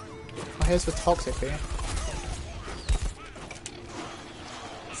 Oh, here's the Toxic P.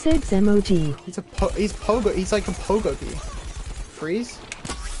 Segs emoji. He's like a Pogo P. Freeze?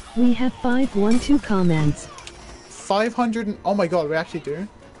 We have 512 comments. 500 and... Oh my god, we actually do?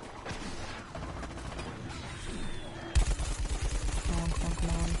 Come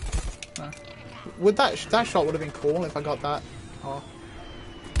on. No. Would that shot would have been cool if I got that. Oh.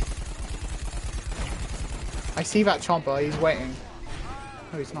 I see that Chomper, he's waiting.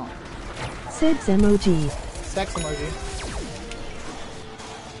 No, he's not. Segs emoji. Sex emoji.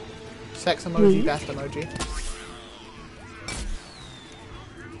 Sex emoji, best emoji.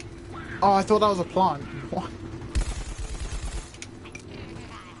 Oh, I thought that was a plant. What?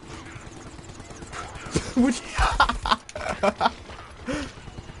 Would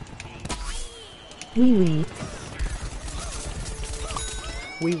Wee wee.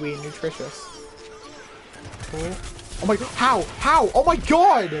 Wee wee, nutritious. Cool. Oh my god, how? How? Oh my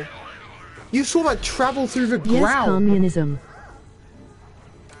god! You saw that travel through the Yes, ground! communism.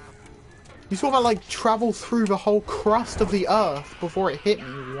 You saw that like travel through the whole crust of the earth before it hit me,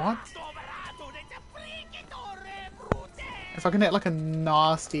 what? If I can hit like a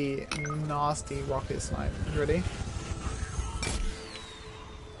nasty rocket snipe. You ready?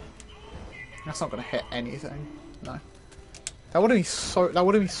 That's not gonna hit anything. No. That would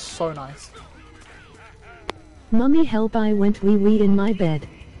have been so nice. Mummy help, I went wee wee in my bed.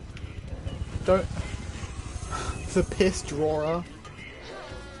 Don't... The piss drawer.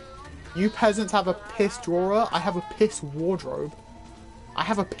 You peasants have a piss drawer, I have a piss wardrobe. I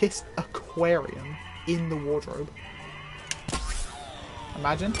have a piss aquarium in the wardrobe.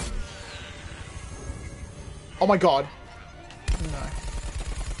 Imagine. Oh my god. No.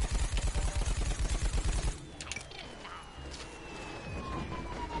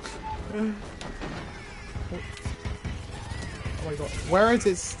 Oh my god. Where is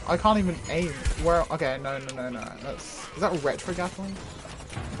it? I can't even aim. Where? Okay, no. Is that retro Gatling?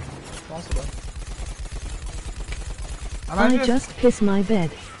 Possibly. I just pissed my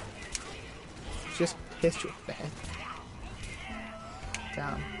bed. Just pissed your bed.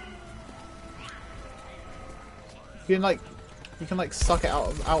 Damn. You can like suck it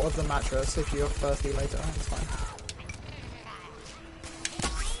out of the mattress if you're thirsty later. It's fine.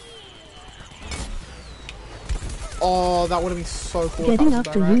 Oh, that would have been so cool. Getting up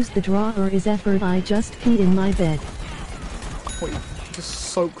to use the drawer is effort. I just peed in my bed. What, you just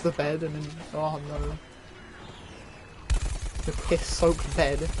soak the bed and then... Oh no. The piss-soaked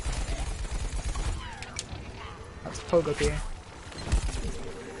bed. That's Pogo P.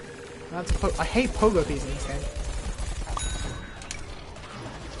 I hate Pogo Ps in this game.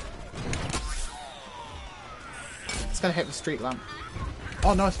 It's gonna hit the street lamp.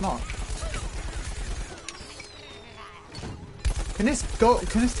 Oh no, it's not. Can this go?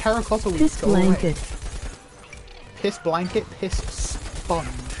 Can this terracotta weed Piss go blanket. away? Piss blanket. Piss sponge.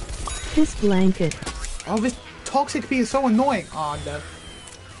 Piss blanket. Oh, this toxic bee is so annoying. Oh, I'm dead.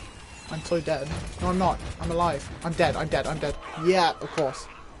 I'm so dead. No, I'm not. I'm alive. I'm dead. I'm dead. I'm dead. Yeah, of course.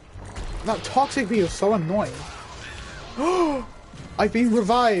 That toxic bee is so annoying. I've been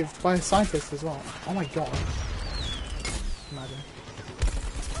revived by a scientist as well. Oh my god. Imagine.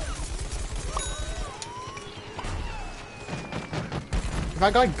 If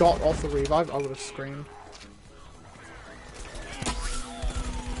that guy got off the revive, I would have screamed.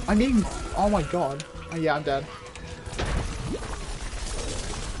 I mean, oh my god. Oh yeah, I'm dead.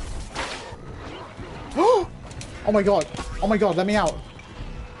 Oh my god. Oh my god, let me out.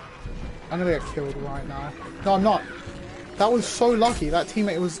 I'm gonna get killed right now. No, I'm not. That was so lucky. That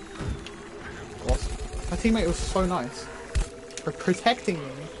teammate was... That teammate was so nice. For protecting me.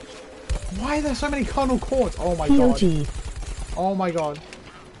 Why are there so many Colonel Cords? Oh my god. POG. Oh my god.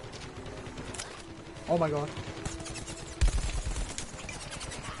 Oh my god.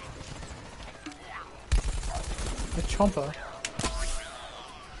 The chomper.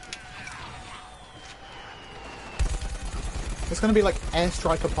 It's gonna be like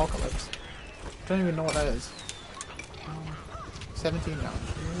Airstrike Apocalypse. I don't even know what that is. 17 damage.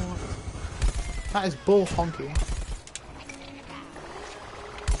 What? That is bull honky.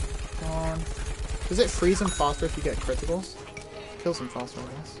 Come on. Does it freeze them faster if you get criticals? Kills them faster, I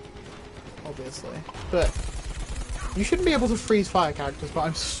guess. Obviously. But you shouldn't be able to freeze fire characters, but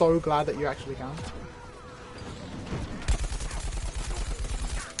I'm so glad that you actually can.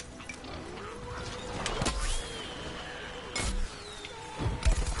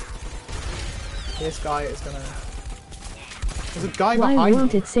 This guy is gonna... There's a guy Why behind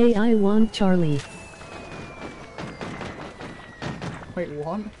won't me. it say I want Charlie? Wait,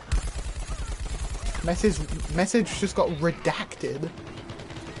 what? Message just got redacted.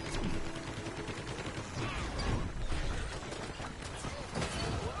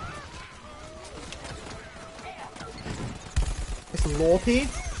 It's Lorpy.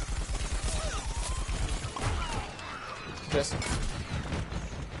 Just...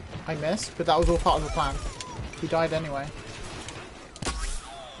 I missed, but that was all part of the plan. He died anyway.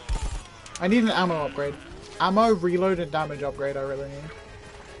 I need an ammo upgrade. Ammo, reload, and damage upgrade I really need.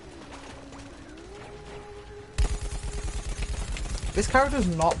 This character's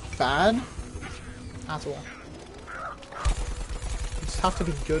not bad at all. You just have to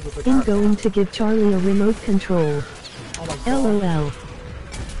be good with the I'm character. going to give Charlie a remote control. Oh my god. LOL.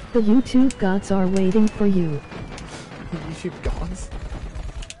 The YouTube gods are waiting for you. YouTube gods?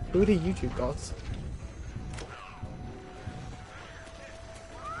 Who are the YouTube gods?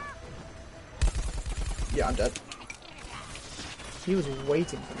 Yeah, I'm dead. He was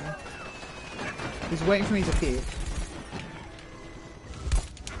waiting for me. He's waiting for me to pee.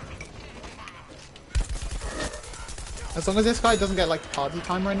 As long as this guy doesn't get like party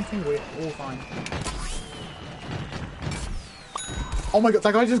time or anything, we're all fine. Oh my god,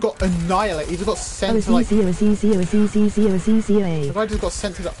 that guy just got annihilated. He just got sent to like... The guy just got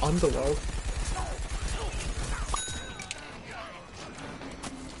sent to the underworld.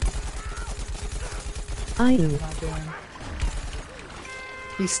 Imagine.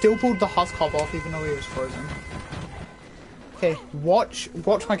 He still pulled the husk hop off even though he was frozen. Okay, watch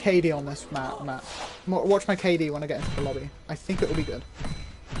my KD on this map. Watch my KD when I get into the lobby. I think it will be good.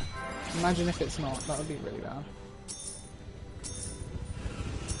 Imagine if it's not. That would be really bad.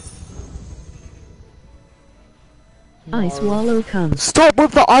 No. I swallow cum. Stop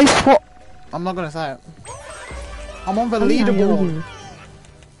with the ice swap! I'm not gonna say it. I'm on the leaderboard.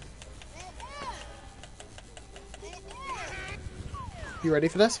 You ready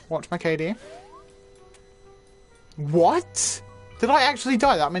for this? Watch my KD. What? Did I actually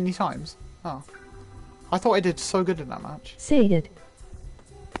die that many times? Oh. I thought I did so good in that match. Say it.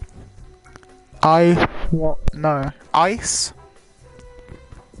 No. Ice.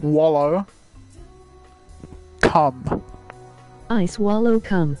 Wallow. Cum. I swallow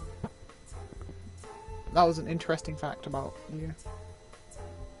cum. That was an interesting fact about you.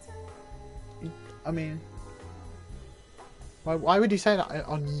 I mean... Why would you say that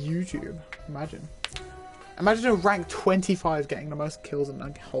on YouTube? Imagine. Imagine a rank 25 getting the most kills in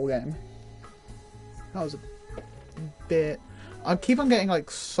the whole game. That was a bit... I keep on getting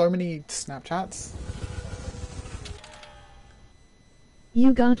like so many Snapchats.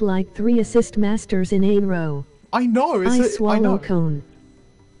 You got like 3 assist masters in a row. I know, I swallow cone.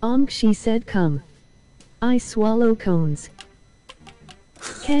 She said come. I swallow cones.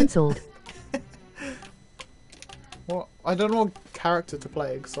 Cancelled. What? I don't know what character to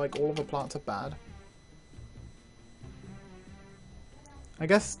play because like all of the plants are bad. I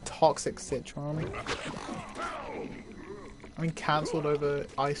guess Toxic Citron. I mean cancelled over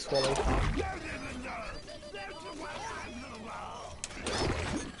Ice Swallow.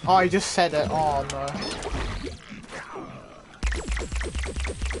 Oh, I just said it. Oh no.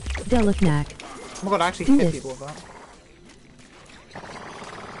 Delicnac. Oh my god, I actually hit people with that.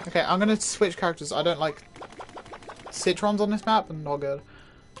 Okay, I'm gonna switch characters. I don't like Citrons on this map, and not good.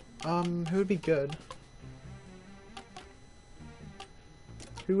 Who would be good?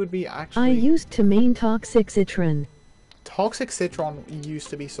 Who would be actually... I used to main Toxic Citron. Toxic Citron used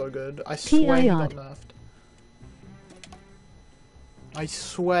to be so good. I swear he got nerfed. I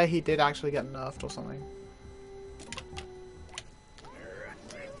swear he did actually get nerfed or something.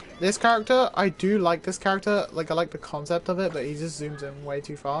 This character, I do like this character. Like, I like the concept of it, but he just zooms in way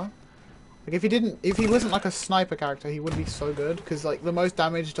too far. Like, if he wasn't like a sniper character, he would be so good. Because, like, the most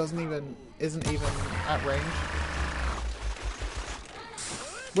damage isn't even at range.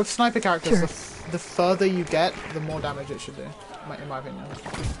 With sniper characters, the further you get, the more damage it should do. In my opinion.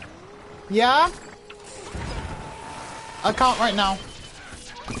 Yeah? I can't right now.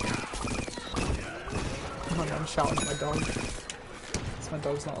 Oh, I'm shouting at my dog. My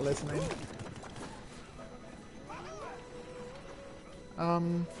dog's not listening. Oh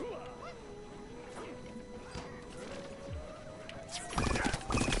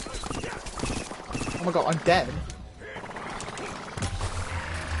my god, I'm dead.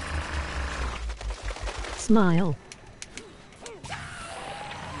 Smile.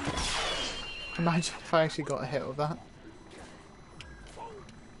 Imagine if I actually got a hit with that.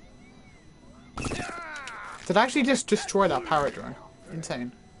 Did I actually just destroy that parrot drone?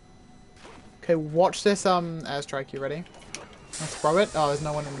 Insane. Okay, watch this airstrike. You ready? Let's throw it. Oh, there's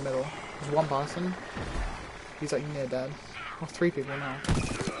no one in the middle. There's one person. He's like near dead. Well, 3 people now.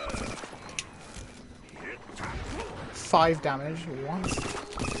 5 damage once.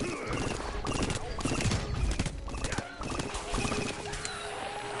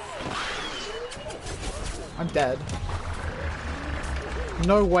 I'm dead.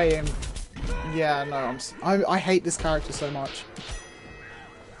 No way in. Yeah, no, I hate this character so much.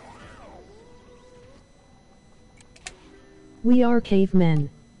 We are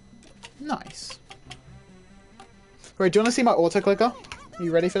cavemen. Nice. Wait, do you want to see my auto clicker? Are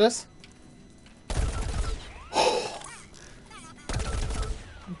you ready for this?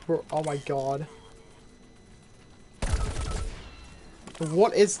 Bro, oh my god.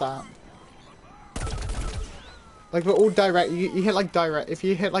 What is that? Like, we're all direct. You hit like direct. If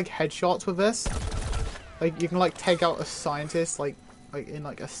you hit like headshots with this, like you can like take out a scientist like in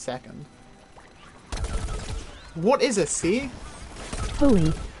like a second. What is it? See?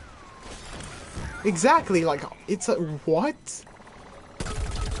 Holy. Exactly. Like it's a what?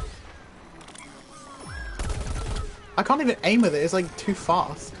 I can't even aim with it. It's like too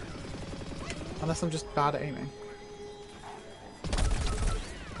fast. Unless I'm just bad at aiming.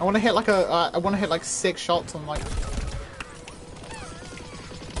 I want to hit like I want to hit like 6 shots on like.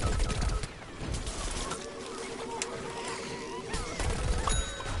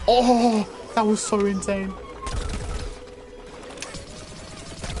 Oh, that was so insane.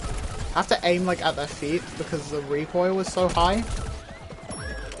 I have to aim like at their feet because the recoil was so high.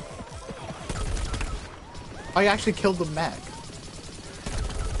 I actually killed the mech.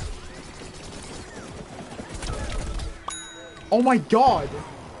 Oh my god!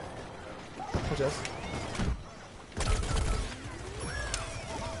 Watch this.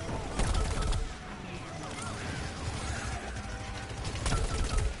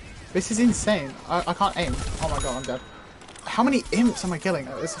 This is insane. I can't aim. Oh my god, I'm dead. How many imps am I killing?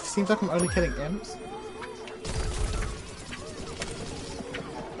 It seems like I'm only killing imps.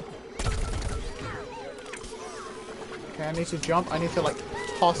 Okay, I need to jump. I need to like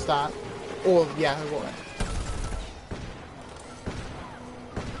toss that. Or yeah, I will.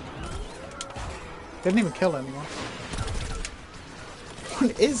 Didn't even kill anyone.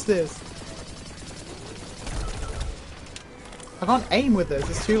 What is this? I can't aim with this.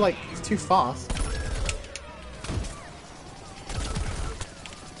 It's too fast.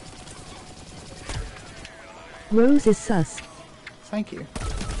 Rose is sus. Thank you.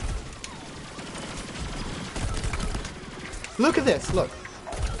 Look at this. Look.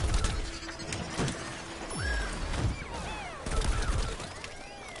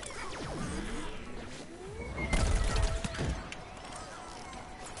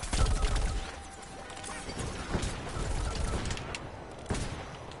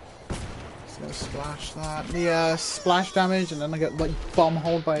 Splash that. Yeah, splash damage, and then I get like bomb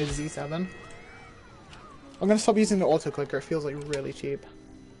holed by a Z7. I'm gonna stop using the auto clicker. It feels like really cheap.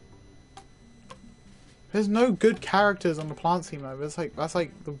 There's no good characters on the plant team though. It's like that's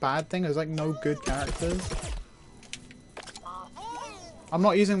like the bad thing. There's like no good characters. I'm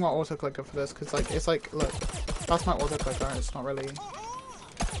not using my auto clicker for this because like it's like look, that's my auto clicker. It's not really.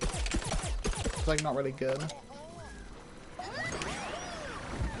 It's like not really good.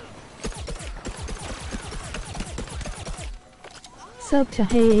 Sub to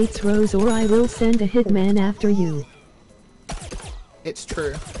Hey 8 Rose or I will send a hitman after you. It's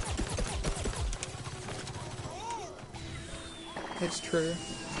true. It's true.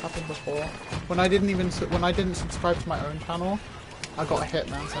 It's happened before. When I didn't subscribe to my own channel, I got a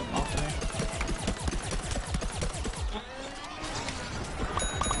hitman sent after me.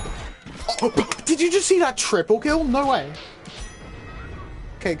 Oh, did you just see that triple kill? No way.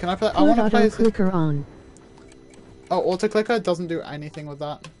 Okay, can I play? I want to play. Clicker on. Oh, auto clicker doesn't do anything with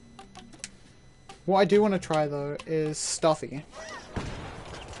that. What I do want to try though is Stuffy.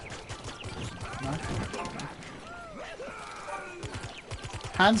 No?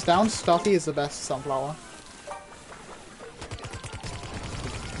 Hands down, Stuffy is the best sunflower.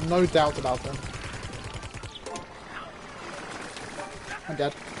 No doubt about it. I'm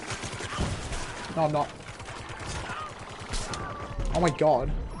dead. No, I'm not. Oh my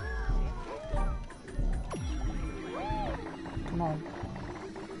god. Come on.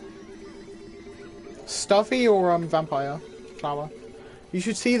 Stuffy or vampire flower. You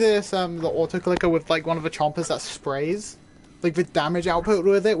should see this the auto clicker with like one of the chompers that sprays. Like the damage output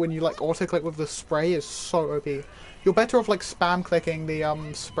with it when you like auto click with the spray is so OP. You're better off like spam clicking the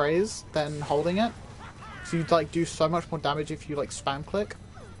sprays than holding it. So you'd like do so much more damage if you like spam click.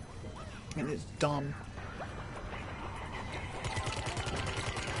 And it's dumb.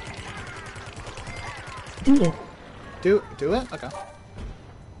 Do it. Do it? Okay.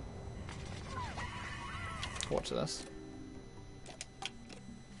 Watch this.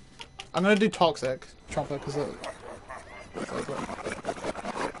 I'm gonna do toxic chomper because it.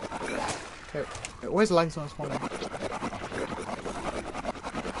 Okay. It always lags on this one.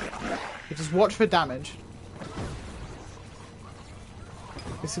 You just watch for damage.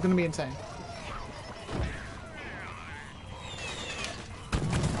 This is gonna be insane.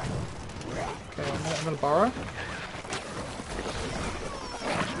 Okay, I'm gonna borrow.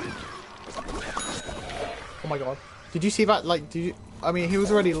 Oh my god. Did you see that? Like, did you? I mean, he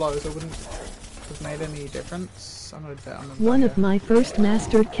was already low, so it wouldn't have made any difference. I'm gonna bet. One of my first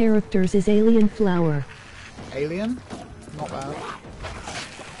mastered characters is Alien Flower. Alien? Not bad.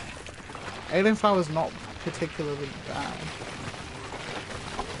 Alien Flower's not particularly bad.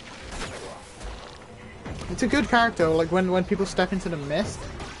 It's a good character, like when people step into the mist.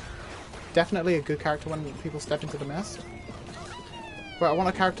 Definitely a good character when people step into the mist. But I want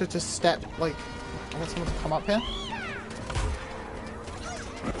a character to step, like, I want someone to come up here.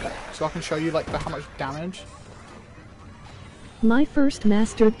 So I can show you, like, how much damage. My first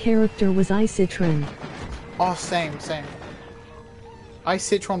mastered character was Icitron. Oh, same.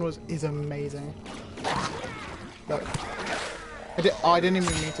 Icitron is amazing. Look. I didn't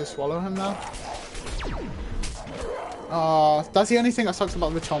even need to swallow him now. That's the only thing that sucks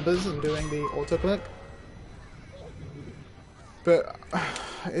about the chompers and doing the auto click. But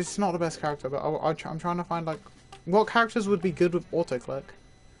it's not the best character. But I'm trying to find like what characters would be good with auto click.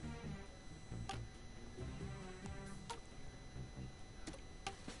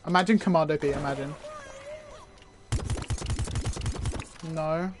 Imagine Commando P. Imagine.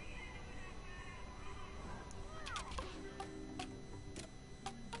 No.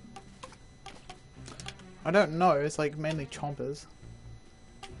 I don't know, it's like mainly chompers.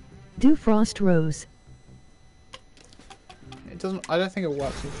 Do Frost Rose. It doesn't, I don't think it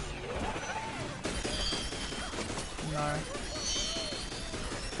works with... No.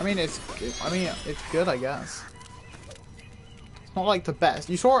 I mean, it's good, I guess. It's not like the best.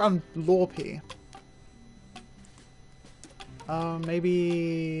 You saw it on Lorp.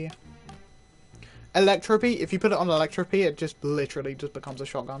 Maybe... Electropy, if you put it on Electropy, it just literally just becomes a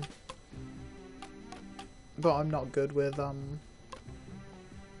shotgun. But I'm not good with, that.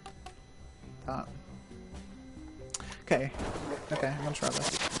 Okay, I'm gonna try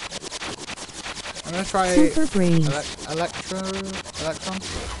this. I'm gonna try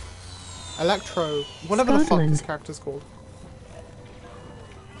Electro, whatever the fuck this character's called.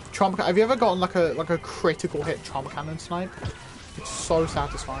 Trump, have you ever gotten like a critical hit Trump cannon snipe? It's so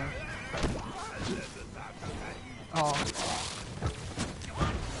satisfying. Oh.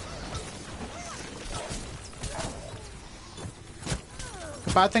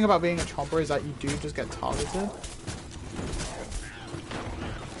 The bad thing about being a chomper is that you do just get targeted.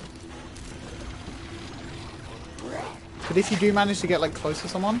 But if you do manage to get like close to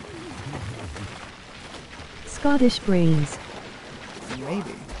someone, Scottish brains.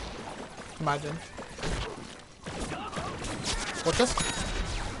 maybe. Imagine. What this?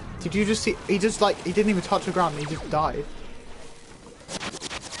 Did you just see? He just like he didn't even touch the ground. And he just died.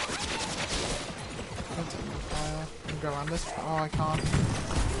 Go around this. Oh, I can't.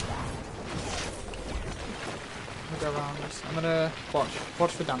 I'm gonna go around this. I'm gonna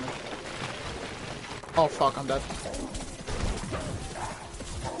watch for damage. Oh fuck, I'm dead.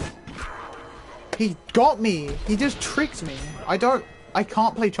 He got me! He just tricked me. I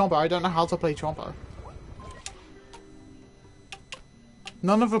can't play Chomper. I don't know how to play Chomper.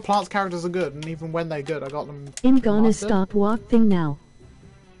 None of the plants characters are good, and even when they're good, I got them. I'm gonna mastered. stop watching now.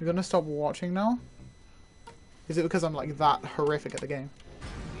 You're gonna stop watching now? Is it because I'm like that horrific at the game?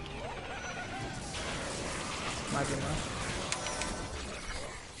 Imagine that.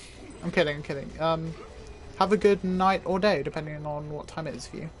 I'm kidding, I'm kidding. Have a good night or day, depending on what time it is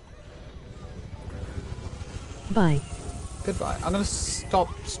for you. Bye. Goodbye. I'm gonna stop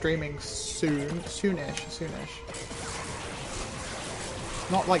streaming soonish.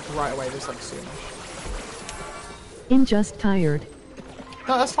 Not like right away, just like soonish. I'm just tired.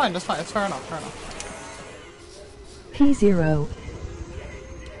 No, that's fine, that's fair enough, P0.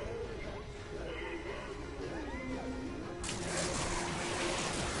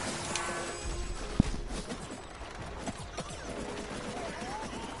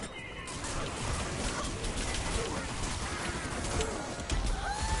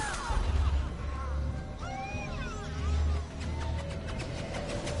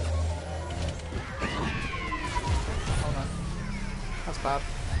 Oh no. That's bad.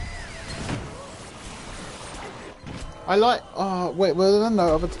 I like. Oh wait, were there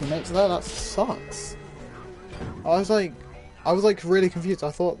no other teammates there? That sucks. I was like really confused.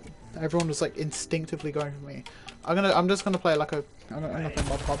 I thought everyone was like instinctively going for me. I'm just gonna play like a. I'm gonna play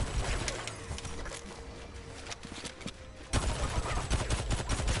Mob Cob.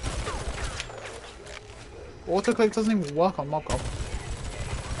 Autoclick doesn't even work on Mob Cob.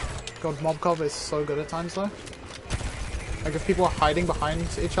 God, Mob Cob is so good at times though. Like if people are hiding behind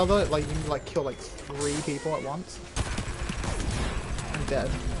each other, like you can like kill like 3 people at once. I'm dead.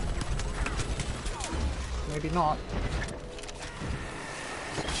 Maybe not.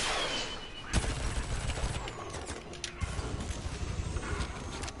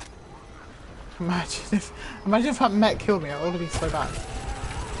 Imagine if that mech killed me, it would have been so bad.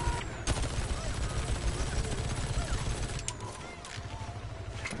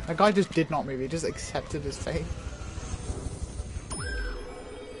 That guy just did not move, he just accepted his fate.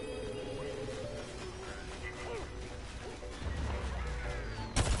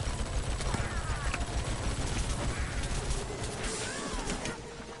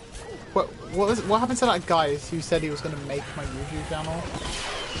 What happened to that guy who said he was going to make my YouTube channel?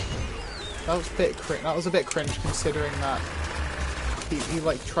 That was a bit cringe considering that he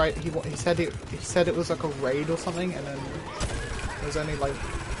like tried he said it was like a raid or something, and then there was only like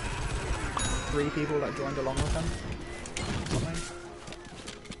 3 people that joined along with him.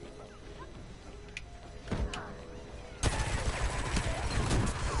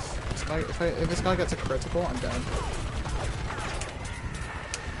 If this guy gets a critical, I'm dead.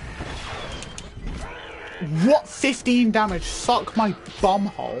 What? 15 damage? Suck my bum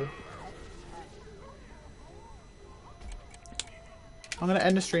hole. I'm gonna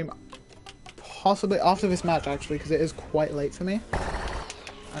end the stream possibly after this match actually, because it is quite late for me.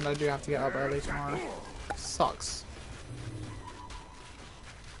 And I do have to get up early tomorrow. Sucks.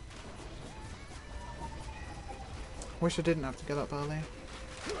 Wish I didn't have to get up early.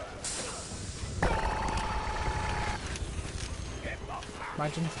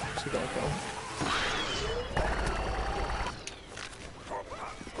 Imagine if I actually got a kill.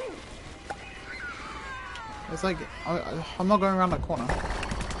 It's like, I'm not going around that corner.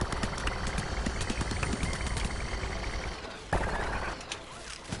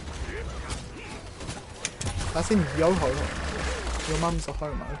 That's in Yoho. Your mum's a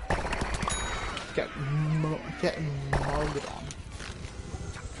homo. Get mugged on.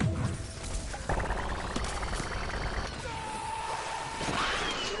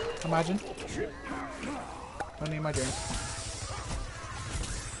 Imagine. Only in my dreams.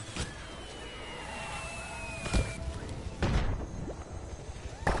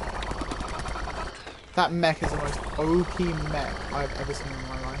 That mech is the most OP mech I've ever seen in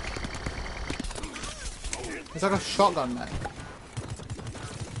my life. It's like a shotgun mech.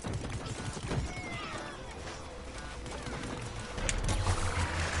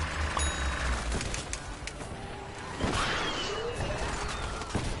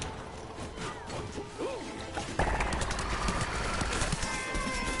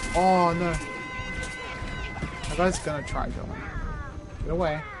 Oh no. That guy's gonna try and kill me. Get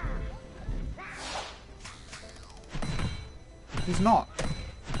away. He's not.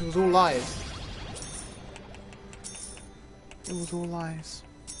 It was all lies. It was all lies.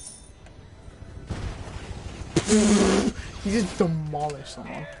 He just demolished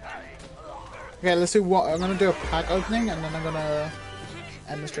someone. Okay, let's do what? I'm gonna do a pack opening and then I'm gonna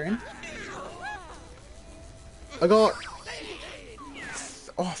end the stream. I got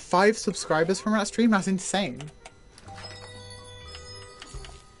 5 subscribers from that stream. That's insane.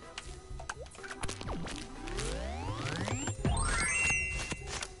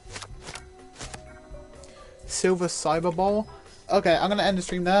 Silver Cyber Ball. Okay, I'm gonna end the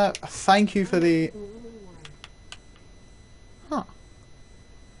stream there. Thank you for the... Huh.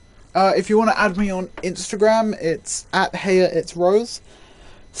 If you want to add me on Instagram, it's at HeyIt'sRose.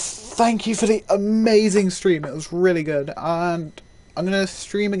 Thank you for the amazing stream. It was really good. And I'm gonna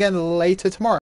stream again later tomorrow.